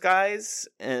those guys,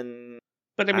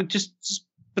 but I mean,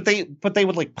 but they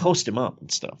would like post him up and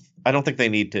stuff. I don't think they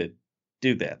need to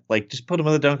do that. Like, just put him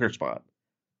in the dunker spot.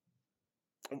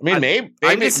 I mean,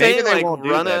 maybe they like, won't do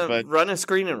that, but run a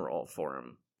screen and roll for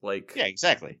him. Like, yeah,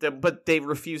 exactly. But they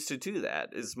refuse to do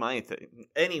that. Is my thing.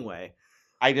 Anyway,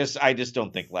 I just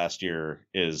don't think last year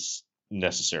is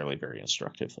necessarily very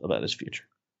instructive about his future.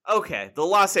 Okay, the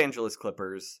Los Angeles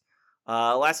Clippers.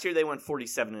 Last year they went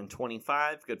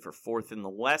 47-25, good for fourth in the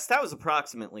West. That was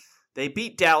approximately. They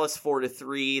beat Dallas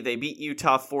 4-3. They beat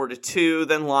Utah 4-2.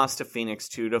 Then lost to Phoenix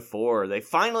 2-4. They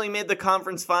finally made the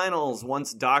conference finals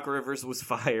once Doc Rivers was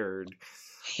fired.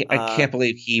 I can't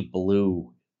believe he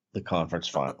blew the conference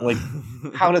final. Like,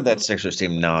 how did that Sixers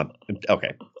team not?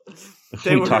 Okay,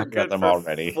 we talked about them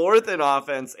already. Fourth in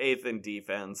offense, eighth in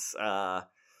defense.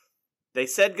 They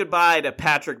said goodbye to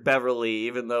Patrick Beverley,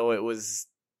 even though it was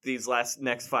these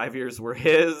next 5 years were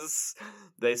his.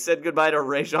 They said goodbye to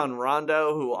Rajon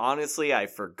Rondo, who honestly I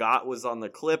forgot was on the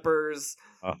Clippers.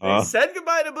 They said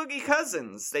goodbye to Boogie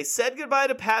Cousins. They said goodbye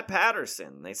to Pat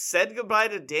Patterson. They said goodbye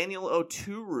to Daniel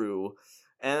Oturu.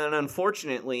 And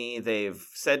unfortunately, they've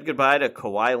said goodbye to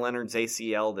Kawhi Leonard's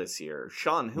ACL this year.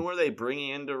 Sean, who are they bringing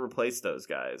in to replace those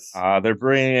guys? They're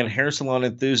bringing in hair salon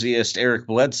enthusiast Eric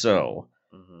Bledsoe.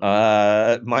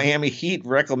 Miami Heat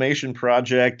Reclamation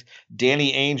Project,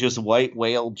 Danny Ainge's White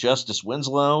Whale, Justice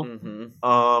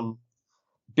Winslow.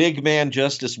 Big man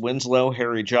Justice Winslow,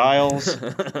 Harry Giles.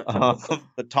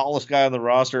 The tallest guy on the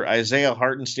roster, Isaiah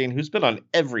Hartenstein, who's been on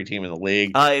every team in the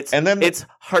league. It's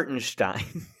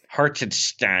Hartenstein.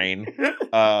 Hartenstein.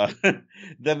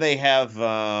 Then they have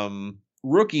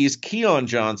rookies Keon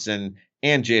Johnson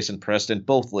and Jason Preston,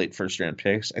 both late first-round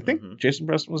picks. I think Jason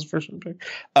Preston was a first-round pick.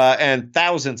 And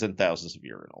thousands of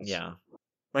urinals. Yeah.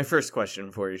 My first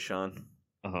question for you, Sean.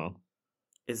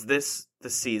 Is this the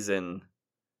season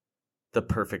the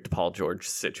perfect Paul George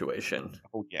situation?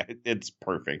 Oh, yeah. It's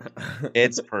perfect.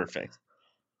 It's perfect.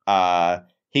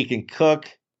 He can cook.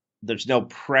 There's no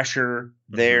pressure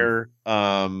there.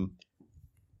 The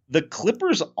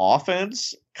Clippers'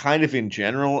 offense, kind of in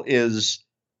general, is...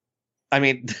 I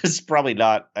mean, this is probably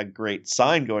not a great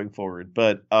sign going forward,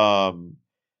 but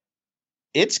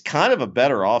it's kind of a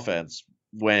better offense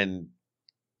when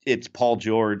it's Paul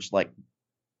George, like,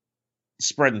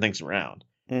 spreading things around.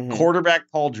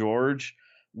 Quarterback Paul George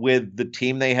with the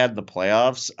team they had in the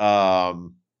playoffs.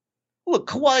 Look,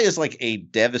 Kawhi is like a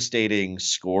devastating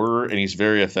scorer, and he's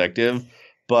very effective,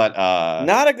 but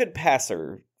not a good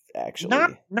passer.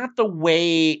 Actually, not the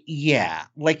way,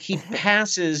 like he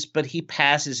passes, but he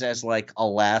passes as like a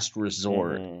last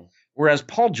resort. Whereas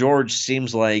Paul George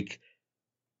seems like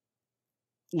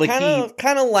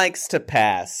kind of likes to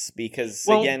pass because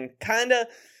Paul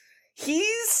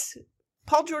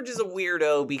George is a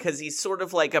weirdo because he's sort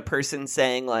of like a person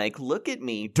saying like, look at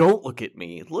me, don't look at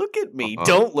me, look at me,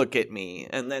 don't look at me.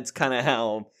 And that's kind of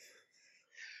how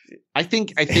I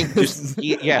think just like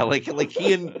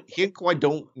he and Kawhi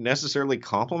don't necessarily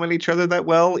complement each other that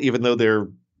well, even though they're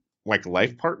like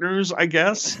life partners, I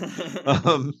guess.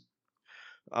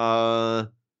 But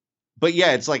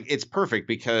yeah, it's perfect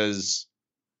because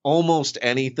almost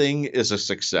anything is a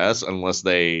success unless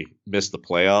they miss the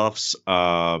playoffs.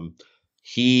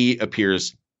 He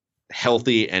appears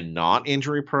healthy and not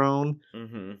injury prone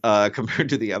compared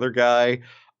to the other guy.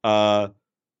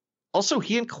 Also,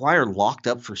 he and Kawhi are locked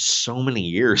up for so many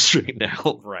years right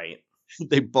now. Right.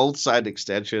 They both signed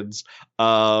extensions.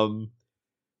 And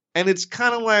it's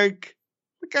kind of like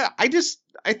I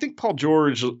think Paul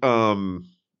George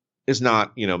is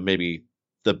not, maybe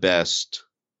the best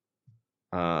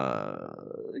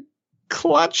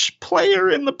clutch player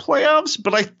in the playoffs,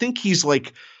 but I think he's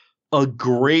like a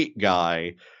great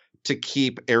guy to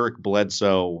keep Eric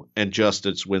Bledsoe and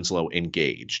Justice Winslow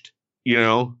engaged.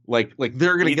 Like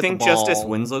they're going to get the ball. You think Justice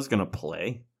Winslow's going to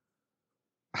play?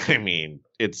 I mean,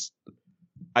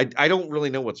 I don't really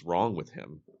know what's wrong with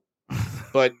him.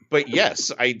 But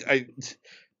yes,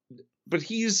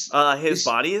 he's his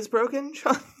body is broken,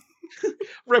 Sean.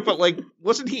 Right, but like,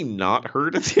 wasn't he not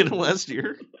hurt at the end of last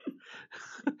year?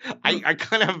 I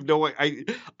kind of have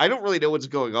I don't really know what's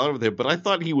going on with him, but I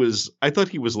thought he was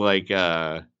like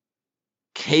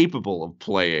capable of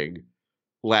playing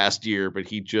last year, but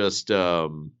he just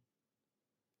was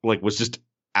just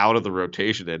out of the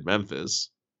rotation in Memphis.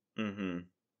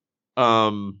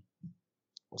 Mm-hmm.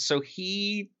 So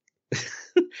he,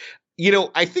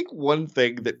 I think one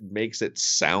thing that makes it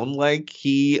sound like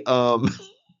he,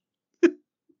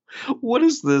 what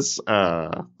is this?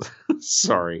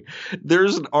 Sorry.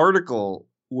 There's an article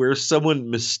where someone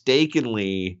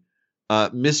mistakenly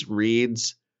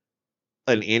misreads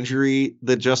an injury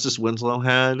that Justice Winslow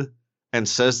had and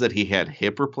says that he had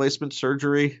hip replacement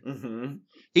surgery. Mm-hmm.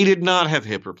 He did not have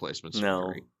hip replacement surgery.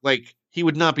 No. Like, he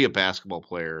would not be a basketball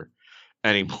player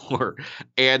anymore.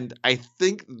 And I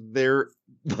think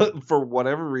for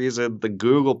whatever reason, the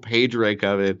Google PageRank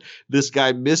of it, this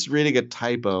guy misreading a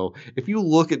typo. If you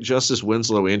look at Justice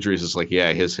Winslow injuries, it's like,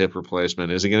 yeah, his hip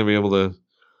replacement. Is he going to be able to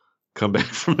come back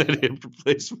from that hip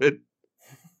replacement?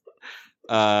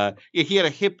 He had a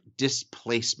hip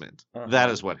displacement. Uh-huh. That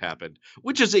is what happened,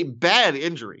 which is a bad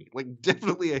injury. Like,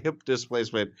 definitely a hip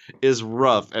displacement is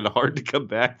rough and hard to come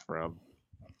back from.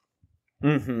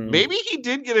 Mm-hmm. Maybe he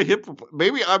did get a hip.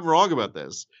 Maybe I'm wrong about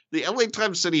this. The LA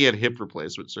Times said he had hip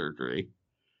replacement surgery.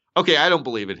 Okay, I don't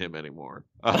believe in him anymore.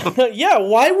 Yeah,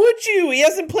 why would you? He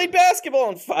hasn't played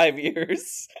basketball in 5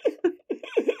 years.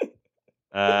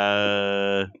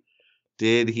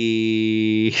 Did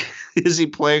he? Is he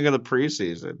playing in the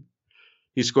preseason?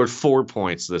 He scored 4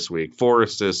 points this week, 4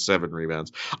 assists, 7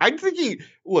 rebounds. I think he's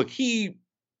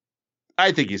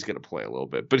going to play a little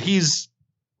bit, but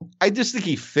I just think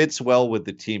he fits well with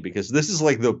the team because this is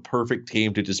like the perfect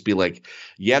team to just be like,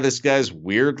 yeah, this guy's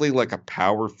weirdly like a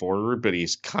power forward, but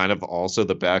he's kind of also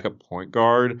the backup point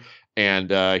guard.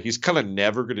 And he's kind of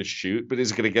never going to shoot, but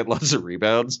he's going to get lots of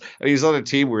rebounds. And he's on a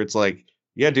team where it's like,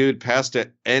 yeah, dude, pass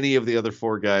to any of the other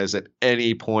 4 guys at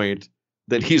any point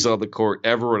that he's on the court.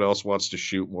 Everyone else wants to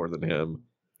shoot more than him.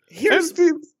 Here's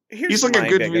he's like my a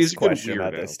good biggest question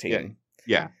about this team.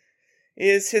 Yeah.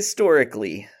 Is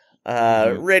historically...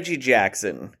 Reggie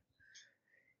Jackson.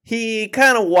 He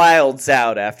kind of wilds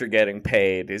out after getting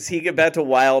paid. Is he about to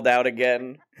wild out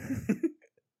again? I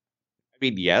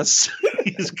mean, yes.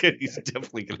 He's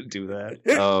definitely going to do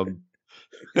that.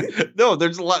 No,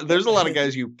 there's a lot of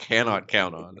guys you cannot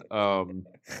count on.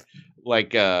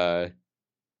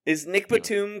 Is Nick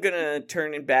Batum going to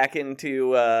turn it back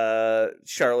into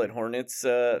Charlotte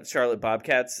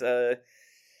Bobcats? I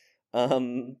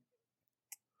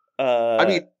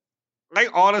mean, I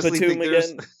honestly think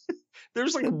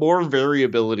there's like more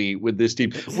variability with this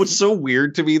team. What's so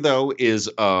weird to me though is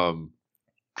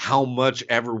how much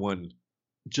everyone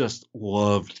just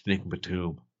loved Nick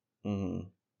Batum. Mm-hmm.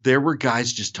 There were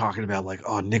guys just talking about like,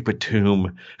 oh, Nick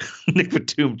Batum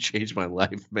changed my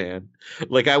life, man.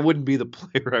 Like I wouldn't be the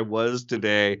player I was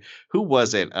today. Who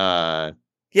was it?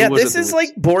 Yeah, this is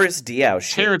like Boris Diaw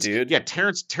shit, dude. Yeah,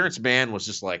 Terrence Mann was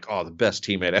just like, oh, the best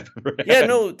teammate I've ever had. Yeah,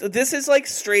 no, this is like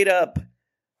straight up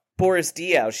Boris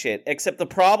Diaw shit. Except the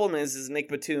problem is Nick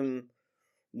Batum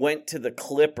went to the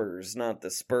Clippers, not the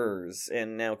Spurs,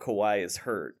 and now Kawhi is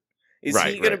hurt. Is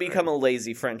he going to become a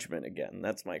lazy Frenchman again?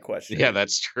 That's my question. Yeah,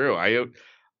 that's true.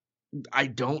 I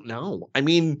don't know. I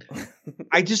mean,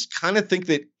 I just kind of think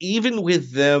that even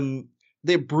with them,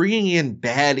 they're bringing in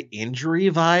bad injury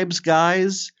vibes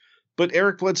guys, but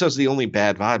Eric Bledsoe's the only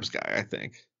bad vibes guy, I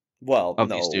think. Well, of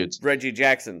these dudes. Reggie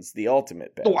Jackson's the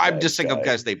ultimate bad. Oh, I'm just thinking of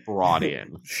guys they brought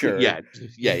in. Sure. Yeah.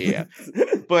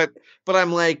 But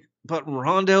I'm like, but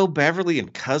Rondo, Beverly,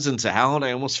 and Cousins out,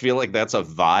 I almost feel like that's a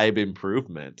vibe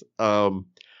improvement. And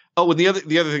the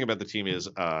other thing about the team is,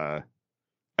 I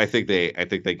think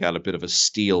they got a bit of a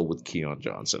steal with Keon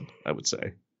Johnson. I would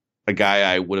say a guy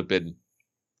I would have been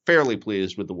fairly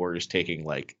pleased with the Warriors taking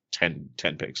like 10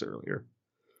 picks earlier.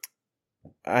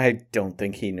 I don't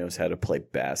think he knows how to play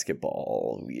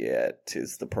basketball yet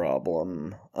is the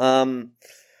problem.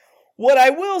 What I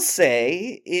will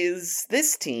say is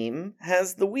this team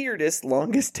has the weirdest,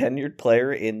 longest tenured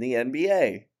player in the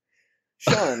NBA.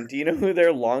 Sean, do you know who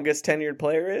their longest tenured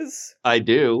player is? I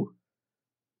do.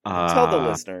 Tell the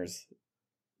listeners.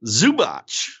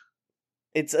 Zubac.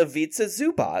 It's Ivica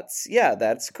Zubac. Yeah,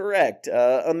 that's correct.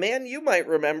 A man you might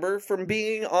remember from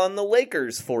being on the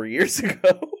Lakers 4 years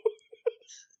ago.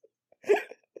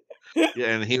 Yeah,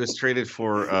 and he was traded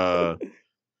for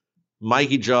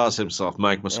Mikey Jaws himself,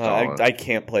 Mike Muscala. I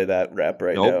can't play that rap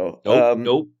right now.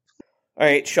 Nope. All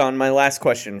right, Sean, my last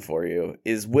question for you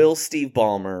is, will Steve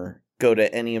Ballmer go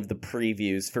to any of the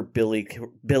previews for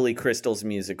Billy Crystal's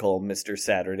musical, Mr.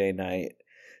 Saturday Night,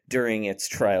 during its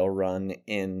trial run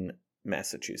in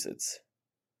Massachusetts.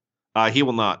 He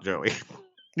will not, Joey.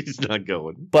 He's not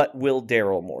going. But will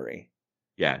Daryl Morey?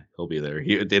 Yeah, he'll be there.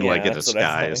 He did a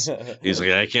disguise. He's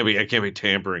like, I can't be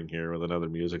tampering here with another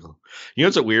musical. You know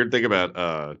what's a weird thing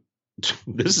about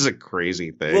this is a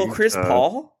crazy thing. Well, Chris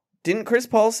Paul? Didn't Chris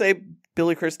Paul say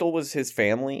Billy Crystal was his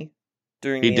family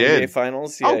during the NBA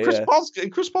Finals? Yeah,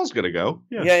 Chris Paul's gonna go.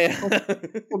 Yeah.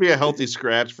 It'll be a healthy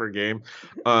scratch for a game.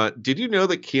 Did you know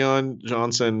that Keon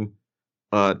Johnson,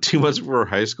 2 months before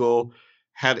high school,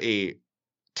 had a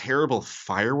terrible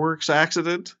fireworks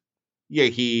accident? Yeah,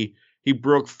 he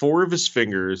broke 4 of his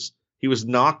fingers. He was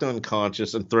knocked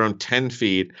unconscious and thrown 10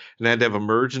 feet and had to have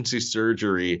emergency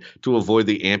surgery to avoid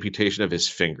the amputation of his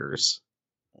fingers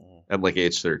at like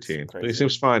age 13. But he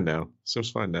seems fine now.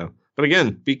 But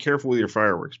again, be careful with your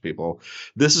fireworks, people.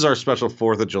 This is our special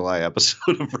 4th of July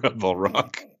episode of Red Bull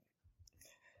Rock.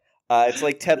 It's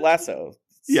like Ted Lasso.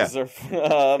 Yeah.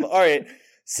 All right.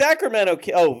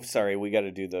 Sacramento. Sorry. We got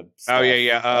to do the stuff. Oh,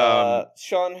 yeah.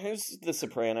 Sean, who's the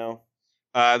soprano?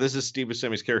 This is Steve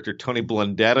Buscemi's character, Tony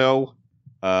Blundetto.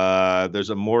 There's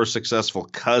a more successful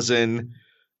cousin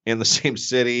in the same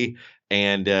city,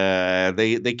 and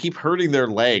they keep hurting their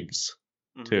legs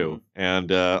too.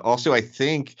 And also, I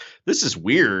think this is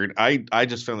weird. I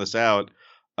just found this out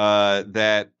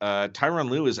that Tyronn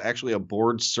Lue is actually a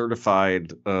board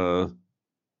certified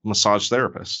massage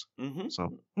therapist.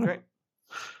 So great.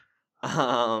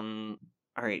 All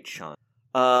right, Sean.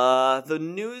 The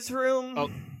newsroom. Oh.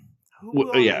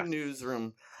 Who on the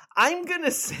newsroom? I'm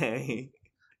gonna say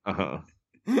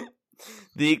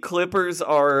the Clippers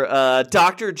are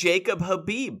Dr. Jacob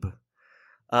Habib,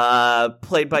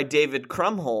 played by David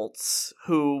Krumholtz,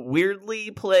 who weirdly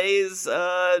plays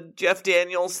Jeff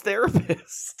Daniels'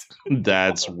 therapist.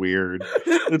 That's weird.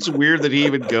 It's weird that he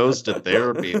even goes to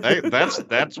therapy.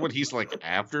 That's what he's like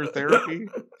after therapy.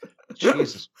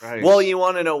 Jesus Christ. Well, you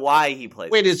want to know why he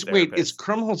plays? Is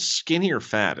Krumholtz skinny or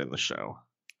fat in the show?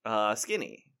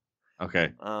 Skinny.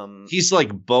 Okay. He's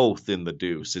like both in The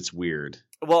Deuce. It's weird.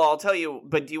 Well, I'll tell you,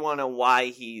 but do you want to know why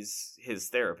he's his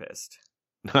therapist?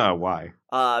 Why?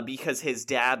 Because his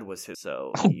dad was his,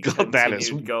 so he that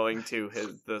is going to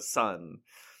the son.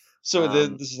 So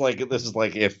this is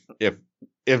like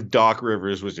if Doc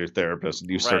Rivers was your therapist and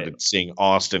you started seeing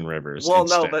Austin Rivers. Well,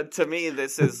 instead. no, but to me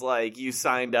this is like you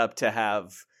signed up to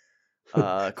have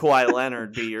Kawhi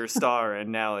Leonard be your star,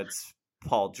 and now it's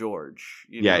Paul George.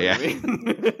 You know what I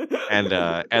mean?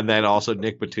 and then also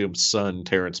Nick Batum's son,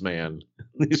 Terrence Mann.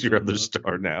 He's your other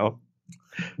star now.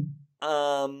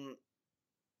 All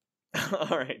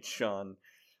right, Sean.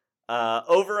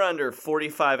 Over under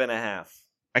 45.5.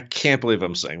 I can't believe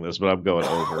I'm saying this, but I'm going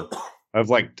over.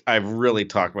 I've really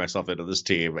talked myself into this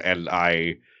team, and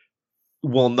I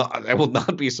will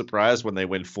not be surprised when they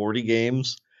win 40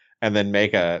 games and then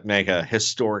make a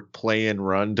historic play-in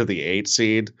run to the 8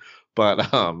 seed.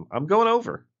 But I'm going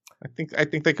over. I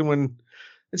think they can win.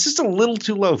 It's just a little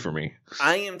too low for me.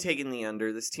 I am taking the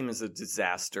under. This team is a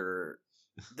disaster.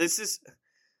 This is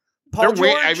Paul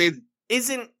George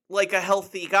isn't like a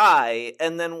healthy guy,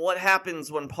 and then what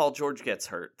happens when Paul George gets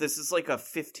hurt? This is like a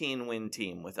 15-win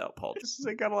team without Paul George.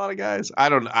 They got a lot of guys.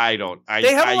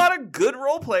 They have a lot of good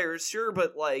role players, sure,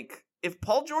 but like if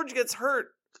Paul George gets hurt,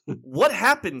 what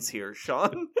happens here,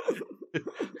 Sean?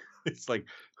 It's like,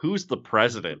 who's the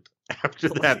president? After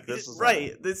that, this is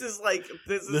right. This is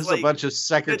a bunch of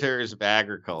secretaries of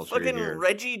agriculture. Fucking here.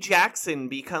 Reggie Jackson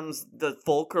becomes the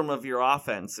fulcrum of your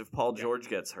offense if Paul George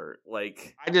gets hurt.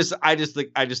 Like, I just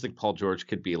think Paul George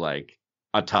could be like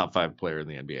a top 5 player in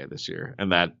the NBA this year, and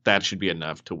that should be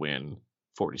enough to win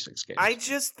 46 games. I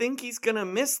just think he's gonna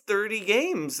miss 30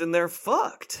 games, and they're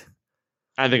fucked.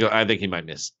 I think he might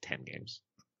miss 10 games.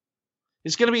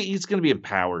 He's gonna be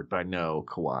empowered by no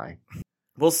Kawhi.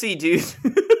 We'll see, dude.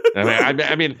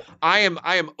 I mean, I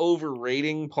am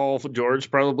overrating Paul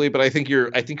George probably, but I think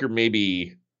you're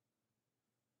maybe.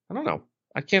 I don't know.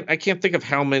 I can't think of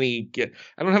how many.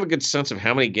 I don't have a good sense of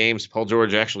how many games Paul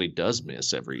George actually does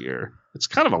miss every year. It's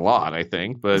kind of a lot, I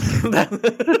think, but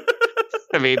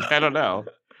I mean, I don't know.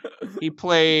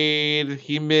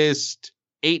 He missed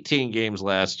 18 games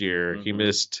last year. He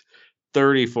missed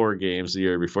 34 games the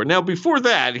year before. Now, before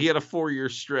that, he had a 4-year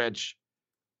stretch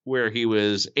where he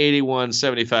was 81,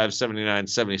 75, 79,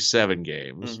 77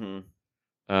 games.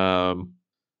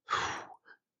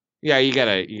 Yeah, you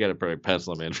gotta probably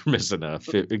pencil him in for missing a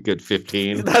good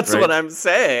 15. That's right? What I'm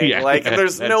saying. Yeah, like,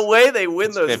 there's no way they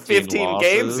win those 15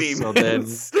 games. He so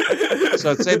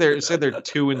I'd say they're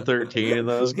 2-13 in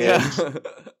those games. Yeah.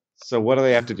 So what do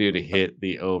they have to do to hit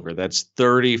the over? That's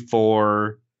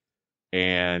 34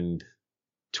 and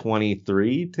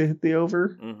 23 to hit the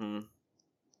over. Mm-hmm.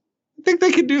 I think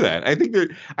they can do that. I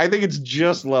think it's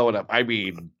just low enough. I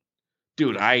mean,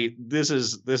 dude, this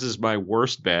is my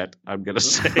worst bet. I'm gonna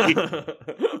say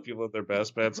people with their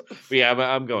best bets. But yeah,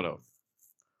 I'm going over.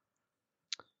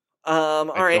 All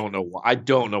right. I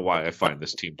don't know why I find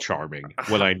this team charming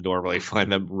when I normally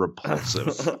find them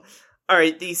repulsive. All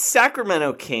right, the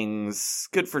Sacramento Kings,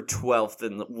 good for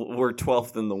 12th were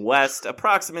 12th in the West,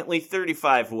 approximately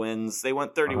 35 wins. They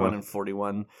went 31 and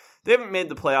 41. They haven't made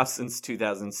the playoffs since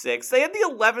 2006. They had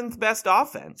the 11th best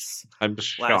offense. I'm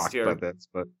shocked by this,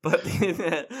 but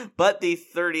the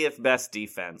 30th best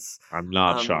defense. I'm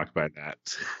not shocked by that.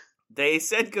 They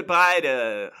said goodbye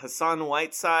to Hassan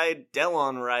Whiteside,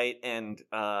 Delon Wright, and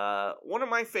one of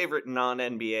my favorite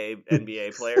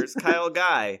non-NBA players, Kyle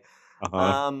Guy.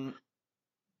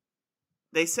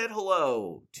 They said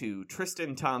hello to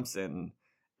Tristan Thompson,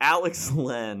 Alex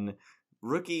Len,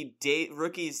 rookies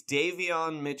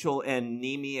Davion Mitchell and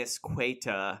Neemias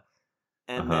Queta,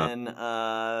 and then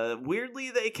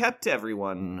weirdly they kept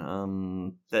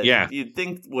everyone that you'd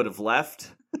think would have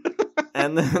left.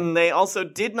 And then they also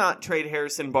did not trade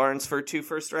Harrison Barnes for 2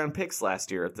 first-round picks last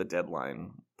year at the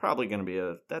deadline. That's probably gonna be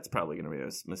a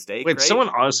mistake. Wait, right? someone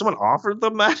offered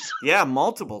them that? Yeah,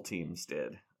 multiple teams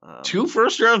did. 2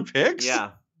 first-round picks?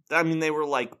 Yeah. I mean, they were,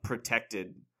 like,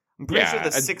 protected. I'm pretty sure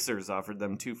the Sixers offered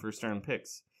them 2 first-round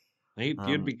picks.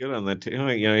 He'd be good on that team.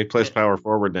 You know, he plays power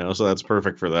forward now, so that's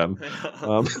perfect for them.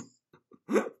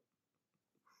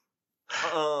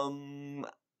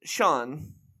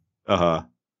 Sean.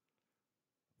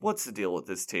 What's the deal with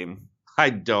this team?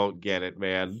 I don't get it,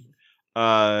 man.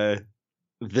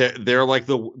 They're like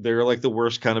the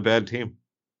worst kind of bad team.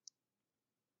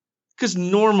 Because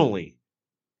normally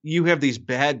you have these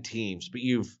bad teams, but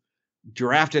you've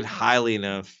drafted highly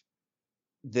enough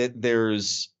that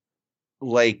there's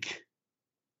like.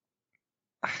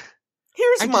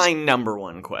 Here's my number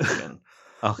one question.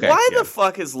 Okay, why the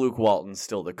fuck is Luke Walton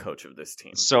still the coach of this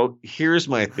team? So here's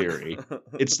my theory.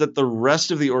 It's that the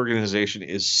rest of the organization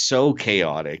is so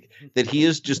chaotic that he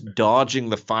is just dodging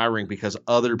the firing because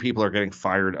other people are getting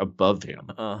fired above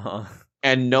him.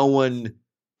 And no one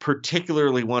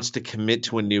particularly wants to commit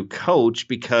to a new coach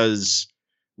because,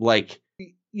 like,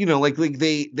 you know, like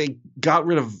they got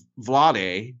rid of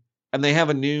Vlade and they have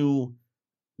a new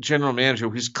general manager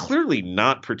who's clearly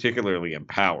not particularly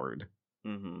empowered.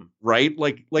 Mm-hmm. Right?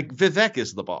 Like Vivek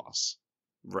is the boss.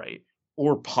 Right.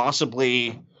 Or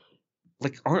possibly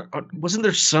like wasn't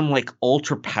there some like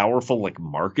ultra powerful like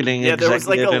marketing executive? Yeah, there was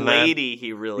like a lady that?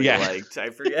 He really liked. I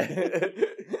forget.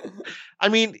 I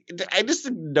mean, I just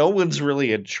think no one's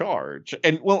really in charge.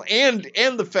 And well, and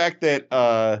the fact that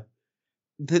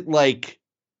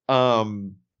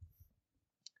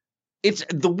it's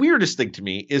the weirdest thing to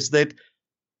me is that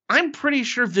I'm pretty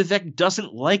sure Vivek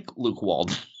doesn't like Luke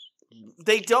Walton.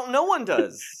 No one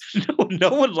does. No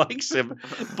one likes him.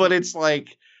 But it's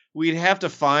like, we'd have to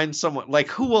find someone. Like,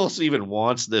 who else even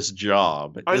wants this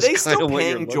job? Are they still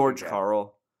paying George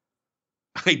Karl?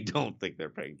 I don't think they're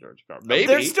paying George Karl. Maybe.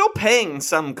 They're still paying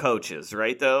some coaches,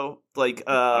 right, though? Like,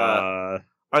 are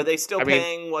they still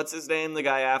paying, what's his name, the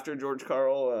guy after George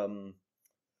Karl?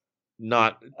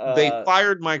 They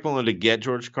fired Mike Malone to get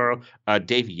George Karl.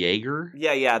 Dave Yeager?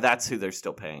 Yeah, that's who they're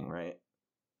still paying, right?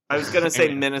 I was going to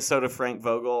say Minnesota Frank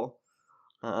Vogel.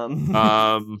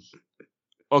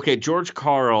 Okay, George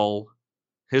Karl,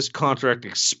 his contract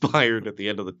expired at the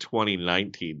end of the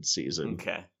 2019 season.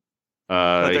 Okay.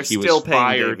 But they're still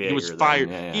paying Dave Yeager. He was fired.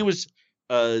 Yeah. He was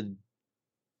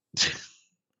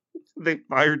they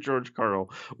fired George Karl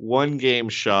 1 game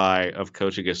shy of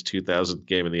coaching his 2000th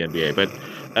game in the NBA. But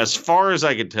as far as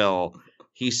I could tell,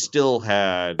 he still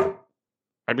had.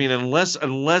 I mean,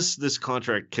 unless this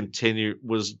contract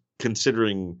was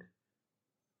considering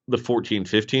the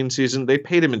 14-15 season, they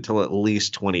paid him until at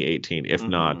least 2018, if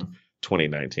not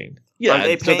 2019. Yeah, are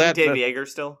they paying Dave Yeager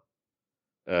still?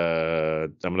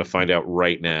 I'm going to find out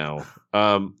right now.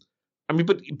 I mean,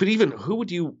 but even who would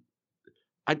you?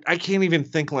 I can't even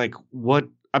think like what.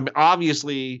 I mean,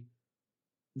 obviously,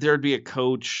 there'd be a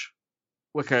coach.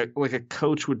 Like a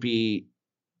coach would be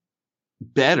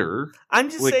better.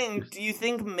 I'm just saying, do you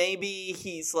think maybe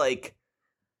he's like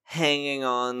hanging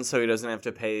on so he doesn't have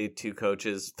to pay 3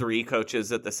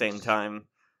 coaches at the same time?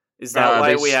 Is that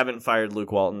why we haven't fired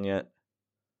Luke Walton yet?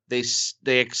 They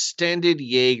extended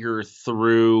Yeager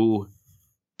through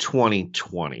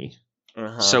 2020.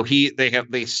 So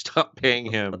they stopped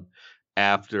paying him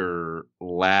after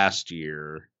last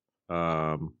year.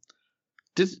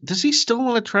 Does he still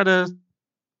want to try to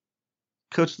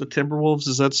coach the Timberwolves?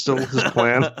 Is that still his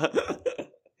plan?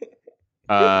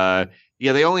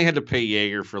 Yeah, they only had to pay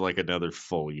Jaeger for like another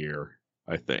full year,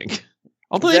 I think.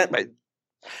 Although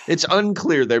it's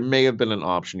unclear. There may have been an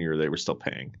option year they were still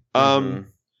paying.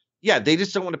 Yeah, they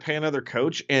just don't want to pay another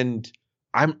coach, and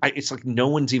it's like no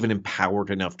one's even empowered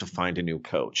enough to find a new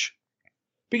coach.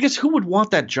 Because who would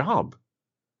want that job?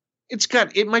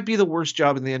 It might be the worst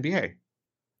job in the NBA.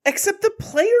 Except the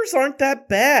players aren't that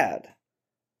bad.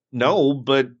 No,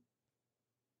 but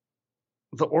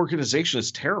the organization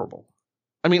is terrible.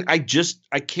 I mean, I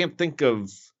can't think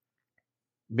of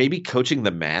maybe coaching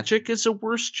the Magic is a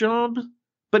worse job.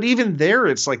 But even there,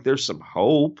 it's like there's some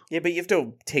hope. Yeah, but you have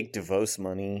to take DeVos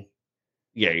money.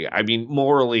 Yeah. I mean,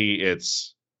 morally,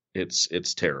 it's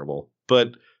terrible.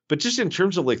 But just in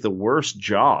terms of like the worst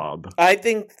job, I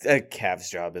think a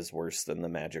Cavs job is worse than the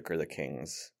Magic or the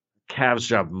Kings. Cavs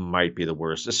job might be the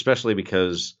worst, especially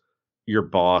because your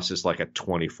boss is like a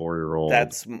 24-year-old.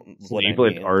 That's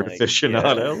Cleveland art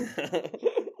aficionado.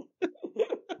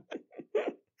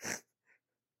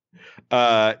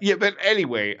 Yeah, but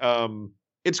anyway,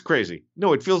 it's crazy.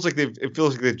 No, it feels like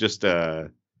they've just I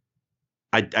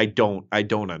don't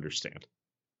understand.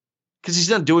 Because he's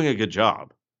not doing a good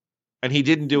job. And he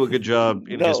didn't do a good job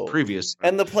in his previous.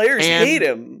 And the players hate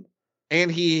him.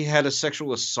 And he had a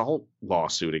sexual assault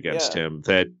lawsuit against him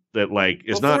that like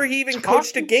is before he even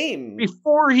coached a game.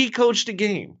 Before he coached a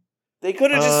game. They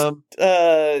could have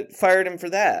just fired him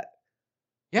for that.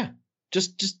 Yeah.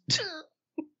 Just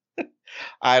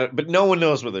but no one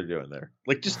knows what they're doing there.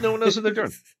 Like, just no one knows what they're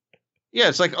doing. Yeah,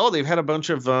 it's like, they've had a bunch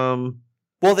of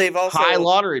well, they've also high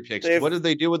lottery picks. What did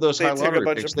they do with those high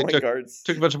lottery picks? They took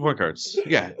a bunch of point guards.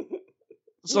 Yeah.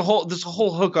 There's a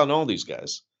whole hook on all these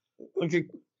guys.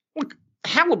 Look,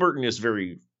 Halliburton is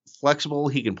very flexible.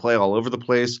 He can play all over the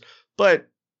place, but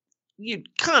you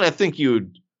kind of think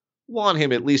you'd want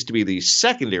him at least to be the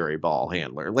secondary ball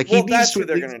handler. Like, that's who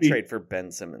they're going to trade for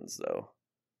Ben Simmons, though.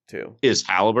 Too is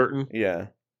Halliburton. Yeah.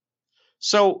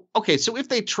 So if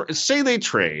they say they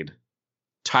trade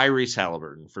Tyrese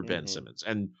Halliburton for Ben Simmons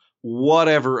and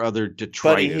whatever other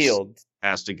Detroit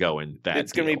has to go in that,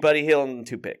 it's going to be Buddy Hield and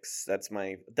 2 picks. That's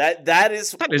that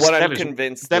is what I'm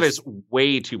convinced. That is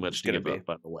way too much to give up,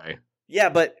 by the way. Yeah,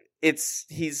 but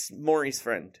he's Maury's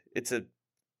friend.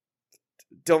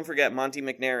 Don't forget Monty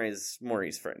McNair is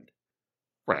Maury's friend.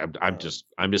 Right, I'm just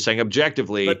saying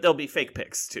objectively. But there'll be fake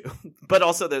picks too. But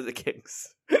also they're the Kings.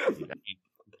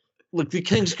 Look, the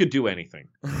Kings could do anything.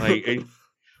 Like,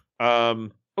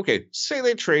 okay, say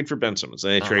they trade for Ben Simmons,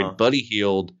 and they trade Buddy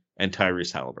Hield and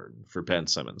Tyrese Halliburton for Ben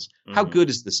Simmons. How good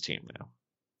is this team now?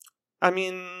 I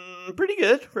mean, pretty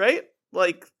good, right?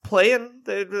 Like play-in,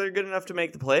 they're good enough to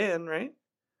make the play-in, right?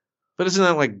 But isn't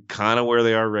that like kind of where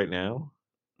they are right now?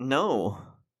 No.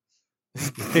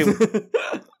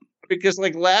 Because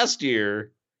like last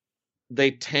year,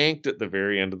 they tanked at the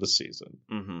very end of the season.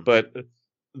 But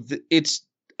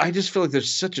I just feel like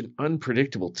there's such an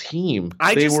unpredictable team.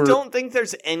 I don't think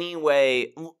there's any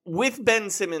way with Ben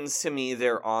Simmons. To me,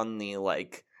 they're on the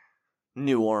like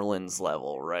New Orleans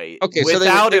level, right? Okay,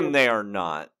 without him, they are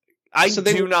not. I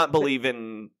do not believe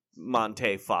in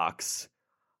Monte Fox.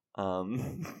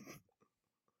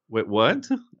 Wait, what?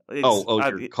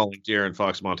 You're calling De'Aaron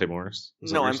Fox Monte Morris?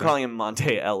 No, I'm calling him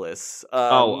Monte Ellis. They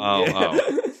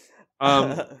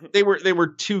were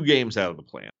 2 games out of the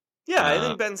plan. Yeah, I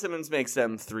think Ben Simmons makes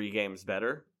them 3 games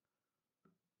better.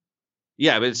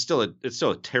 Yeah, but it's still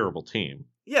a terrible team.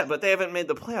 Yeah, but they haven't made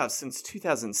the playoffs since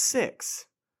 2006.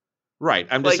 Right,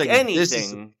 I'm just saying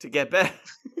anything to get better.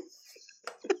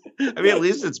 I mean, at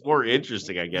least it's more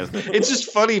interesting, I guess. It's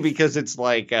just funny because it's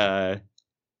like,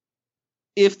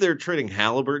 if they're trading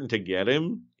Halliburton to get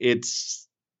him, it's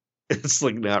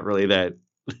like not really that.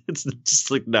 It's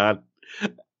just like not.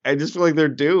 I just feel like they're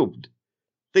doomed.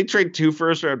 They trade 2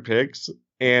 first-round picks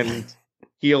and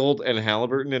Hield and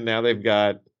Halliburton, and now they've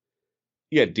got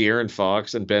De'Aaron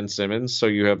Fox and Ben Simmons. So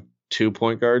you have 2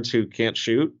 point guards who can't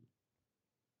shoot,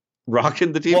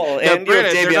 rocking the team. Well, and you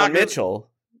have Davion Mitchell.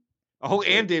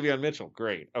 And Davion Mitchell.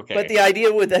 Great. Okay. But the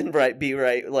idea would then be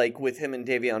like with him and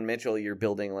Davion Mitchell, you're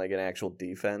building like an actual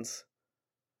defense.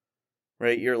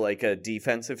 Right? You're like a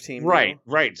defensive team. Right.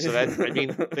 So that, I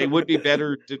mean, they would be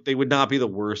better. They would not be the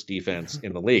worst defense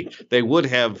in the league. They would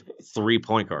have 3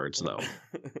 point guards, though.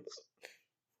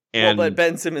 But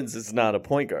Ben Simmons is not a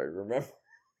point guard, remember?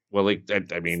 Well,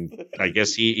 I mean, I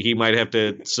guess he might have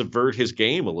to subvert his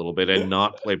game a little bit and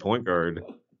not play point guard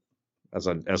as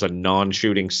a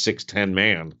non-shooting 6'10"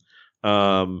 man.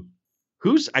 I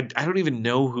don't even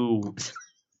know who.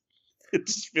 It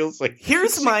just feels like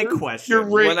Here's my question.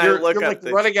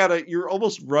 You're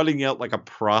almost running out like a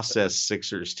process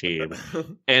Sixers team,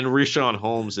 and Richaun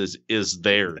Holmes is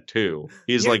there too.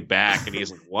 He's like back, and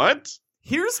he's like, "What?"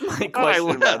 Here's my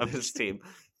question about this team.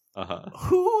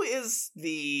 Who is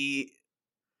the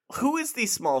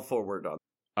small forward on?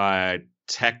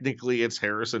 Technically, it's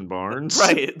Harrison Barnes,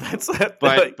 right? That's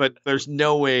but there's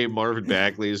no way Marvin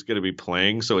Bagley is going to be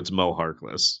playing, so it's Mo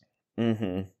Harkless.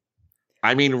 Mm-hmm.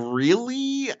 I mean,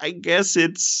 really, I guess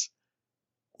it's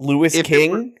Louis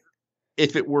King.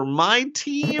 If it were my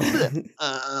team,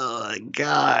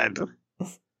 God.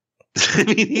 I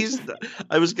mean,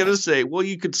 I was going to say, well,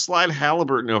 you could slide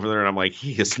Halliburton over there, and I'm like,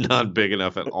 he is not big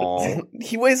enough at all.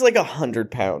 He weighs like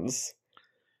 100 pounds.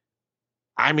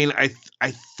 I mean, I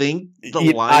think the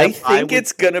lineup... I think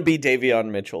it's going to be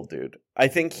Davion Mitchell, dude. I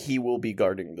think he will be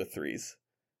guarding the threes.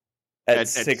 At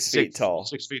 6 feet tall.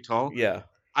 6 feet tall? Yeah.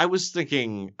 I was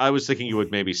thinking you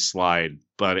would maybe slide,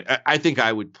 but I think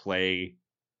I would play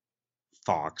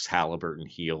Fox, Halliburton,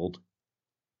 Hield,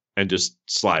 and just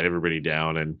slide everybody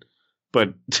down.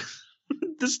 But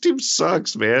this team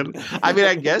sucks, man. I mean,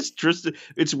 I guess Tristan.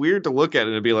 It's weird to look at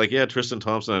it and be like, yeah, Tristan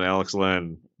Thompson and Alex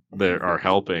Len are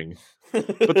helping,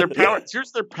 but their power.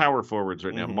 Here's their power forwards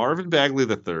right now: Marvin Bagley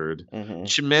III,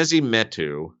 Chimezie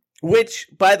Metu. Which,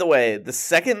 by the way, the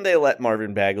second they let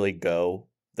Marvin Bagley go,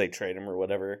 they trade him or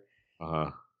whatever.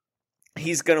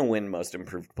 He's gonna win Most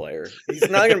Improved Player. He's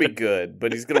not gonna be good,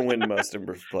 but he's gonna win Most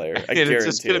Improved Player. I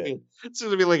guarantee it's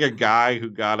gonna be like a guy who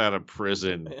got out of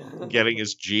prison, getting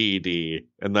his GED,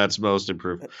 and that's Most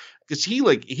Improved. Because he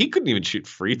couldn't even shoot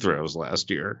free throws last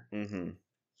year.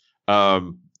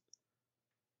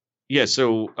 Yeah.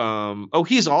 So,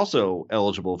 he's also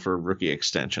eligible for a rookie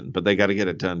extension, but they got to get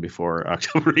it done before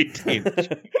October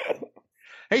 18th.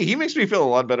 Hey, he makes me feel a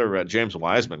lot better about James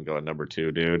Wiseman going number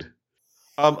 2, dude.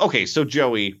 Okay, so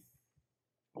Joey,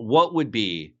 what would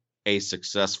be a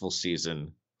successful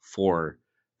season for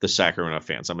the Sacramento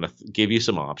fans? I'm going to give you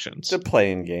some options. The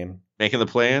play-in game. Making the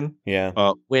play-in?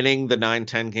 Yeah. Winning the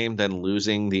 9-10 game, then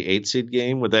losing the 8-seed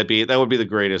game? That would be the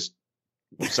greatest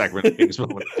Sacramento Kings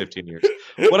moment in 15 years.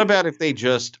 What about if they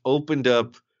just reopened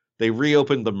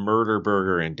the Murder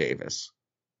Burger in Davis?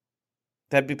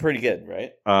 That'd be pretty good,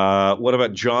 right? What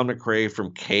about John McRae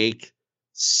from Cake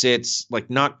sits like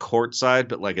not courtside,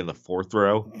 but like in the 4th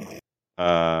row?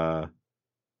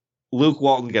 Luke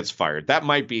Walton gets fired. That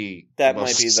might be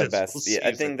the best. Yeah,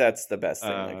 I think that's the best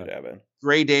thing that could happen.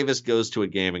 Gray Davis goes to a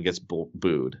game and gets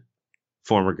booed.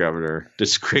 Former governor,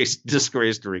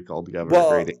 disgraced recalled governor. Well,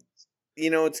 Gray Davis. You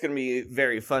know what's going to be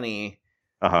very funny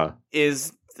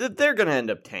is that they're going to end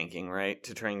up tanking, right,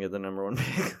 to try and get the number 1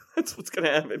 pick. That's what's going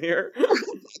to happen here.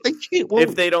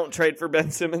 If they don't trade for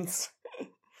Ben Simmons.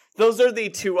 Those are the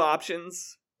two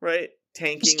options, right?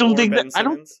 Tanking or Ben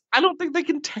Simmons. I don't think they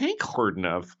can tank hard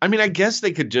enough. I mean, I guess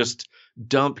they could just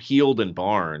dump Hield and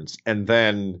Barnes, and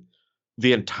then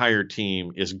the entire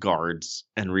team is guards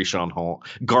and Richaun Holmes.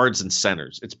 Guards and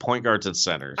centers. It's point guards and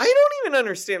centers. I don't even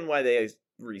understand why they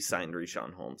re-signed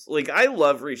Richaun Holmes. Like, I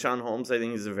love Richaun Holmes. I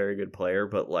think he's a very good player,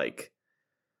 but like,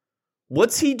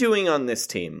 what's he doing on this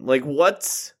team? Like,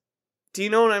 do you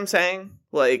know what I'm saying?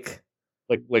 Like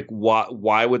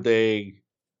why would they?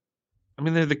 I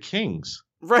mean, they're the Kings,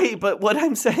 right? But what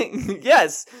I'm saying,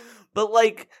 yes, but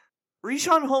like,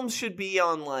 Richaun Holmes should be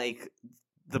on like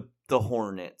the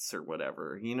Hornets or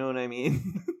whatever. You know what I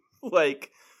mean? Like,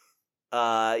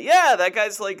 yeah, that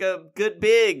guy's like a good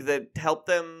big that helped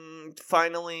them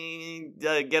finally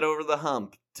get over the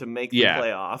hump to make the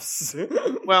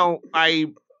playoffs. Well,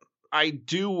 I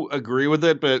do agree with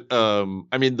it, but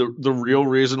I mean, the real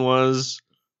reason was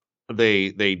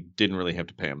they didn't really have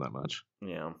to pay him that much.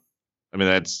 Yeah, I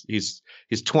mean, he's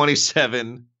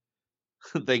 27.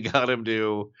 They got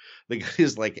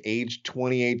his like age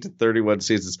 28 to 31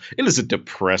 seasons. It is a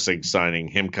depressing signing,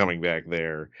 him coming back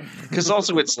there, because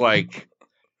also it's like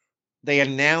they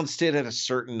announced it at a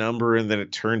certain number, and then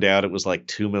it turned out it was like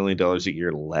 $2 million a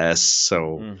year less.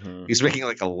 So he's making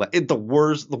like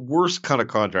the worst kind of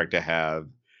contract to have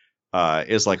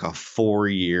is like a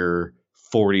 4-year,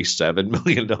 $47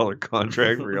 million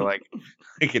contract where you're like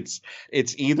it's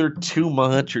either too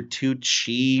much or too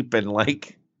cheap, and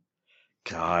like,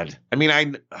 God, I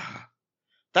mean,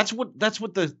 that's what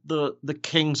the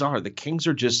Kings are. The Kings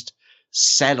are just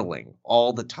settling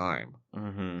all the time.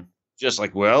 Just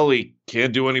like, well, we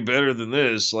can't do any better than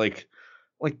this. Like,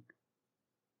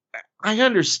 I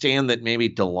understand that maybe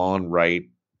DeLon Wright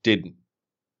didn't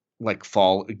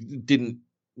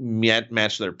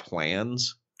match their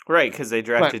plans. Right, because they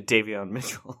drafted Davion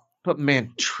Mitchell. But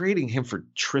man, trading him for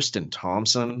Tristan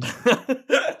Thompson,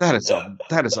 That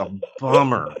is a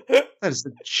bummer. That is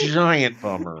a giant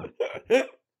bummer.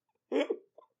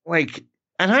 Like,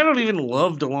 and I don't even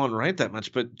love DeLon Wright that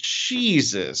much, but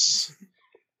Jesus.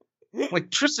 Like,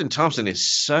 Tristan Thompson is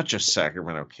such a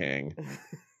Sacramento King.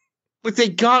 Like, they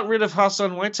got rid of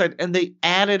Hassan Whiteside and they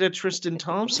added a Tristan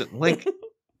Thompson. Like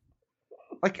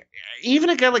even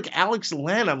a guy like Alex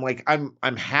Len,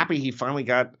 I'm happy he finally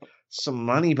got some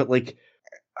money, but like,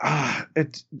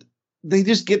 they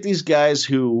just get these guys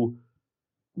who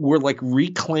were like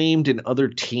reclaimed in other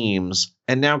teams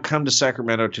and now come to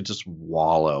Sacramento to just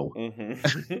wallow.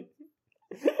 Mm-hmm.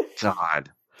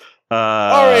 God.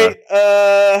 All right.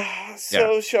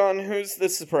 So Sean, who's the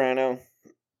soprano?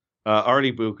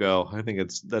 Artie Bucco. I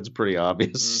think that's pretty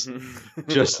obvious. Mm-hmm.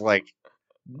 Just like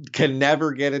can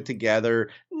never get it together.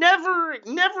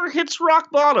 Never hits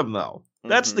rock bottom though.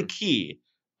 That's the key.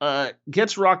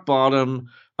 Gets rock bottom,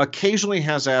 occasionally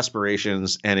has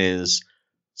aspirations and is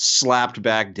slapped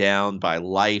back down by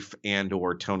life and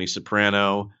or Tony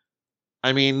Soprano.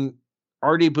 I mean,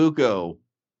 Artie Bucco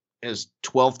is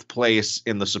 12th place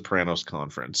in the Sopranos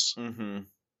conference. Mm-hmm.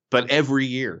 But every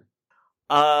year.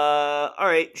 All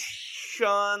right,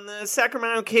 Sean, the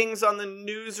Sacramento Kings on the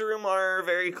newsroom are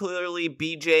very clearly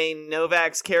BJ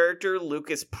Novak's character,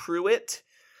 Lucas Pruitt.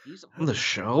 He's on the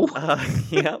show?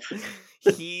 Yep.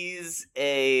 He's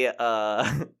a,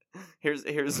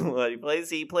 here's what he plays.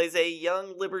 He plays a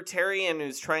young libertarian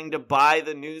who's trying to buy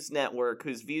the news network,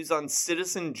 whose views on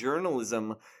citizen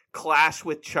journalism clash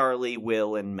with Charlie,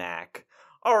 Will, and Mac.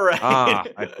 All right.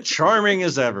 Charming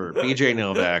as ever. BJ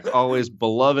Novak, always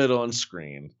beloved on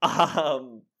screen.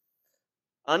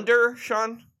 Under,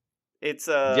 Sean? It's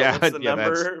what's the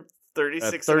number?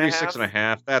 36 and a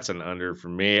half. That's an under for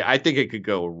me. I think it could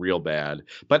go real bad,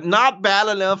 but not bad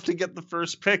enough to get the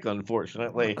first pick,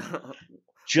 unfortunately.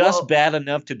 Just bad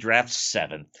enough to draft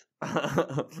 7th.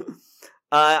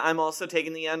 I'm also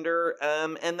taking the under,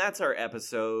 and that's our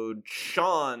episode.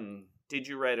 Sean, did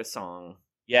you write a song?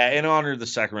 Yeah, in honor of the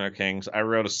Sacramento Kings, I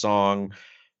wrote a song.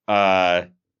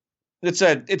 It's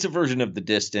a version of The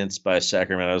Distance by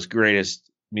Sacramento's greatest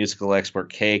musical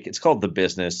export, Cake. It's called The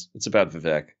Business. It's about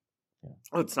Vivek. Yeah.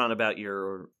 Oh, it's not about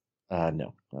your...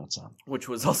 No, it's not. Which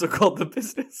was also called The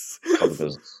Business. Called The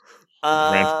Business.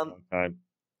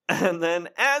 And then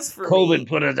as for COVID me...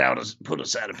 put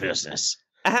us out of business.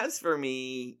 As for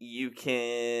me, you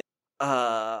can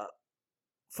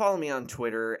follow me on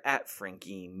Twitter at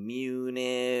Frankie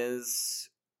Muniz,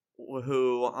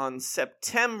 who on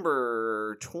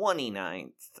September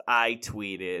 29th, I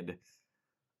tweeted,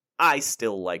 "I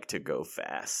still like to go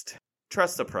fast.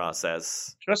 Trust the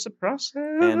process. Trust the process.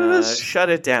 And shut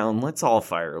it down. Let's all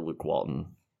fire Luke Walton."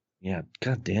 Yeah,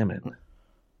 god damn it.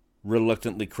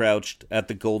 Reluctantly crouched at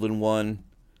the golden one,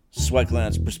 sweat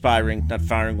glands perspiring, not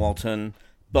firing Walton.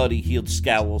 Buddy Hield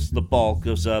scowls, the ball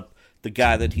goes up. The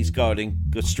guy that he's guarding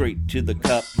goes straight to the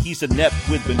cup. He's inept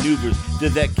with maneuvers,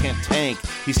 Vivek can't tank.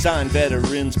 He signed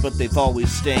veterans, but they've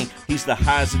always stank. He's the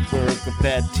Heisenberg of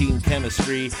bad team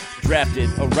chemistry. Drafted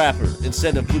a rapper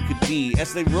instead of Luka D.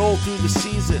 As they roll through the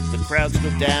season, the crowds go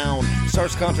down.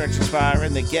 Stars contracts expire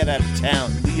and they get out of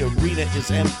town. The arena is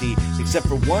empty, except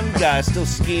for one guy still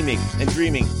scheming and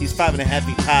dreaming. He's 5.5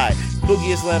 feet high.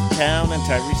 Boogie has left town and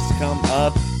Tyrese has come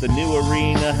up. The new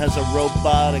arena has a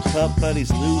robotic pup, but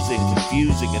he's losing,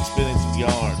 confusing, and spinning some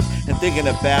yarns. And thinking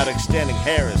about extending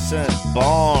Harrison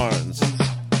Barnes.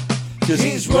 'Cause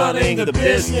he's running the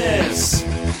business.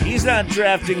 He's not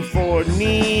drafting for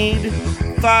need.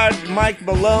 Fired Mike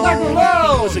Malone.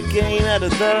 He was a gain out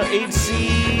of the 8th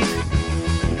seed.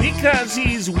 Because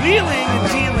he's wheeling and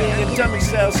dealing and dummy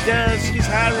style stunts. He's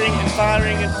hiring and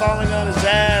firing and falling on his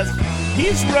ass.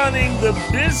 He's running the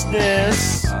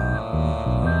business.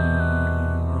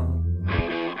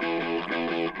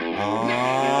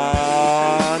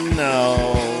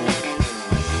 No.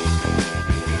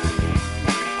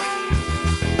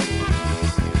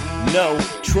 No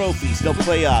trophies, no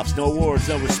playoffs, no awards,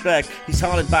 no respect. He's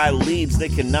haunted by leads they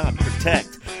cannot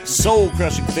protect.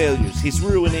 Soul-crushing failures, he's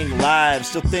ruining lives.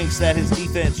 Still thinks that his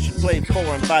defense should play 4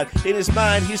 and 5. In his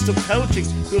mind, he's still coaching.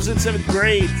 Goes in 7th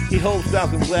grade. He hopes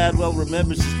Malcolm Gladwell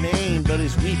remembers his name, but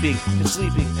he's weeping and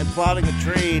sleeping and plotting a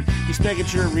trade. He's making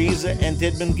sure Ariza and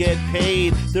Dedmon get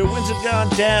paid. Their wins have gone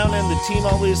down and the team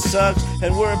always sucks.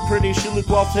 And we're pretty sure Luke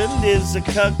Walton is a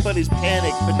cuck, but he's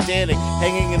panicked, pedantic,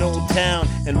 hanging in Old Town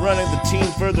and running the team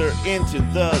further into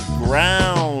the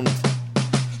ground.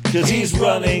 'Cause he's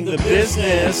running the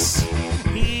business.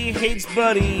 He hates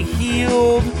Buddy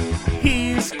Hield.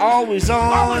 He's always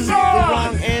on the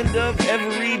wrong end of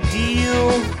every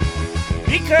deal.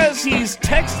 Because he's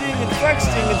texting and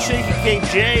flexing and shaking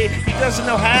KJ, he doesn't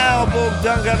know how Bull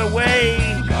Dunn got away.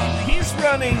 He's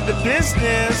running the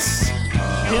business,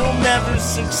 he'll never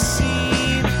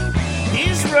succeed.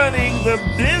 He's running the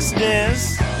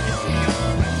business.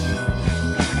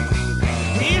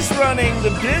 He's running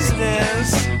the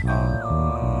business.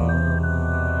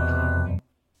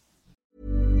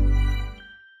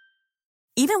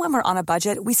 Even when we're on a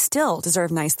budget, we still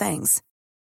deserve nice things.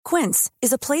 Quince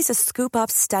is a place to scoop up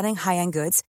stunning high-end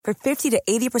goods for 50 to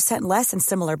 80% less than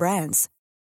similar brands.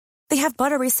 They have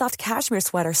buttery soft cashmere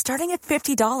sweaters starting at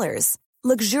 $50,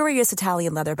 luxurious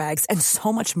Italian leather bags, and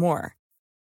so much more.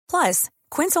 Plus,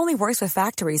 Quince only works with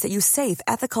factories that use safe,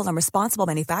 ethical, and responsible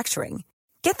manufacturing.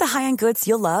 Get the high-end goods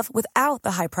you'll love without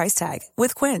the high price tag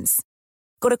with Quince.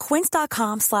 Go to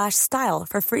quince.com/style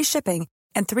for free shipping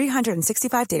and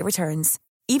 365-day returns.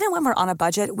 Even when we're on a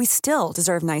budget, we still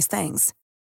deserve nice things.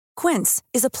 Quince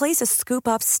is a place to scoop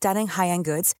up stunning high-end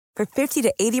goods for 50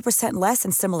 to 80% less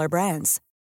than similar brands.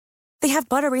 They have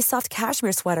buttery soft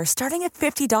cashmere sweaters starting at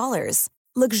 $50,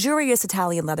 luxurious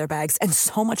Italian leather bags, and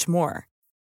so much more.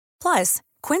 Plus,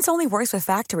 Quince only works with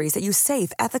factories that use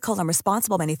safe, ethical, and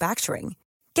responsible manufacturing.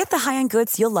 Get the high-end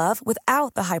goods you'll love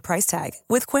without the high price tag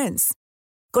with Quince.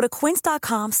 Go to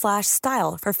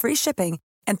quince.com/style for free shipping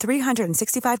and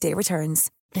 365-day returns.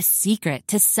 The secret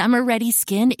to summer-ready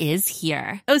skin is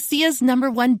here. Osea's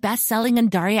 #1 best-selling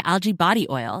Undaria Algae Body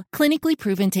Oil, clinically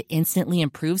proven to instantly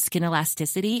improve skin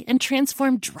elasticity and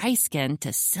transform dry skin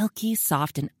to silky,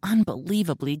 soft, and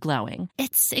unbelievably glowing.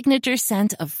 Its signature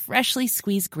scent of freshly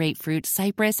squeezed grapefruit,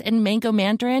 cypress, and mango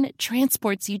mandarin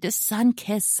transports you to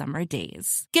sun-kissed summer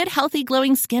days. Get healthy,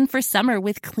 glowing skin for summer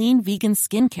with clean vegan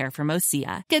skincare from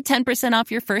Osea. Get 10% off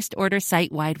your first order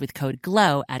site-wide with code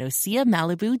GLOW at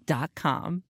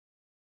OseaMalibu.com.